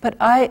 But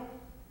I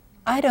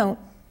don't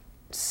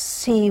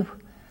see...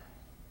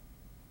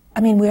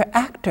 I mean, we're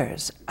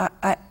actors.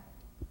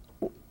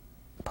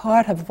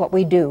 Part of what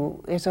we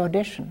do is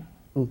audition.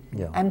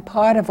 Yeah. And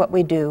part of what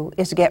we do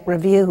is get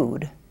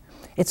reviewed.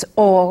 It's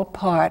all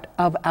part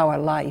of our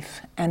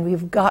life, and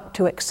we've got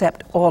to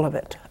accept all of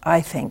it,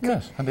 I think.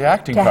 Yes, and the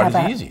acting to part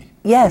have is easy.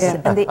 Yes,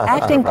 and the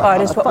acting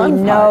part is what we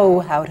know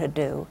how to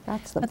do.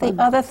 That's the but fun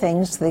the other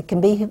things, they can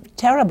be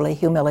terribly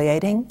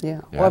humiliating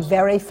Yeah. or Yes.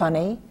 very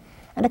funny.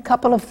 And a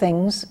couple of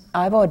things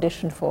I've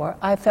auditioned for,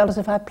 I felt as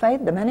if I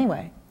played them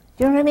anyway.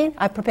 Do you know what I mean?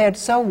 I prepared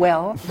so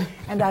well,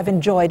 and I've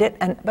enjoyed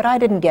it, but I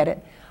didn't get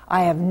it.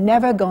 I have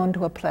never gone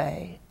to a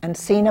play and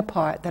seen a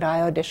part that I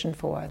auditioned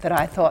for that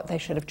I thought they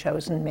should have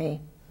chosen me.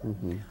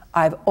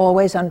 I've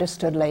always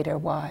understood later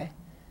why.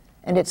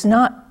 And it's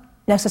not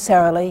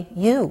necessarily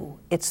you,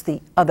 it's the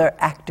other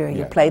actor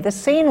you play the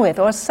scene with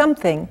or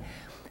something.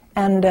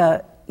 And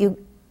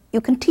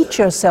you can teach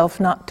yourself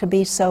not to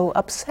be so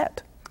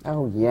upset.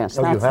 Oh, yes.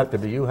 No, you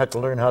that's- have to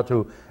learn how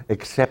to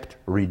accept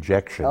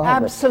rejection.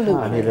 Absolutely.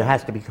 I mean, it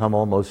has to become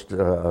almost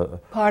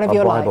Part of a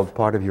your vital life.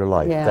 part of your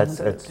life. Yeah.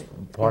 That's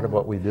part of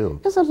what we do.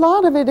 Because a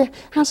lot of it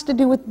has to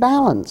do with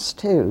balance,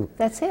 too.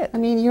 That's it. I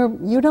mean,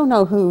 you don't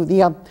know who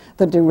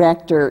the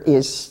director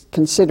is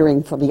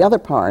considering for the other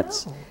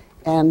parts.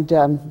 And,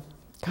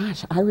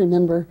 gosh, I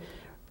remember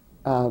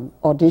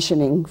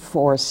auditioning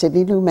for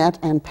Sidney Lumet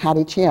and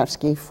Patty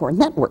Chayefsky for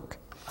Network,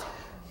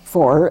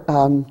 for,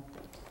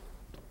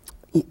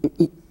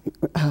 you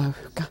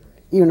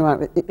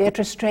know...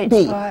 Beatrice Straight's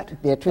B,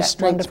 part, Beatrice that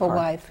Straight's wonderful part.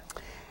 wife.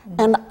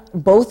 And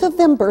both of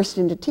them burst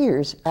into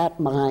tears at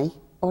my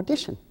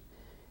audition.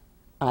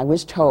 I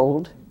was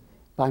told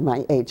by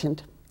my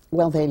agent,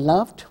 well, they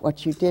loved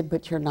what you did,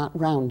 but you're not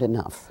round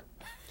enough.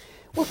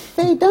 Well,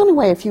 Faye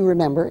Dunaway, if you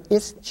remember,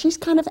 she's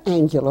kind of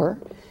angular,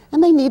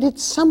 and they needed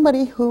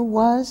somebody who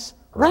was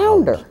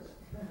rounder.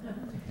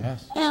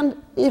 Yes. And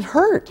it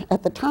hurt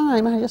at the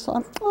time. I just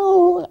thought,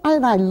 oh,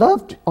 and I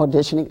loved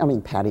auditioning. I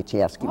mean, Patty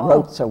Chayefsky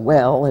wrote so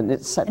well, and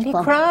it's such And he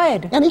fun.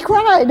 cried. And he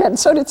cried, and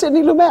so did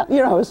Sidney Lumet.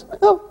 You know, it was,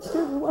 oh, it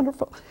was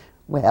wonderful.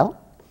 Well,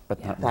 But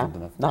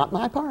not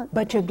my part.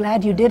 But you're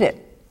glad you did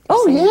it.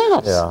 Oh,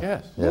 yes.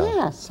 Yes.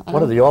 Yes.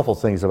 One of the awful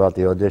things about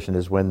the audition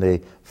is when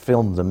they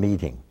film the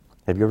meeting.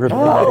 Have you ever been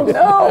Oh, there?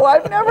 no,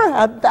 I've never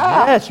had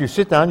that. Yes, you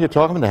sit down, you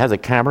talk to them, they have a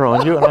camera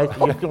on you, and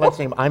you feel like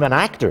saying, I'm an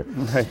actor.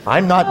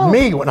 I'm not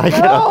me when I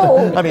get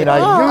up. I mean,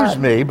 I use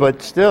me,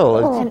 but still.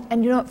 It's,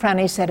 And you know what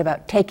Franny said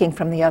about taking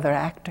from the other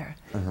actor?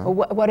 Well,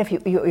 what if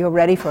you're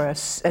ready for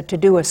to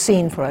do a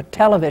scene for a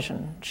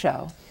television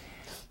show,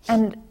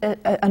 and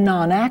a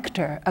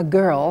non-actor, a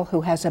girl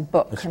who has a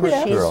book, and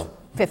script she's girl.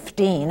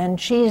 15,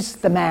 and she's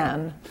the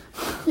man.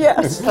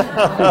 Yes.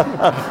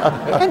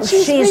 And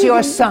She's your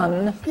reading.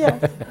 son.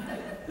 Yes.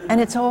 And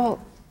it's all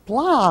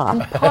Blah.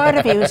 And part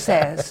of you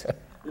says,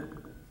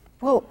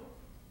 well,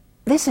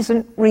 this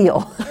isn't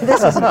real.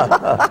 This isn't.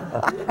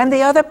 And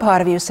the other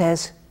part of you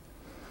says,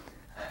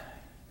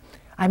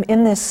 I'm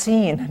in this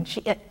scene,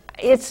 and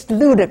it's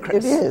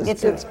ludicrous. It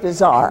is. It's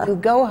bizarre. You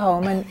go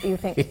home and you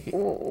think,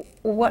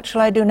 what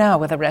shall I do now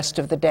with the rest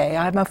of the day?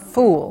 I'm a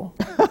fool.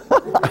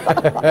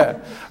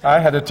 I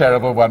had a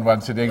terrible one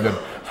once in England.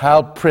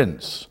 Hal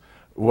Prince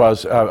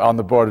was on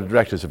the board of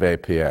directors of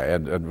APA,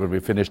 and when we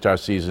finished our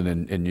season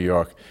in New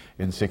York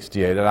in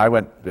 '68, and I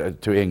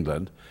went to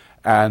England,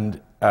 and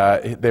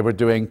they were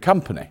doing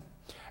Company,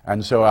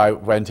 and so I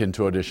went in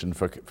to audition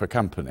for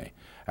Company,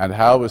 And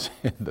Hal was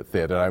in the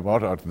theatre. I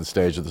walked onto the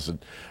stage of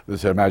the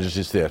Her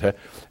Majesty's Theatre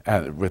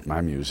with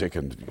my music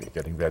and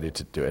getting ready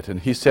to do it. And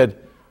he said,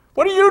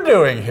 "What are you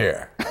doing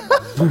here?"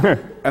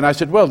 And I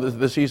said, "Well,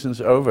 the season's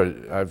over.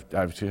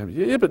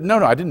 Yeah, but no,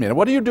 I didn't mean it.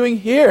 What are you doing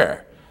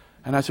here?"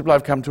 And I said, "Well,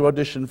 I've come to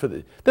audition for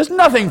the..." "There's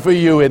nothing for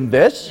you in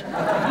this."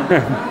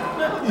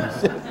 He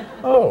said,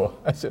 "Oh."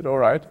 I said, "All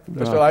right.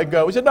 Shall I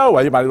go?" He said, "No,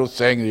 well, you might as well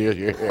sing. You're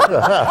here."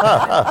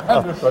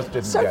 And of course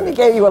didn't Certainly get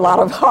it. gave you a lot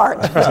of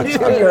heart to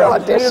do your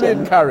audition. Really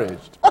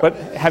encouraged. But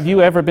have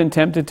you ever been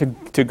tempted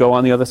to go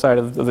on the other side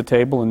of the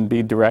table and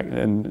be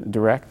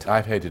direct?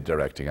 I've hated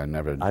directing. I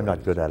never. I'm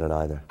not good at it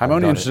either. I'm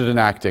only interested in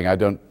acting. I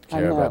don't I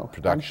care know. about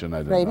production.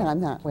 I'm I don't afraid know.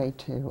 I'm that way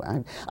too.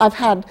 I've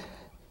had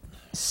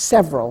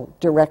several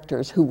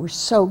directors who were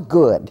so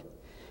good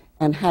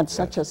and had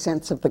such a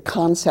sense of the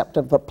concept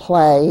of the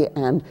play,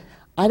 and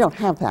I don't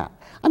have that.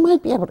 I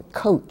might be able to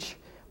coach,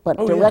 but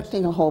Oh,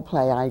 directing a whole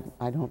play,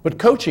 I don't. But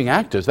coaching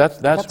actors, that's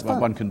That's fun.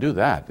 one can do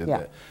that.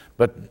 Yeah.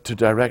 But to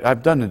direct,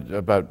 I've done it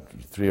about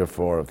 3 or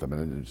 4 of them,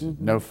 and it's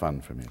no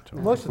fun for me at all.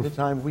 Most of the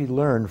time we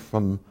learn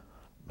from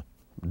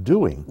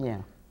doing. Yeah.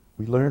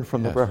 We learn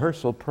from Yes. the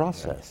rehearsal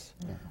process.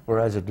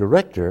 Whereas a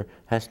director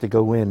has to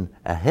go in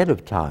ahead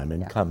of time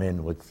and come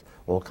in with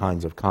all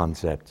kinds of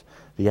concepts.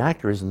 The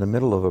actor is in the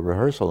middle of a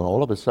rehearsal and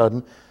all of a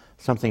sudden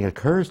something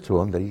occurs to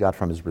him that he got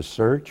from his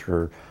research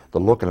or the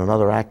look in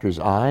another actor's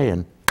eye,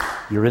 and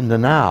you're in the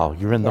now,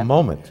 you're in the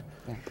moment.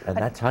 And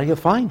that's how you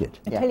find it.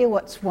 I tell you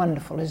what's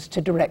wonderful is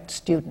to direct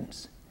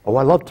students. Oh,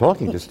 I love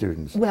talking to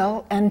students.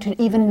 Well, and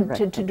to even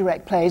to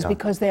direct plays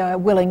because they are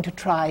willing to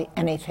try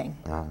anything.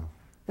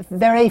 The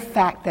very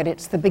fact that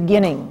it's the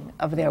beginning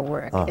of their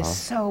work is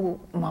so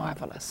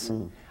marvelous.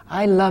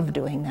 I love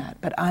doing that,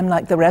 but I'm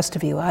like the rest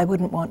of you. I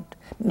wouldn't want...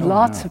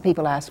 Lots of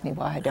people ask me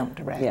why I don't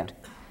direct. Yeah.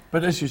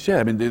 But as you said,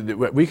 I mean,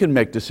 we can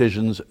make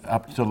decisions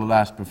up till the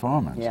last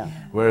performance. Yeah.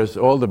 Whereas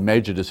all the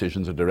major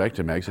decisions a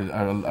director makes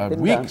are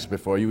Been weeks done.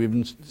 before you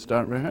even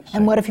start rehearsing.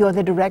 And what if you're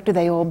the director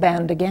they all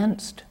band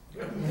against?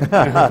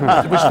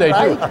 Which they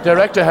do.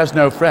 Director has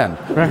no friend.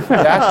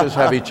 The actors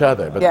have each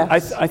other. But Yeah.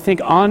 I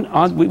think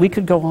we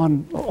could go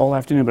on all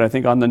afternoon, but I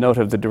think on the note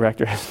of the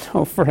director has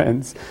no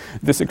friends,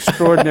 this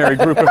extraordinary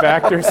group of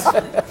actors,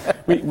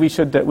 we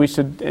should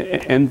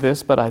end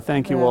this. But I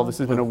thank you all. This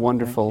has been a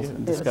wonderful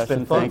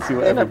discussion. fun. Thank you,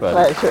 It's been a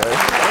everybody. pleasure.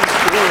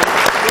 Thank you.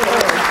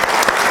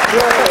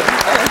 Good.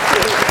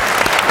 Thank you.